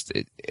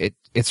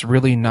it's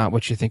really not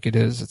what you think it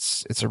is.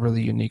 It's a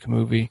really unique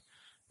movie,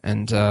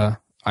 and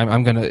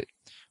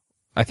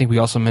I think we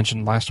also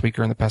mentioned last week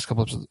or in the past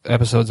couple of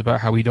episodes about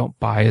how we don't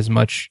buy as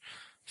much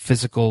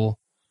physical,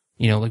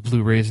 like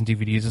Blu-rays and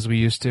DVDs as we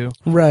used to.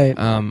 Right.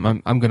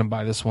 I'm going to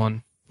buy this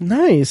one.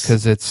 Nice.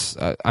 Because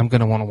I'm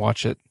going to want to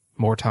watch it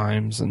more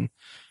times and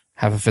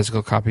have a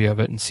physical copy of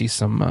it and see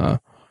some, I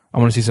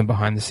want to see some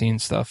behind the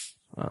scenes stuff.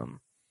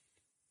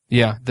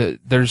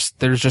 There's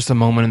just a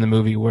moment in the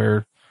movie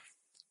where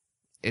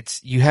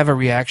you have a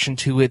reaction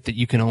to it that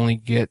you can only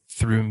get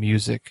through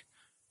music,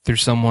 through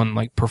someone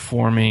like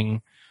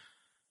performing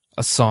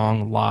a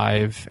song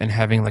live and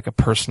having like a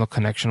personal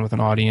connection with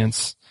an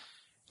audience.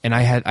 And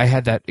I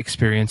had that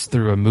experience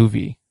through a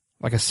movie,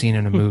 like a scene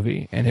in a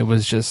movie. And it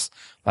was just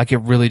like, it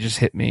really just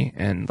hit me.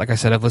 And like I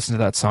said, I've listened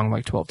to that song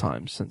like 12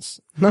 times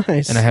since.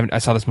 Nice. And I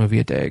saw this movie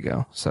a day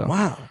ago. So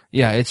wow.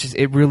 Yeah,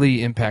 it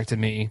really impacted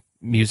me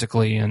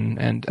musically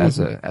and as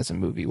a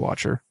movie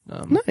watcher.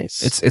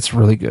 Nice. It's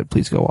really good.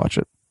 Please go watch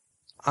it.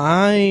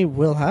 I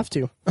will have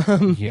to.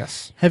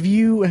 Yes. Have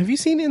you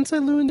seen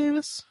Inside Llewyn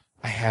Davis?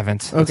 I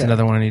haven't. That's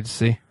another one I need to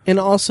see. And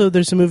also,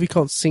 there's a movie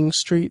called Sing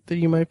Street that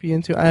you might be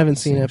into. I haven't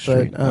seen it,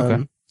 but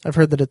I've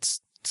heard that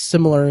it's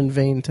similar in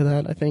vein to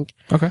that, I think.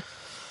 Okay.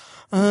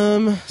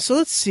 So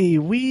let's see.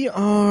 We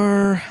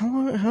are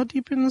how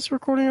deep in this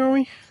recording are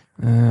we?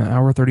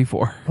 Hour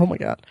 34. Oh my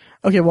god.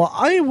 Okay, well,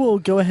 I will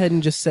go ahead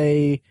and just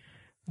say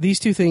these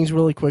two things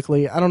really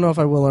quickly. I don't know if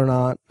I will or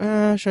not.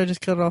 Should I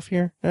just cut it off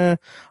here?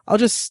 I'll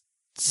just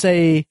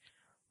say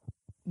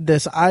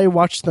this. I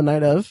watched the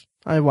night of.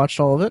 I watched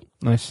all of it.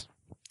 Nice.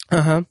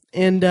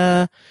 And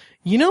I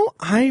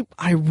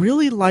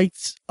really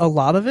liked a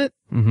lot of it.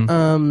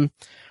 Mm-hmm.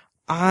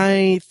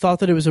 I thought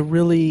that it was a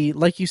really,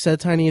 like you said,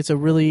 Tiny, it's a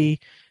really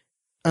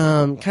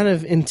kind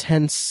of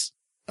intense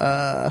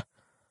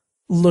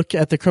look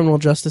at the criminal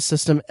justice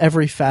system,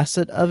 every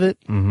facet of it.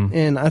 Mm-hmm.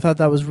 And I thought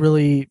that was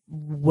really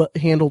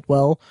handled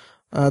well,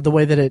 the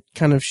way that it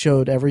kind of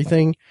showed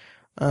everything,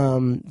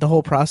 the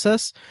whole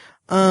process.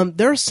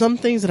 There are some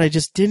things that I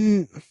just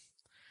didn't.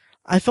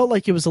 I felt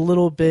like it was a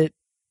little bit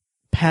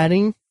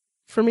padding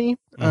for me.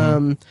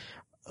 Mm-hmm.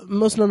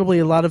 Most notably,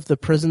 a lot of the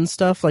prison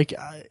stuff. Like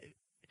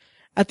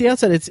at the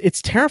outset,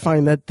 it's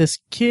terrifying that this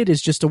kid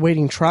is just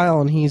awaiting trial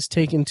and he's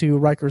taken to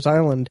Rikers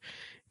Island,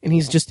 and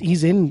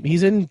he's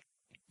in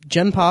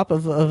Gen Pop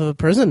of a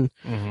prison,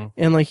 mm-hmm.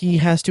 and like he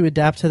has to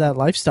adapt to that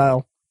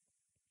lifestyle,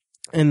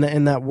 in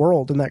that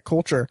world, in that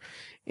culture,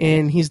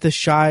 and he's the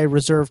shy,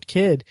 reserved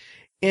kid,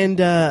 and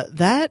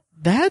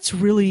that's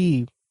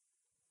really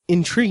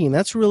intriguing.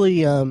 That's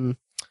really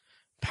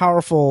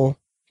powerful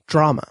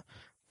drama.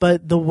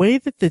 But the way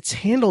that it's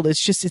handled, it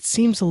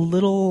seems a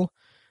little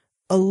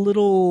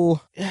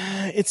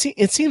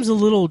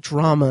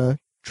drama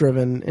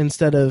driven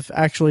instead of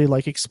actually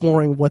like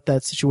exploring what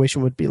that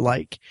situation would be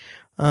like.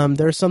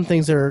 There are some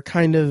things that are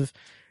kind of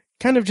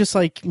just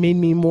like made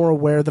me more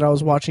aware that I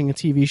was watching a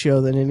TV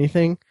show than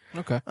anything.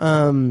 Okay.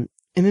 And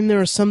then there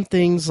are some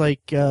things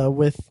like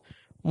with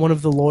one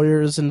of the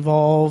lawyers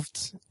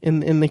involved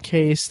in the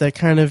case that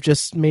kind of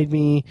just made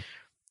me,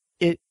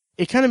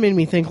 it kind of made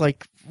me think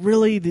like,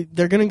 really,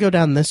 they're going to go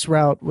down this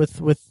route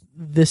with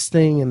this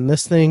thing and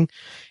this thing.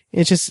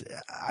 I just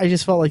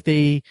felt like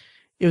it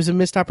was a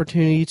missed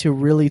opportunity to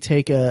really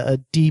take a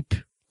deep,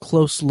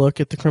 close look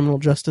at the criminal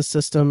justice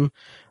system,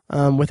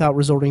 without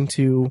resorting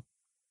to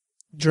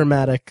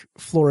dramatic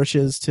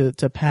flourishes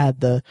to pad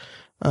the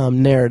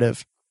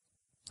narrative.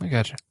 I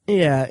gotcha.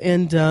 Yeah,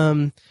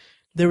 and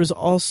there was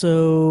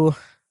also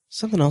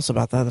something else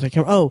about that I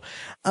can't.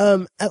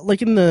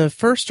 Like in the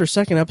first or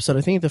second episode,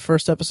 I think the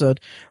first episode,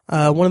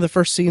 one of the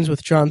first scenes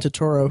with John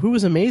Turturro, who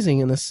was amazing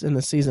in this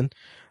season,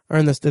 or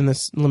in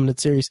this limited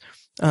series.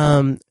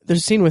 There's a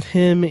scene with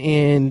him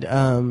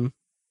and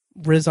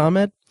Riz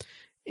Ahmed,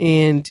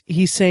 and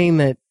he's saying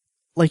that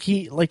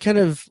kind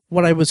of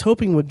what I was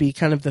hoping would be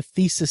kind of the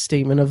thesis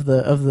statement of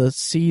the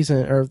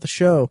season or of the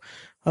show,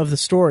 of the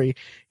story.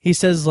 He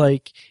says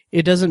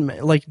it doesn't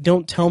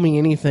don't tell me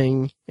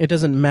anything. It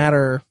doesn't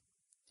matter.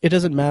 It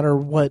doesn't matter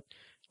what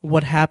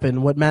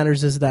happened. What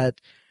matters is that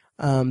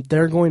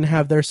they're going to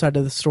have their side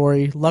of the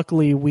story.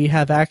 Luckily, we'll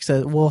have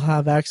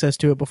access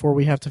to it before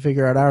we have to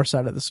figure out our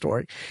side of the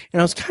story.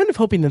 And I was kind of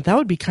hoping that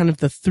would be kind of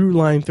the through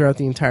line throughout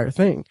the entire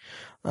thing.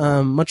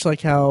 Much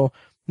like how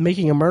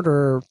Making a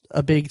Murderer,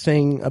 a big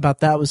thing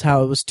about that was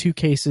how it was two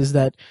cases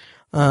that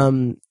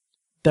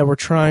were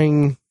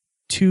trying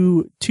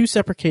two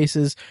separate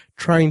cases,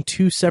 trying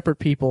two separate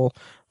people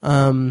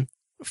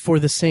for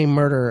the same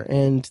murder,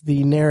 and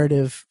the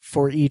narrative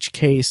for each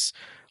case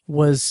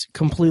was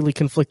completely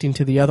conflicting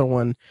to the other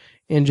one,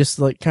 and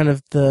just kind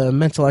of the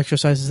mental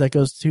exercises that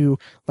goes to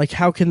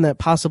how can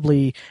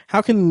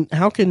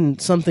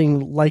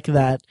something like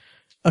that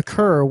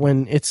occur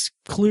when it's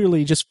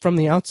clearly just from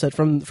the outset,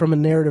 from a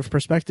narrative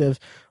perspective,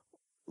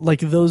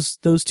 those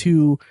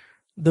two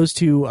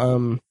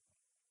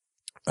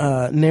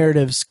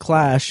narratives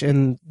clash,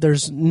 and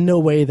there's no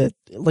way that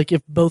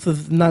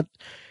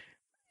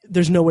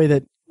there's no way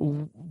that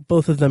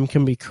both of them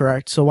can be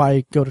correct, so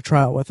why go to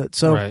trial with it?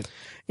 So right.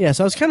 Yeah,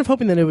 so I was kind of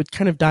hoping that it would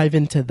kind of dive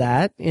into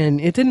that,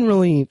 and it didn't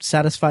really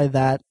satisfy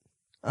that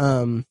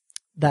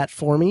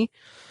for me.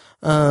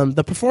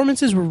 The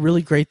performances were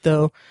really great,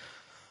 though.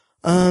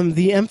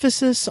 The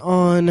emphasis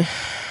on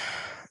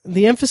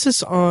John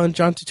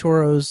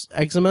Turturro's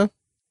eczema,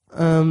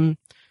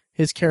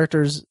 his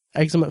character's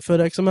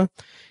foot eczema,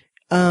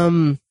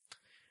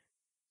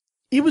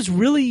 it was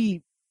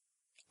really,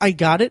 I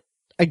got it.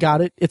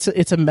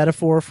 It's a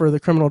metaphor for the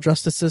criminal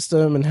justice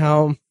system and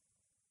how,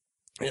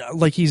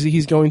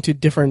 he's going to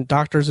different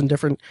doctors and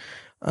different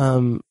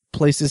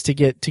places to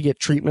get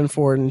treatment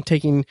for it, and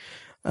taking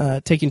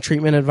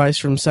treatment advice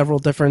from several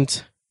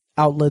different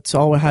outlets.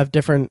 All have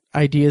different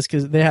ideas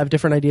because they have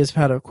different ideas of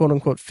how to quote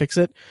unquote fix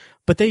it.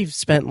 But they've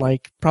spent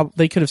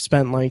they could have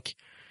spent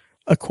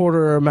a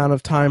quarter amount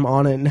of time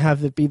on it and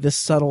have it be this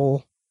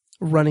subtle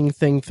running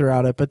thing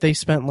throughout it. But they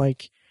spent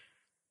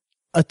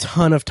a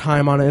ton of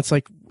time on it. It's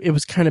it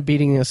was kind of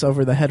beating us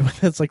over the head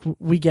with it. It's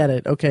we get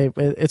it. Okay.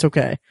 It's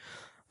okay.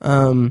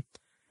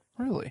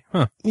 Really?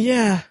 Huh.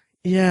 Yeah.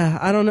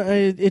 I don't know.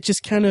 It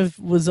just kind of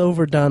was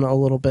overdone a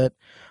little bit.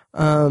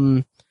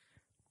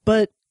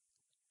 But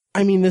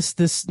I mean, this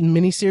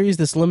miniseries,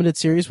 this limited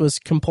series was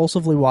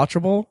compulsively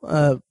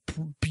watchable,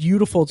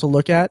 beautiful to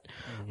look at,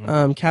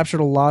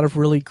 captured a lot of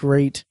really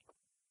great,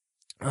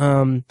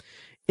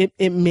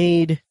 it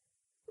made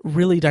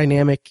really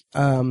dynamic,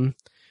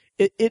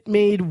 it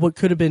made what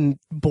could have been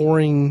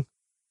boring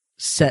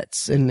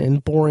sets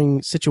and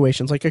boring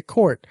situations, like a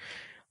court.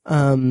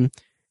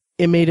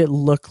 It made it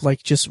look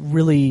just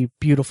really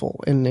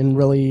beautiful and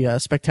really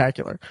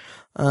spectacular.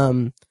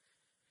 But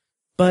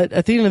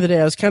at the end of the day,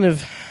 I was kind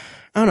of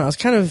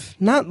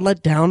not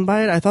let down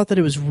by it. I thought that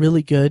it was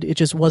really good. It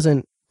just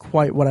wasn't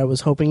quite what I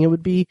was hoping it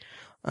would be.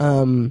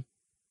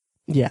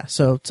 Yeah,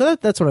 so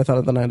that's what I thought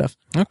of The Night Of.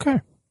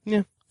 Okay.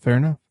 Yeah. Fair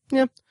enough.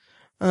 Yeah.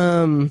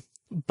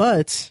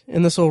 But,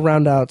 and this will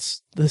round out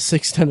the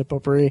 6-10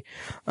 Potpourri,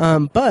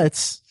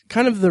 but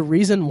kind of the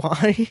reason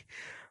why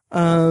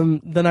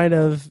The Night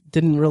Of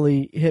didn't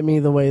really hit me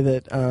the way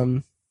that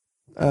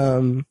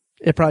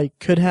it probably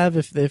could have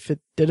if it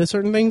did a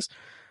certain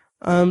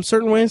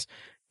ways,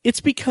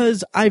 it's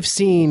because I've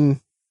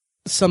seen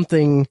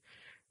something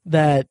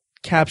that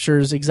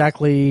captures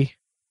exactly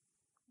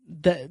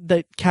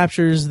that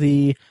captures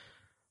the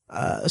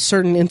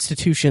certain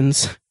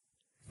institutions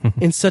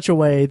in such a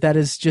way that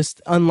is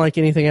just unlike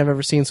anything I've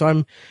ever seen. So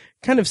I'm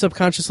kind of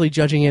subconsciously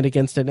judging it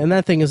against it, and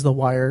that thing is The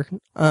Wire.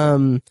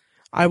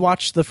 I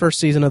watched the first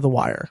season of The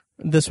Wire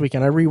this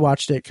weekend. I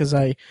rewatched it because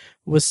I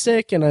was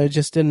sick and I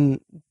just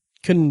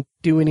couldn't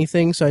do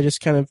anything, so I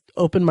just kind of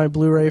opened my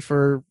Blu-ray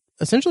for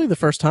essentially the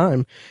first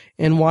time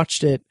and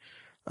watched it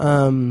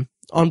on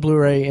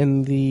Blu-ray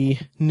in the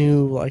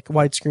new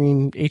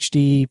widescreen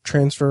HD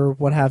transfer,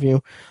 what have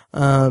you,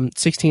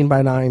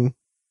 16:9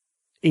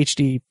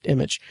 HD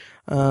image.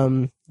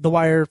 The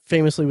Wire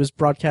famously was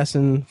broadcast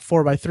in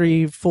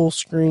 4:3 full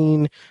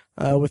screen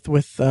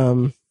with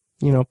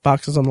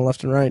boxes on the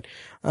left and right.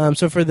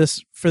 So for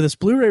this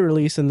Blu-ray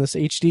release and this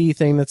HD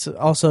thing, that's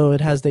also, it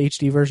has the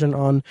HD version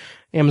on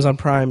Amazon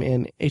Prime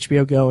and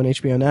HBO Go and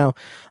HBO Now.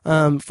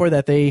 For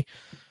that, they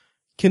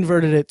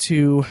converted it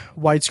to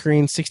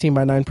widescreen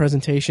 16:9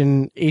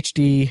 presentation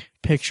HD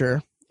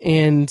picture.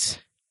 And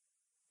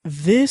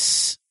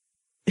this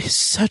is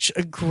such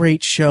a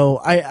great show.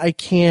 I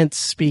can't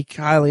speak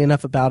highly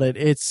enough about it.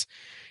 It's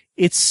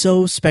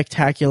so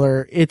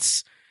spectacular.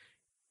 It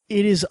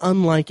is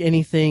unlike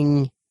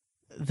anything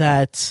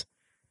that.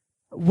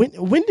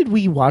 When did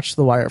we watch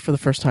The Wire for the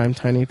first time,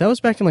 Tiny? That was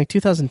back in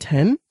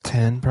 2010?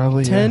 10,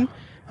 probably. 10? Yeah,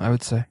 I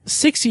would say.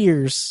 6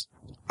 years.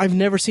 I've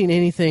never seen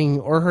anything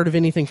or heard of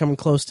anything coming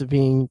close to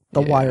being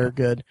The Wire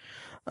good.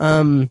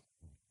 And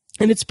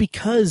it's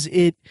because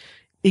it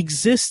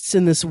exists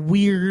in this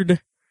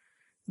weird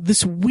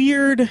this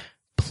weird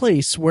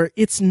place where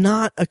it's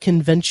not a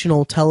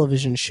conventional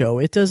television show.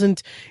 It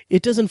doesn't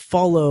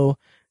follow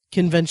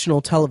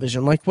conventional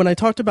television. Like when I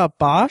talked about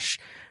Bosch,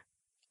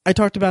 I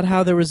talked about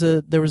how there was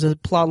a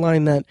plot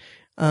line that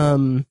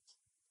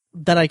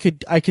that I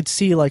could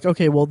see, like,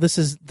 okay, well, this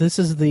is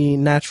the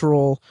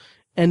natural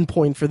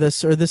endpoint for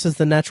this, or this is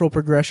the natural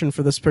progression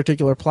for this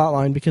particular plot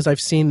line, because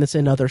I've seen this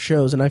in other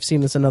shows and I've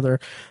seen this in other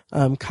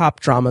cop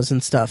dramas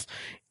and stuff.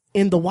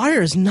 And The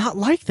Wire is not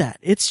like that.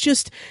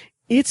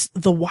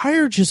 The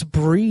Wire just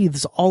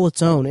breathes all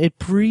its own. It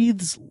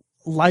breathes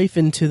life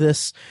into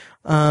this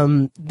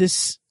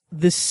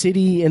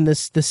city and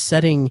this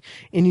setting,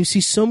 and you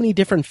see so many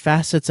different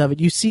facets of it.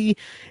 You see,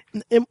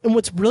 and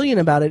what's brilliant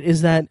about it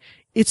is that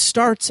it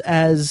starts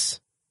as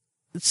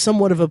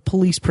somewhat of a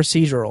police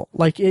procedural,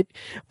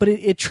 but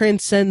it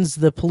transcends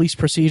the police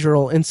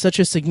procedural in such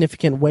a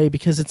significant way,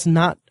 because it's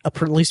not a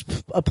police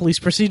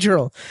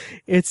procedural.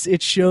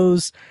 It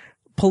shows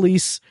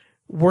police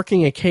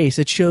working a case.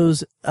 It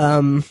shows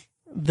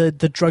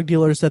the drug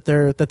dealers that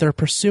they're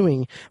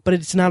pursuing, but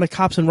it's not a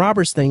cops and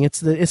robbers thing.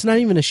 It's not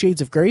even a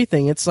Shades of Grey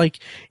thing.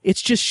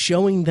 It's just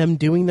showing them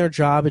doing their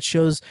job. It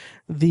shows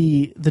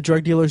the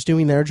drug dealers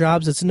doing their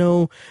jobs.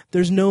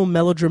 There's no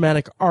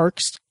melodramatic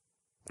arcs.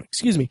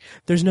 Excuse me.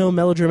 There's no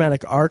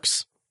melodramatic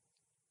arcs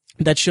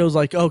that shows,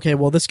 like, okay,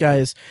 well, this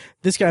guy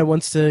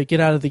wants to get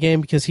out of the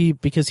game because he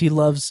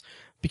loves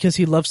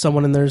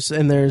someone, and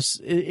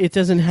it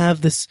doesn't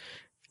have this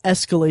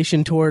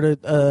escalation toward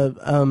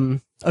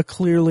a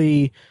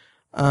clearly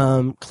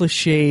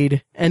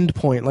cliched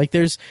endpoint. Like,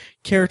 there's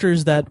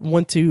characters that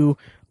want to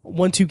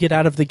get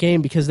out of the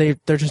game because they're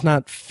just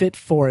not fit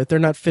for it. They're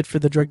not fit for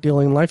the drug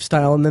dealing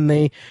lifestyle. And then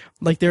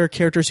there are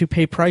characters who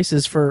pay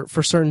prices for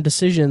certain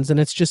decisions. And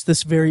it's just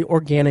this very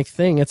organic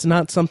thing. It's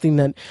not something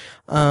that,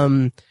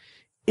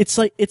 it's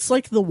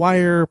like The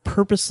Wire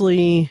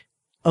purposely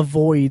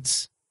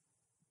avoids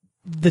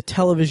the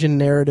television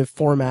narrative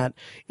format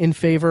in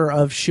favor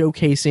of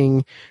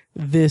showcasing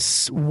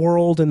this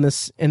world and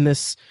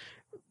this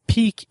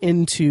peek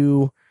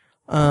into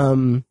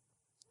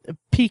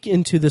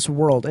this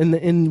world.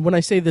 And when I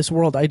say this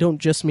world, I don't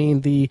just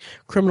mean the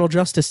criminal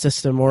justice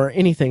system or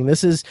anything.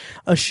 This is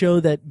a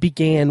show that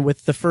began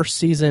with the first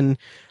season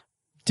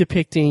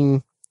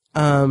depicting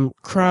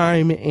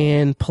crime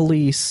and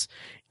police,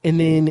 and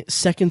then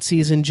second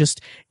season,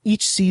 just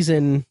each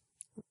season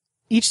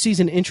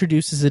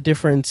introduces a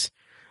different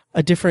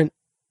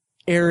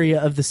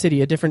area of the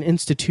city, a different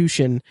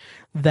institution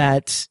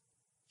that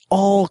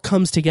all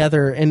comes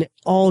together and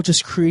all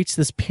just creates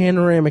this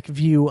panoramic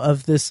view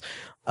of this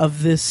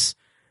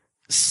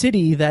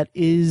city that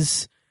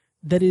is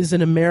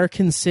an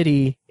American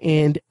city,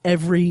 and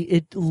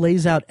it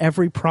lays out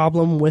every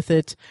problem with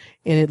it,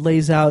 and it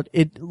lays out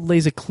a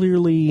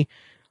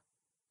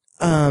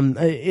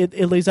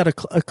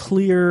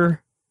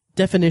clear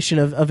definition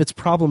of its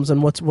problems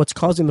and what's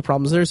causing the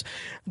problems.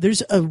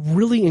 There's a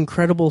really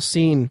incredible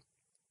scene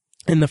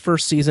in the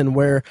first season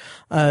where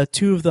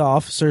two of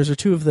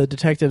the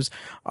detectives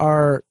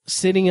are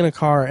sitting in a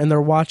car, and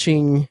they're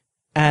watching,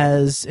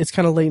 as it's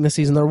kind of late in the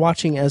season, they're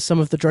watching as some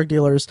of the drug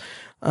dealers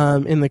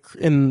in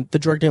the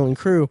drug dealing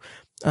crew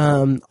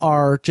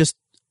are just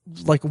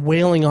like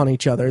wailing on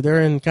each other. They're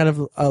in kind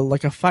of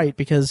like a fight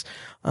because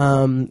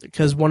one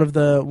of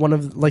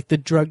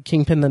the drug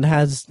kingpin that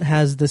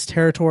has this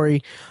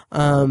territory,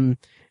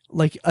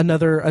 like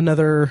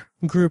another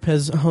group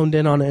has honed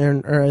in on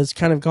it, or has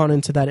kind of gone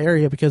into that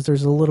area because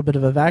there's a little bit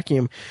of a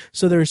vacuum.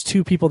 So there's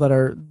two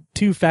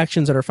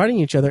factions that are fighting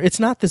each other. It's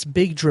not this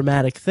big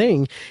dramatic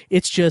thing.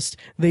 It's just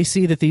they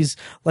see that these,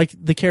 like,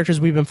 the characters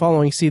we've been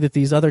following see that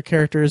these other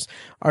characters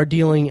are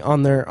dealing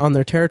on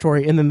their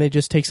territory, and then they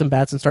just take some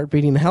bats and start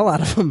beating the hell out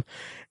of them.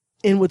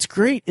 And what's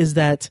great is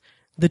that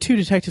the two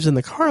detectives in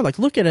the car, like,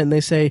 look at it and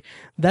they say,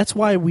 that's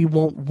why we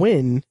won't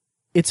win.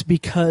 It's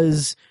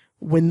because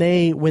when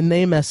they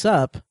mess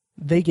up,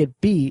 they get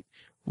beat.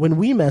 When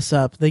we mess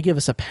up, they give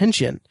us a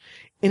pension.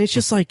 And it's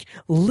just like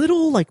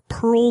little, like,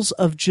 pearls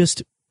of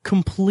just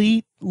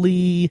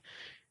completely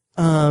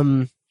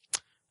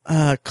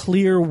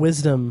clear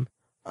wisdom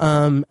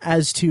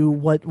as to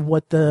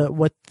what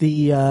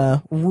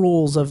the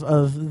rules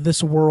of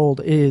this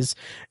world is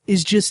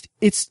just,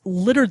 it's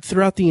littered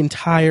throughout the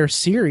entire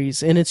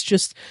series, and it's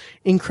just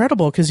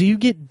incredible because you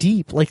get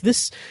deep. Like,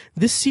 this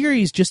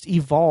series just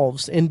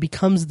evolves and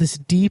becomes this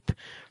deep.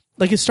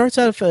 Like, it starts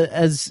out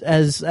as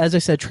I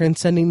said,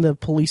 transcending the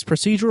police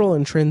procedural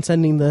and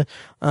transcending the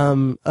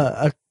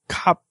a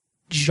cop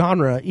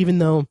genre, even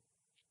though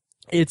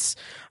it's,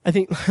 I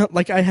think,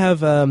 like, I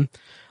have a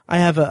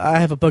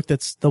book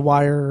that's The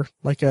Wire,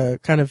 like a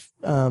kind of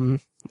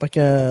like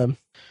a,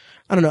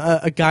 I don't know,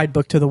 a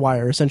guidebook to The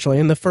Wire, essentially.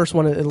 And the first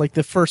one, like,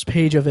 the first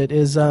page of it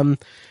is an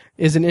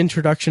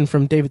introduction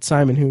from David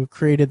Simon, who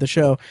created the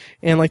show.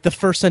 And, like, the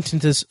first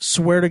sentence is,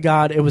 "Swear to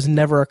God, it was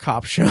never a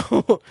cop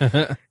show."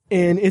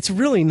 And it's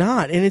really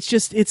not. And it's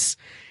just,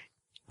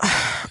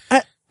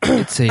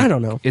 I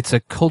don't know. It's a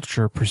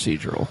culture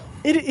procedural.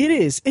 It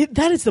is.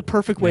 That is the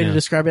perfect way to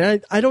describe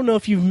it. I don't know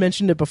if you've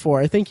mentioned it before.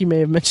 I think you may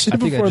have mentioned it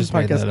before in the podcast.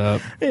 I just made that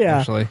up. Yeah,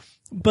 actually.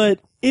 But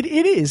it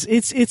is.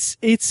 It's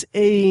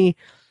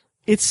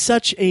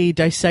such a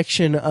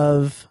dissection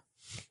of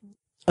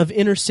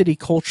inner city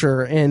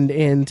culture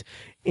and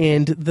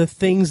the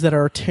things that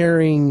are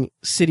tearing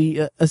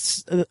a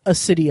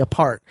city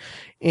apart,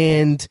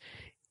 and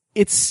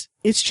it's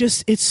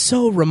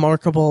so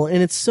remarkable,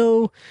 and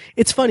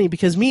it's funny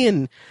because me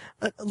and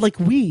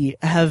we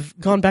have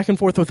gone back and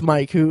forth with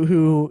Mike,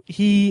 who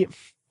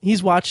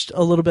he's watched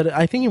a little bit.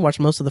 I think he watched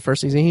most of the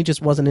first season. He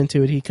just wasn't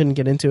into it. He couldn't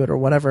get into it or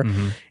whatever.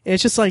 Mm-hmm. And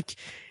it's just like,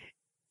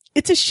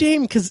 it's a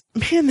shame because,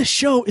 man, the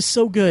show is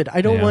so good.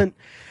 I don't want,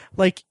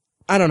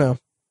 I don't know.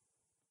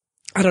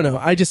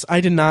 I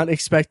did not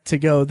expect to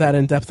go that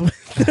in depth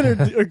with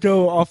it or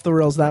go off the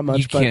rails that much.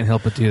 You can't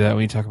help but do that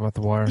when you talk about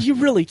The Wire. You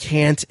really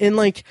can't. And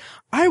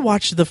I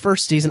watched the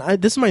first season.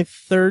 This is my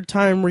third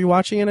time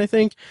rewatching it, I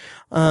think.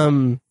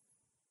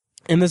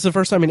 And this is the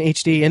first time in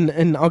HD,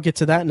 and I'll get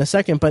to that in a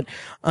second. But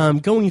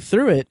going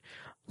through it,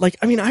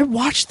 I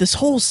watched this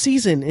whole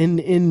season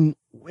in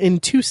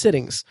 2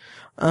 sittings.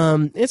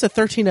 It's a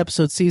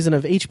 13-episode season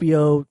of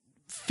HBO,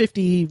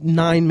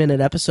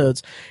 59-minute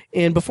episodes.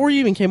 And before you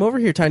even came over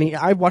here, Tiny,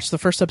 I watched the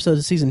first episode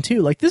of season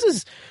 2.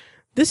 This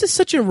is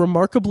such a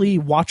remarkably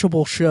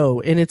watchable show,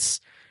 and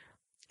it's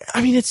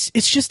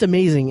just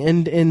amazing.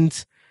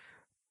 And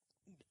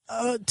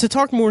to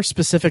talk more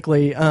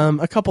specifically,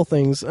 a couple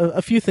things,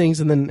 a few things,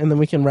 and then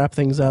we can wrap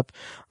things up.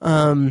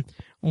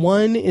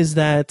 One is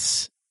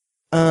that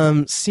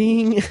going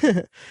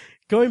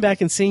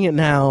back and seeing it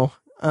now,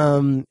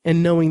 and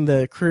knowing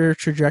the career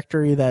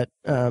trajectory that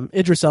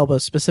Idris Elba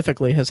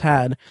specifically has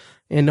had,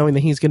 and knowing that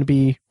he's going to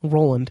be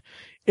Roland,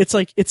 it's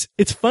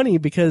funny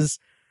because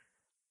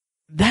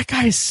that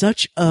guy is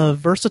such a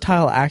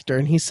versatile actor,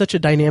 and he's such a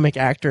dynamic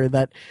actor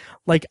that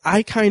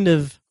I kind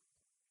of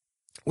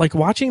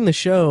watching the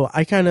show.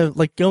 I kind of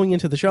going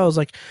into the show, I was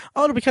like,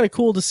 oh, it'll be kind of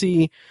cool to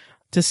see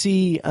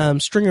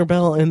Stringer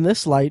Bell in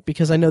this light,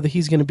 because I know that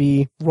he's going to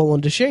be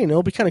Roland Deschain.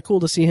 It'll be kind of cool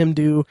to see him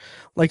do,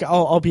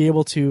 I'll be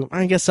able to,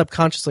 I guess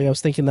subconsciously I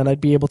was thinking that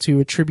I'd be able to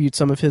attribute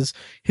some of his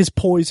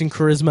poise and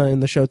charisma in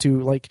the show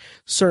to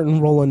certain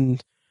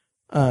Roland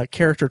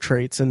character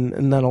traits,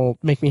 and that'll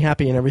make me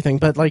happy and everything.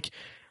 But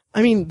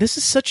this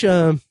is such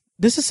an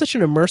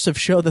immersive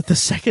show that the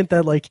second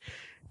that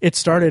it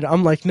started,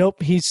 I'm like, nope,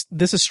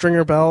 this is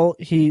Stringer Bell.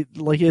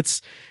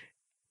 It's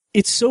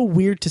so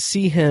weird to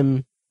see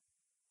him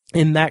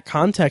in that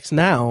context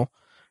now,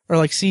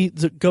 or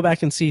go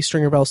back and see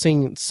Stringer Bell,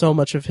 seeing so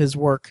much of his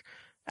work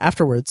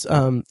afterwards.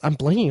 I'm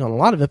blanking on a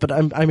lot of it, but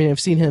I've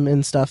seen him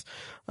in stuff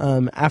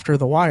after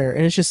The Wire,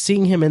 and it's just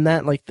seeing him in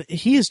that,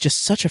 he is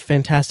just such a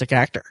fantastic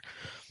actor.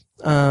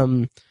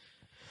 And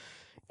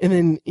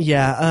then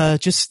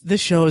just this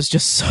show is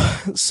just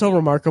so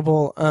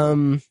remarkable.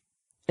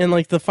 And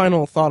the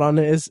final thought on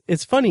it is,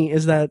 it's funny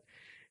is that,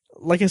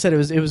 like I said, it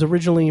was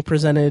originally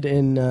presented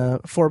in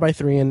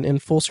 4:3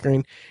 and full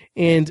screen,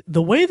 and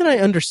the way that I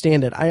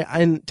understand it,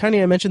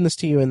 Tiny, I mentioned this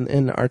to you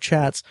in our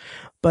chats,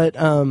 but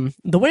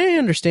the way I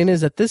understand it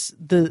is that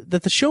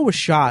the show was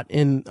shot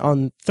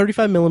on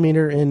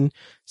 35mm in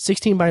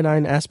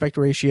 16:9 aspect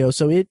ratio,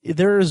 so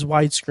there is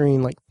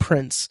widescreen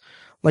prints,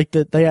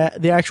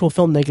 the actual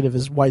film negative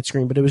is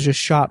widescreen, but it was just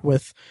shot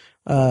with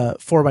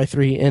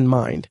 4:3 in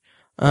mind.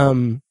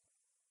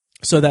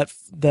 So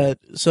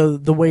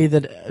the way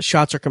that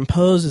shots are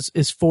composed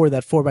is for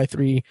that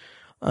 4:3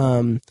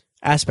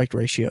 aspect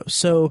ratio.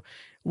 So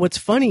what's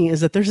funny is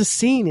that there's a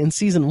scene in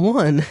season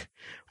 1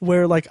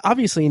 where,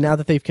 obviously now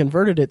that they've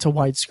converted it to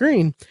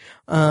widescreen,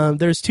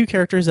 there's 2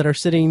 characters that are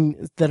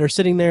sitting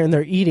there and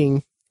they're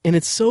eating, and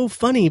it's so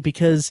funny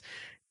because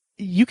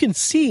you can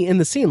see in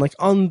the scene,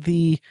 on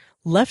the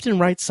left and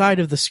right side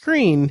of the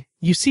screen,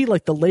 you see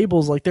the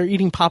labels, they're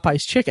eating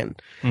Popeye's chicken.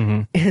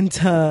 Mm-hmm. And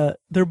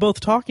they're both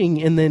talking,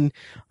 and then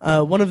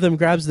one of them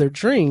grabs their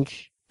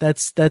drink.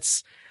 That's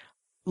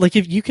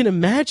if you can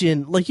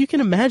imagine,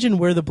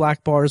 where the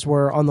black bars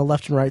were on the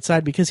left and right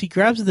side, because he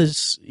grabs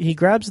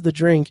the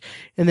drink,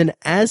 and then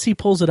as he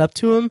pulls it up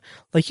to him,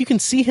 you can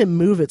see him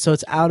move it so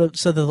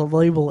that the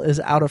label is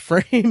out of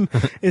frame,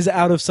 is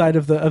out of sight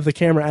of the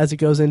camera as it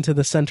goes into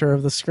the center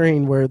of the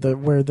screen where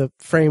the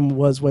frame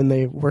was when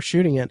they were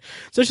shooting it.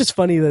 So it's just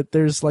funny that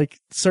there's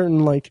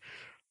certain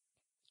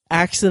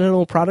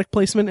accidental product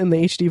placement in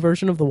the HD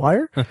version of The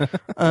Wire.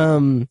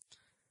 But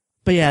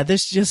yeah,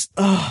 this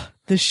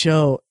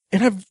show.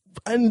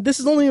 And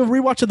this is only a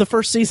rewatch of the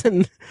first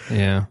season.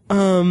 Yeah.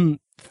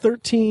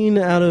 13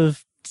 out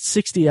of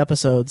 60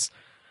 episodes.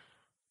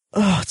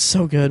 Oh, it's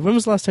so good. When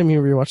was the last time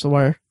you rewatched The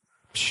Wire?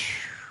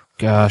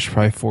 Gosh,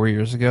 probably 4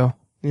 years ago.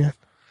 Yeah.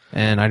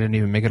 And I didn't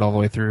even make it all the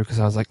way through because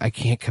I was like, I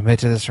can't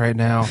commit to this right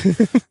now.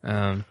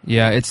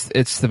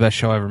 It's the best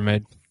show ever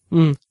made.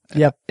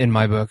 Yep. In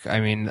my book.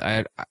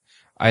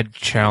 I'd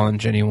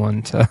challenge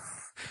anyone to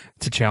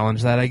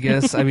challenge that, I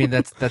guess.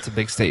 That's a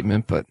big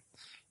statement, but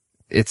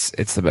it's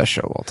the best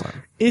show of all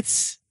time. It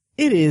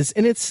is,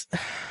 and it's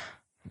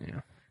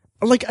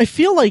like, I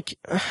feel like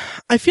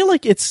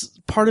it's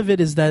part of it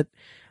is that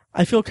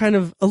I feel kind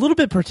of a little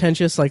bit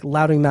pretentious, like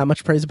lauding that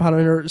much praise upon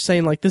it or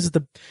saying like this is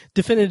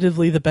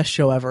definitively the best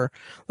show ever.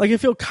 Like I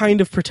feel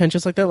kind of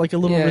pretentious like that, like a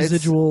little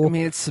residual.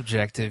 It's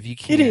subjective. You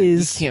can't. It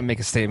is. You can't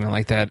make a statement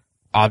like that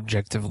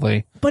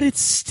objectively. But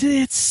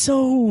it's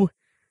so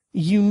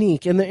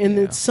unique, and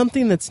it's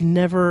something that's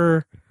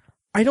never.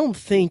 I don't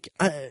think,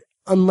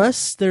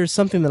 unless there's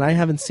something that I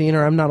haven't seen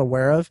or I'm not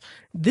aware of,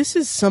 this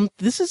is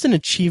an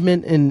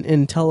achievement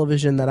in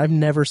television that I've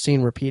never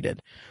seen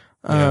repeated.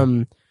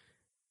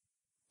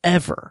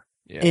 Ever.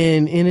 Yeah.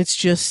 And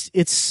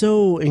it's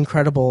so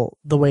incredible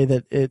the way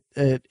that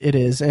it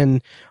is.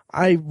 And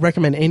I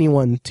recommend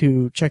anyone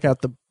to check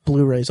out the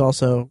Blu-rays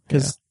also,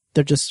 because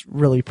they're just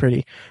really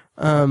pretty.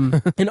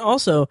 And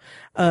also,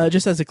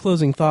 just as a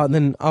closing thought, and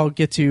then I'll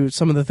get to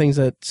some of the things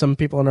that some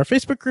people in our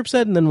Facebook group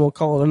said, and then we'll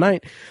call it a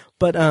night.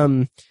 But,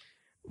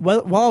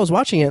 while I was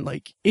watching it,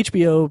 like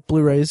HBO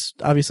Blu-rays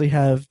obviously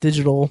have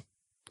digital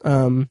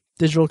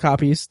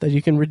copies that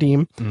you can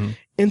redeem. Mm.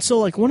 And so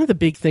like one of the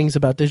big things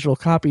about digital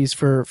copies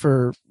for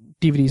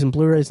DVDs and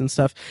Blu-rays and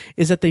stuff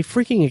is that they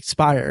freaking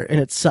expire and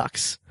it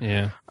sucks.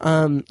 Yeah.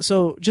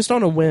 So just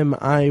on a whim,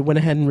 I went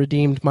ahead and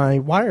redeemed my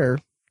Wire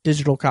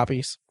digital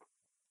copies.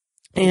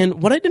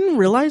 And what I didn't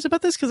realize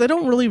about this, because I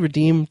don't really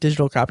redeem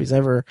digital copies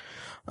ever,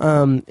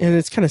 and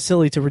it's kind of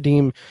silly to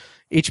redeem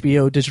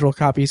HBO digital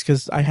copies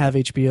because I have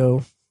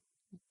HBO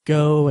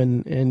Go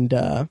and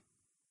I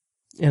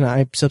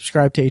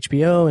subscribe to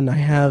HBO and I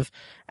have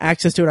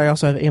access to it. I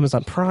also have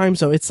Amazon Prime.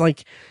 So it's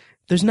like,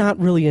 there's not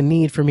really a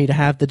need for me to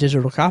have the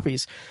digital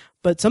copies.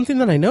 But something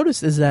that I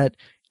noticed is that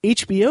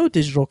HBO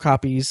digital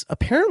copies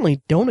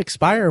apparently don't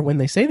expire when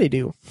they say they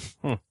do.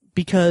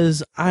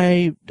 Because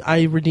I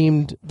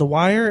redeemed The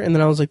Wire, and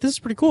then I was like, this is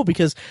pretty cool,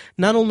 because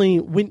not only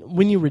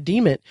when you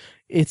redeem it,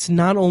 it's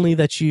not only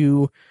that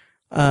you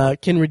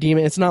can redeem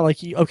it. It's not like,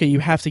 okay, you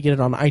have to get it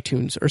on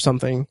iTunes or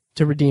something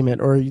to redeem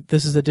it, or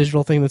this is a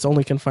digital thing that's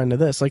only confined to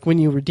this. Like when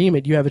you redeem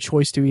it, you have a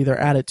choice to either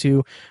add it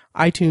to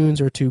iTunes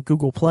or to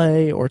Google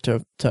Play or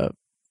to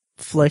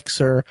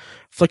Flix or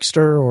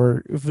Flixster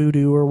or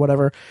Vudu or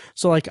whatever.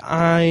 So like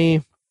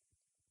I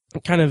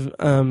kind of,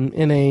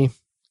 in a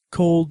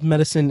cold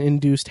medicine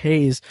induced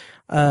haze,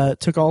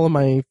 took all of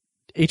my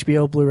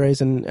HBO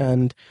Blu-rays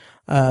and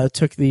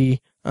took the,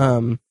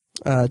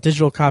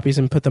 digital copies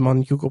and put them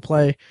on Google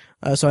Play,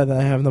 so that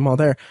I have them all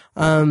there.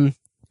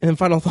 And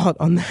final thought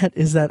on that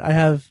is that I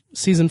have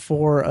season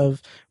 4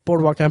 of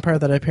Boardwalk Empire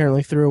that I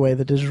apparently threw away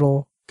the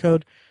digital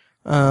code.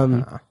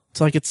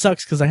 So like it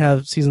sucks because I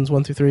have seasons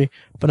 1 through 3,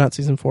 but not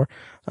season 4,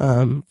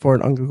 for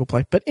it on Google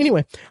Play. But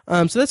anyway,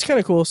 so that's kind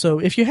of cool. So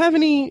if you have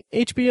any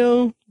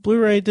HBO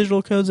Blu-ray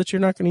digital codes that you're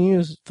not going to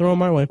use, throw them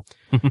my way.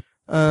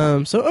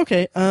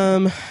 Okay.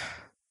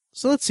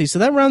 So let's see. So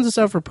that rounds us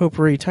out for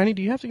Potpourri. Tiny,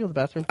 do you have to go to the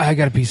bathroom? I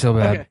got to pee so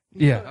bad. Okay.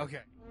 Yeah.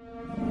 Okay.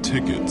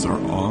 Tickets are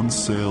on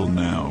sale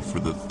now for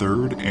the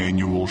 3rd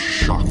annual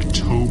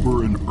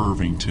Shocktober in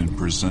Irvington,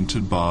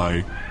 presented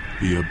by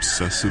the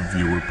Obsessive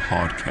Viewer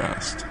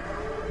podcast.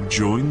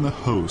 Join the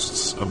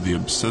hosts of the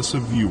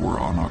Obsessive Viewer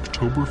on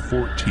October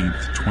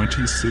 14th,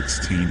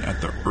 2016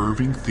 at the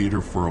Irving Theater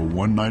for a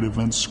one-night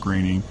event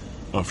screening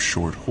of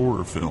short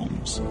horror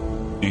films,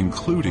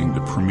 including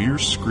the premiere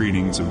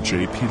screenings of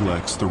J.P.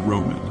 Lex The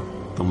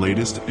Roman, the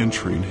latest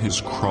entry in his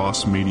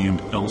cross-medium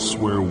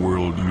Elsewhere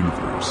World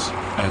universe,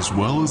 as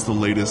well as the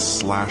latest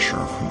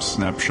slasher from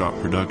Snapshot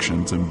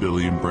Productions and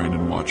Billy and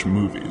Brandon Watch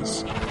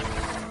Movies.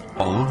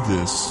 All of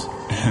this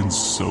and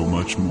so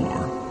much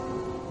more.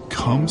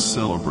 Come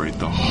celebrate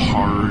the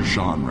horror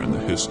genre in the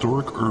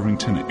historic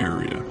Irvington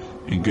area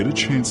and get a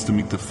chance to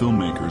meet the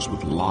filmmakers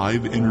with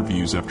live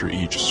interviews after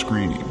each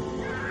screening.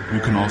 You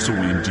can also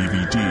win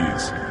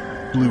DVDs,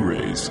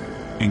 Blu-rays,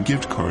 and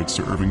gift cards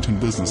to Irvington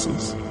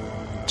businesses.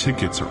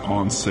 Tickets are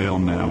on sale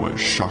now at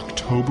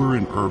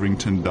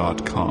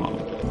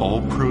shocktoberinirvington.com.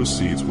 All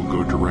proceeds will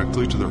go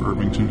directly to the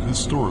Irvington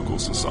Historical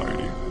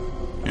Society.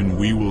 And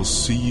we will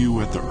see you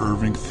at the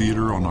Irving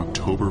Theater on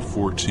October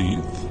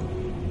 14th.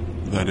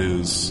 That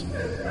is,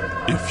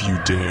 if you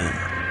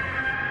dare.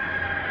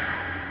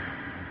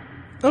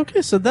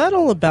 Okay, so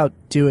that'll about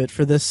do it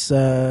for this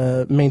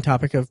main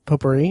topic of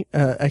Potpourri,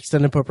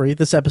 extended Potpourri,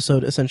 this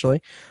episode,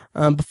 essentially.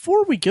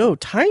 Before we go,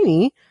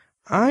 Tiny,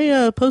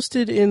 I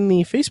posted in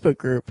the Facebook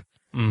group.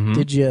 Mm-hmm.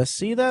 Did you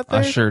see that there?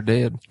 I sure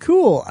did.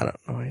 Cool. I don't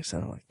know why you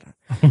sounded like that.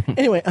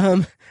 Anyway,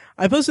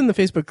 I posted in the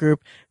Facebook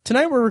group.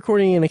 Tonight we're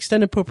recording an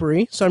extended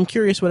Potpourri, so I'm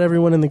curious what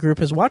everyone in the group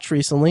has watched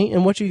recently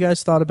and what you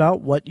guys thought about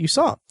what you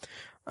saw.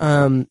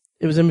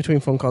 It was in between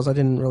phone calls. I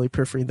didn't really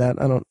proofread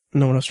that. I don't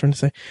know what I was trying to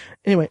say.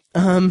 Anyway,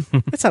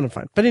 it sounded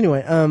fine. But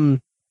anyway,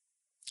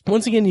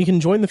 once again, you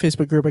can join the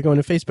Facebook group by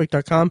going to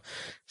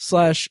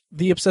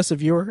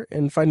facebook.com/theobsessiveviewer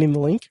and finding the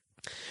link.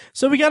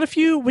 So we got a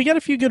few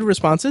good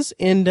responses,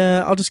 and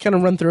I'll just kind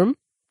of run through them.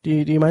 Do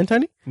you mind,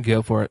 Tiny?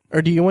 Go for it.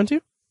 Or do you want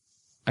to?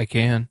 I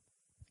can.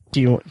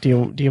 Do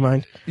you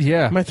mind?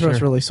 Yeah. My throat's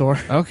sure. really sore.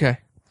 Okay.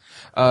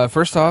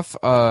 First off,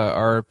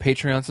 our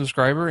Patreon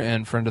subscriber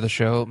and friend of the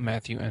show,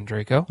 Matthew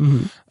Andraco,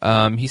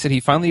 he said he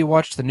finally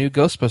watched the new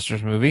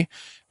Ghostbusters movie.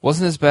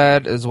 Wasn't as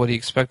bad as what he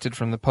expected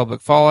from the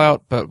public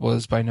fallout, but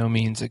was by no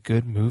means a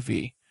good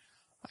movie.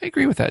 I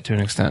agree with that to an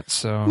extent.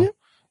 So,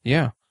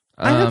 yeah.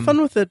 I had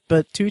fun with it,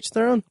 but to each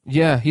their own.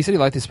 Yeah, he said he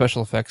liked the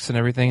special effects and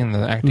everything, and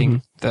the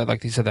acting. That,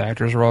 like he said, the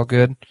actors were all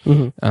good.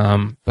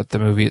 But the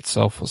movie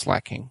itself was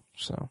lacking.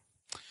 So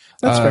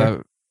that's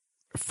fair.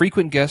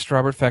 Frequent guest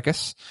Robert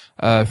Feckus,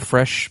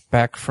 fresh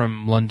back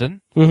from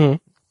London.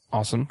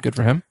 Awesome, good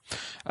for him.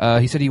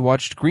 He said he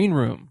watched Green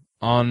Room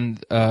on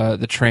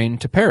the train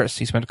to Paris.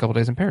 He spent a couple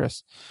days in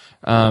Paris,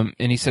 and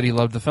he said he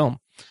loved the film.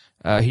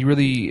 I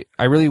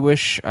really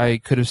wish I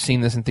could have seen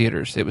this in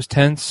theaters. It was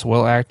tense,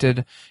 well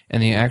acted,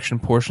 and the action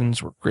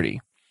portions were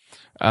gritty.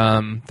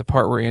 The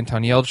part where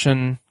Anton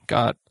Yelchin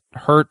got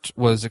hurt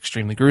was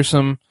extremely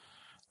gruesome.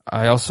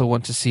 I also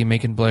want to see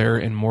Macon Blair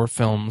in more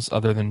films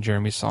other than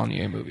Jeremy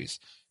Saulnier movies.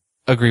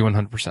 Agree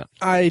 100%.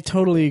 I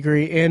totally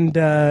agree. And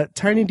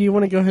Tiny, do you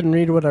want to go ahead and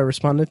read what I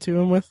responded to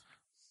him with?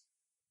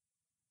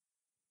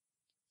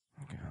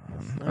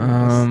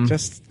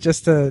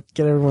 Just to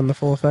get everyone the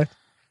full effect.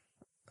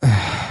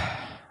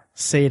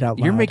 Say it out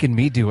loud. You're making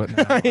me do it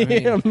now. I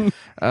am.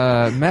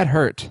 Matt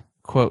Hurt,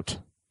 quote,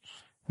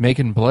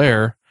 Macon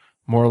Blair,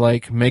 more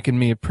like making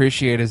me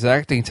appreciate his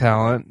acting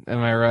talent. Am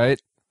I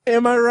right?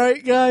 Am I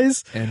right,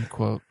 guys? End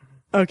quote.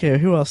 Okay,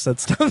 who else said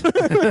stuff?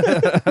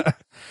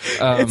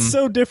 It's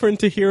so different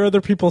to hear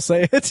other people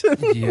say it.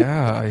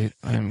 Yeah,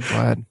 I'm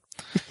glad.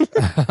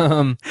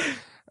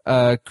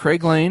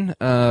 Craig Lane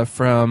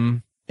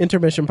from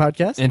Intermission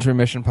Podcast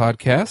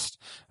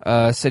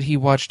said he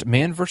watched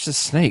Man vs.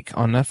 Snake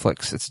on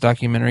Netflix. It's a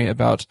documentary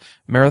about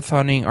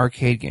marathoning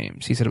arcade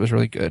games. He said it was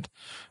really good.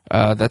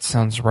 That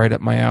sounds right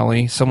up my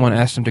alley. Someone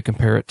asked him to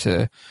compare it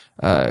to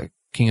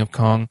King of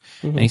Kong,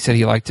 and he said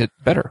he liked it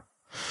better.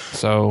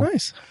 So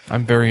nice.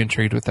 I'm very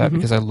intrigued with that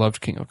because I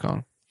loved King of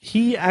Kong.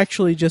 He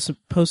actually just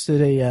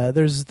posted a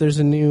there's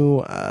a new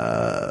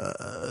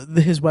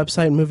his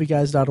website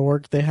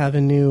movieguys.org. They have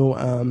a new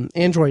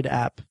Android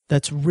app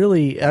that's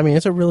really, I mean,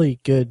 it's a really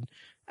good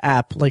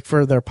app, like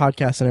for their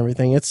podcast and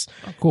everything. It's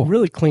cool.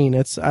 Really clean.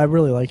 I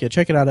really like it.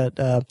 Check it out at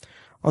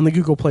on the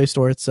Google Play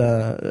Store. It's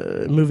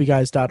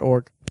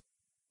movieguys.org.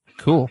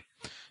 Cool.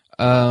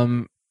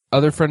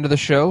 Other friend of the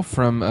show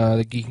from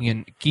the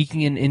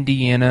Geeking in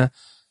Indiana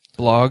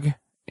blog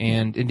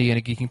and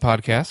Indiana Geeking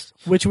Podcast,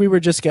 which we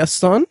were just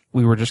guests on.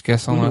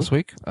 Last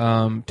week.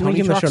 Tony Link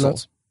in the show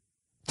notes.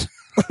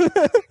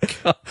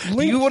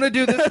 You want to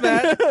do this,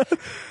 Matt?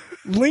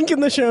 Link in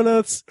the show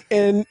notes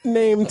and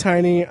name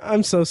Tiny.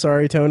 I'm so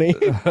sorry, Tony.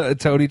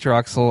 Tony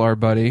Troxel, our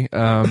buddy.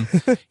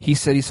 He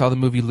said he saw the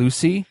movie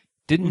Lucy.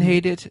 Didn't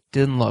hate it,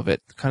 didn't love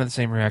it. Kind of the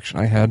same reaction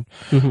I had.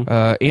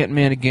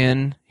 Ant-Man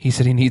again. He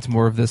said he needs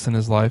more of this in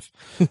his life,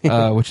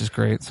 which is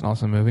great. It's an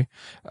awesome movie.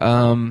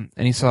 And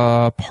he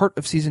saw part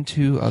of season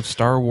 2 of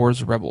Star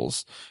Wars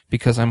Rebels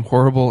because I'm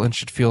horrible and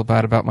should feel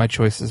bad about my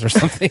choices or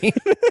something.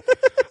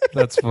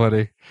 That's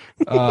funny.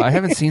 I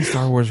haven't seen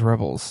Star Wars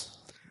Rebels.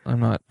 I'm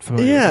not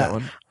familiar with that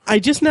one.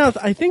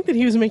 I think that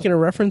he was making a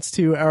reference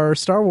to our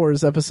Star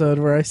Wars episode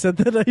where I said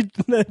that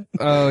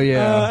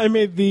I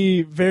made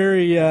the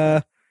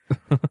very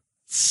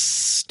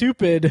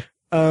stupid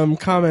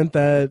comment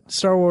that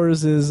Star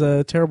Wars is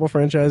a terrible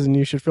franchise and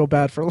you should feel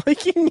bad for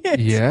liking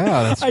it.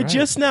 Yeah, that's right. I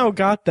just now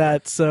got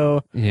that,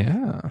 so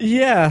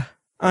yeah.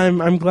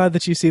 I'm glad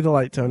that you see the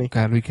light, Tony.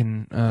 Glad we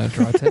can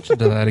draw attention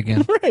to that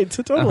again. Right,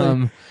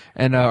 totally.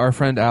 And our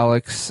friend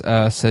Alex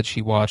said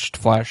she watched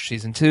Flash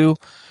season 2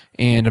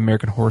 and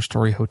American Horror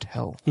Story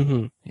Hotel.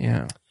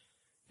 Yeah.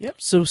 Yep.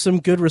 So some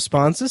good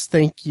responses.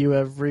 Thank you,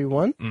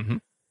 everyone.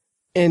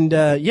 And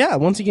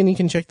once again, you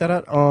can check that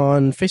out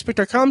on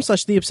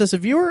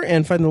Facebook.com/TheObsessiveViewer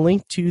and find the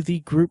link to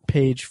the group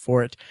page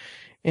for it.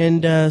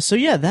 And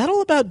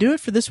that'll about do it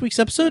for this week's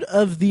episode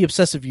of The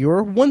Obsessive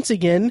Viewer. Once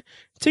again,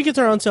 tickets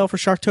are on sale for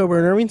Shocktober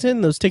in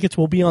Irvington. Those tickets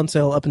will be on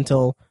sale up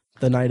until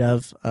the night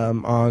of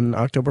on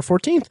October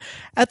 14th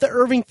at the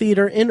Irving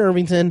Theater in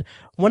Irvington.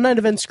 One-night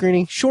event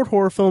screening, short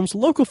horror films,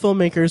 local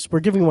filmmakers.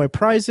 We're giving away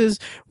prizes.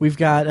 We've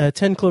got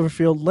 10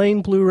 Cloverfield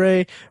Lane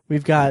Blu-ray.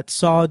 We've got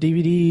Saw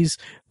DVDs.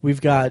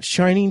 We've got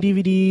Shining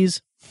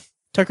DVDs.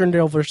 Tucker and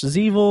Dale vs.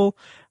 Evil.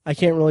 I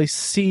can't really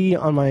see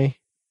on my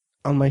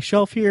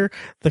shelf here.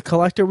 The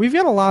Collector. We've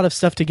got a lot of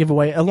stuff to give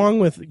away, along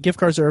with gift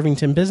cards to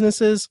Irvington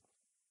businesses,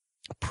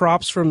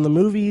 props from the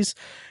movies,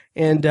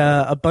 and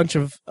a bunch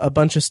of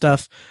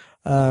stuff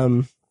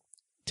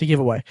to give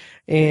away.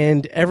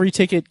 And every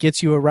ticket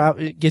gets you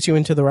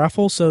into the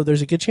raffle, so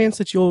there's a good chance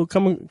that you'll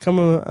come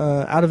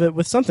out of it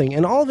with something.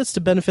 And all of it's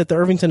to benefit the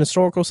Irvington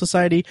Historical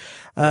Society,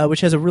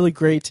 which has a really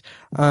great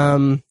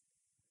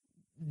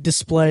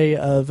display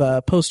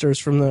of posters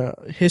from the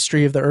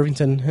history of the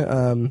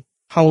Irvington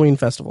Halloween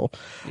Festival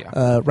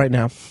right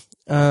now.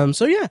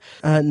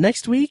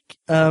 Next week,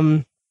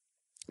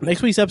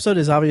 next week's episode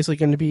is obviously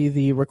going to be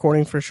the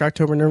recording for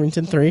Shocktober in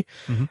Irvington 3,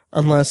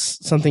 unless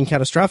something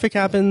catastrophic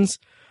happens.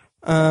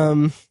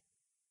 We'll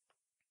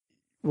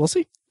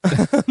see.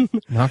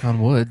 Knock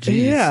on wood.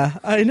 Jeez. Yeah,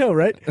 I know,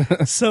 right?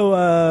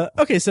 So,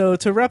 okay, so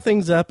to wrap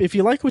things up, if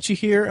you like what you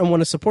hear and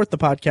want to support the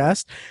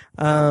podcast,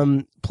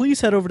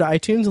 please head over to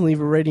iTunes and leave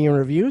a rating and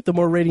review. The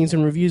more ratings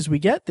and reviews we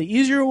get, the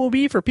easier it will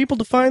be for people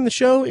to find the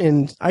show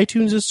in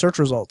iTunes' search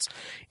results.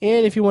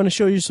 And if you want to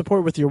show your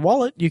support with your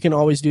wallet, you can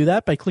always do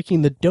that by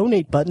clicking the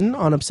donate button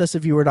on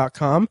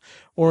obsessiveviewer.com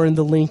or in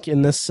the link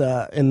in this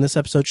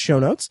episode's show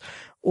notes.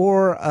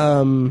 Or,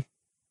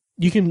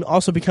 you can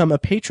also become a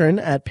patron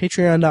at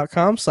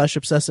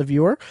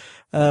patreon.com/obsessiveviewer,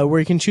 where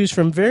you can choose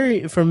from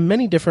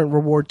many different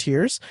reward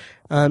tiers.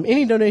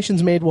 Any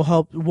donations made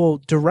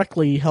will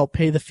directly help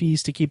pay the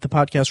fees to keep the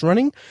podcast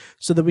running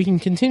so that we can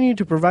continue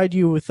to provide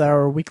you with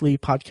our weekly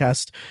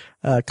podcast,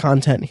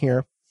 content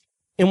here.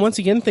 And once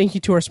again, thank you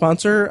to our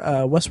sponsor,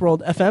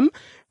 Westworld FM,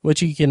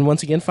 which you can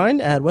once again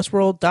find at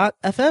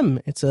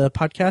westworld.fm. It's a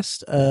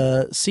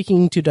podcast,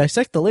 seeking to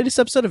dissect the latest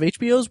episode of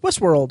HBO's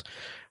Westworld,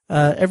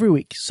 every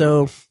week.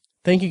 So,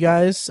 thank you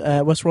guys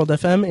at Westworld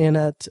FM and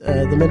at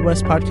the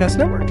Midwest Podcast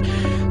Network.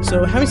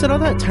 So, having said all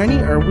that, Tiny,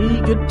 are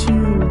we good to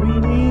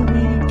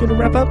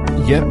wrap up?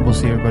 Yep, we'll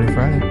see everybody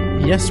Friday.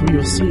 Yes, we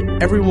will see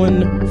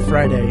everyone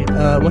Friday.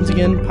 Once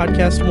again,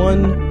 podcast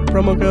 1,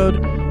 promo code,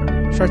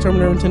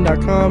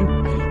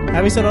 sharktobernervington.com.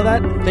 Having said all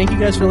that, thank you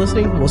guys for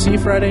listening. We'll see you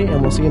Friday,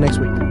 and we'll see you next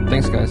week.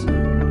 Thanks, guys.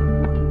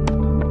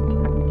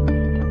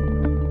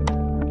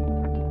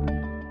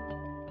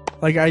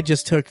 Like, I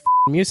just took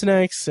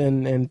Mucinex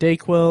and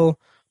Dayquil.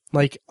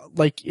 Like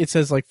it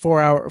says like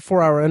 4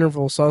 hour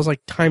interval, so I was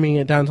like timing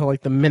it down to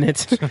like the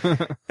minute,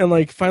 and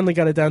like finally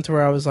got it down to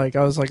where I was like,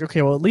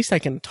 okay, well at least I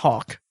can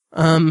talk,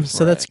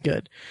 so that's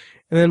good.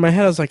 And then in my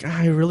head I was like,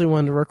 I really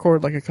wanted to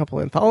record like a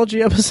couple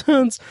anthology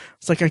episodes.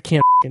 It's like I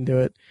can't do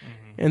it.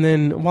 Mm-hmm. And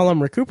then while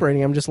I'm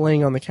recuperating, I'm just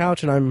laying on the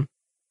couch and I'm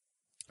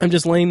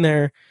just laying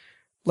there,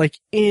 like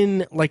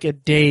in like a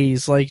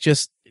daze, like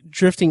just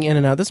drifting in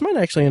and out. This might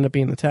actually end up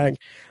being the tag.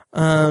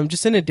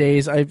 Just in a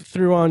daze. I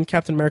threw on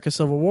Captain America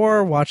Civil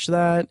War, watched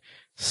that.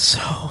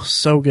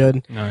 So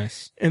good.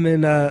 Nice. And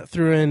then,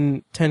 threw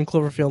in 10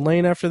 Cloverfield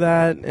Lane after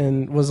that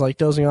and was like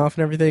dozing off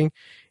and everything.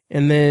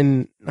 And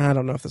then, I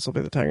don't know if this will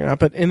be the tag or not,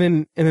 but,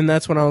 and then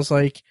that's when I was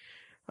like,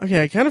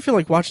 okay, I kind of feel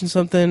like watching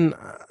something,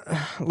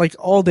 like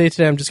all day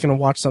today I'm just gonna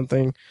watch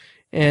something.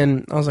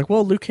 And I was like,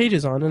 well, Luke Cage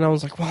is on. And I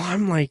was like, well,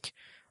 I'm like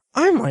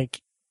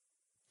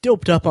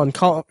doped up on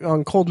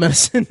cold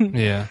medicine.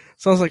 Yeah.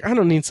 So I was like, I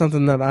don't need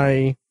something that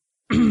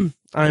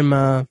I'm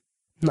not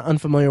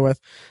unfamiliar with.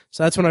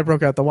 So that's when I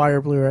broke out the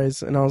Wire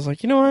Blu-rays, and I was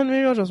like, you know what,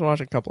 maybe I'll just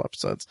watch a couple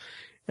episodes.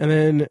 And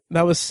then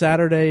that was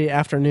Saturday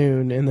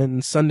afternoon, and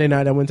then Sunday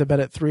night I went to bed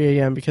at 3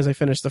 a.m. because I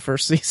finished the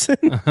first season.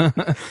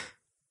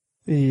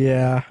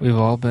 Yeah. We've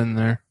all been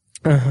there.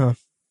 Uh-huh.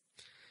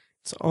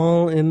 It's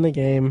all in the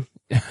game.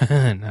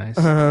 Nice.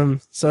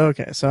 So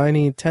I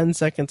need 10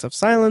 seconds of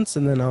silence,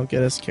 and then I'll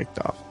get us kicked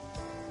off.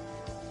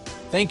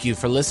 Thank you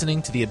for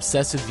listening to The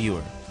Obsessive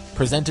Viewer,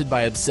 presented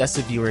by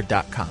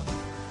ObsessiveViewer.com.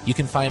 You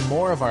can find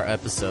more of our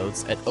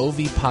episodes at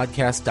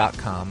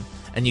ovpodcast.com,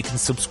 and you can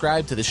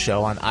subscribe to the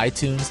show on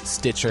iTunes,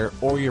 Stitcher,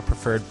 or your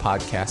preferred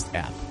podcast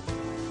app.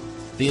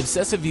 The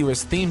Obsessive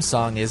Viewer's theme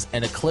song is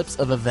An Eclipse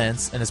of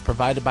Events and is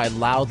provided by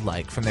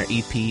Loudlike from their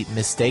EP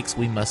Mistakes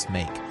We Must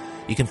Make.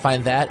 You can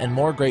find that and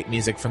more great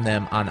music from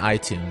them on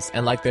iTunes,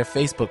 and like their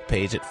Facebook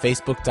page at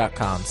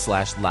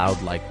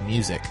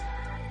facebook.com/loudlikemusic.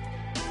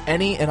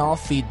 Any and all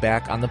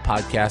feedback on the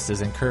podcast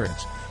is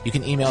encouraged. You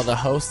can email the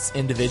hosts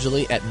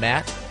individually at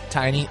Matt,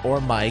 Tiny, or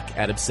Mike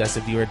at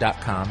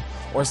ObsessiveViewer.com,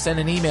 or send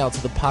an email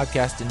to the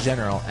podcast in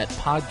general at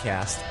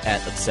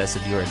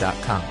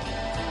podcast@ObsessiveViewer.com.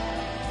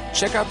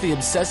 Check out the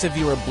Obsessive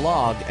Viewer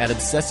blog at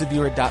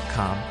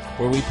ObsessiveViewer.com,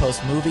 where we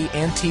post movie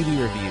and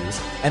TV reviews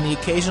and the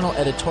occasional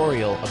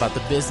editorial about the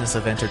business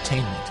of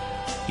entertainment.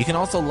 You can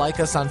also like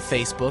us on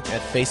Facebook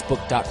at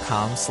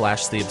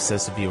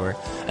facebook.com/TheObsessiveViewer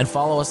and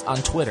follow us on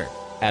Twitter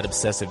at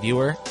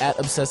ObsessiveViewer, at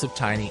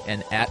ObsessiveTiny,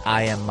 and at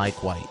I Am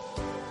Mike White.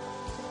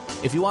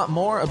 If you want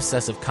more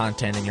obsessive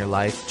content in your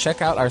life,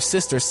 check out our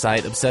sister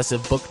site,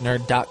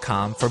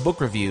 ObsessiveBookNerd.com, for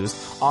book reviews,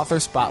 author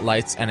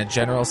spotlights, and a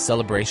general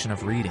celebration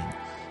of reading.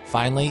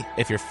 Finally,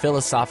 if you're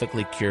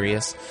philosophically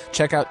curious,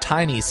 check out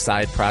Tiny's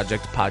side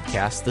project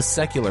podcast, The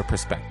Secular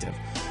Perspective,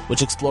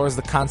 which explores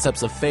the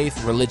concepts of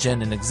faith,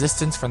 religion, and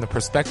existence from the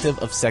perspective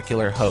of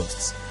secular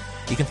hosts.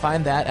 You can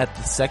find that at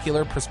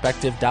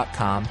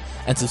thesecularperspective.com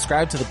and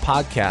subscribe to the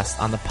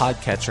podcast on the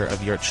podcatcher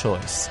of your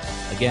choice.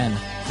 Again,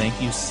 thank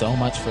you so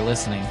much for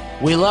listening.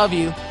 We love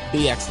you.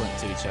 Be excellent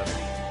to each other.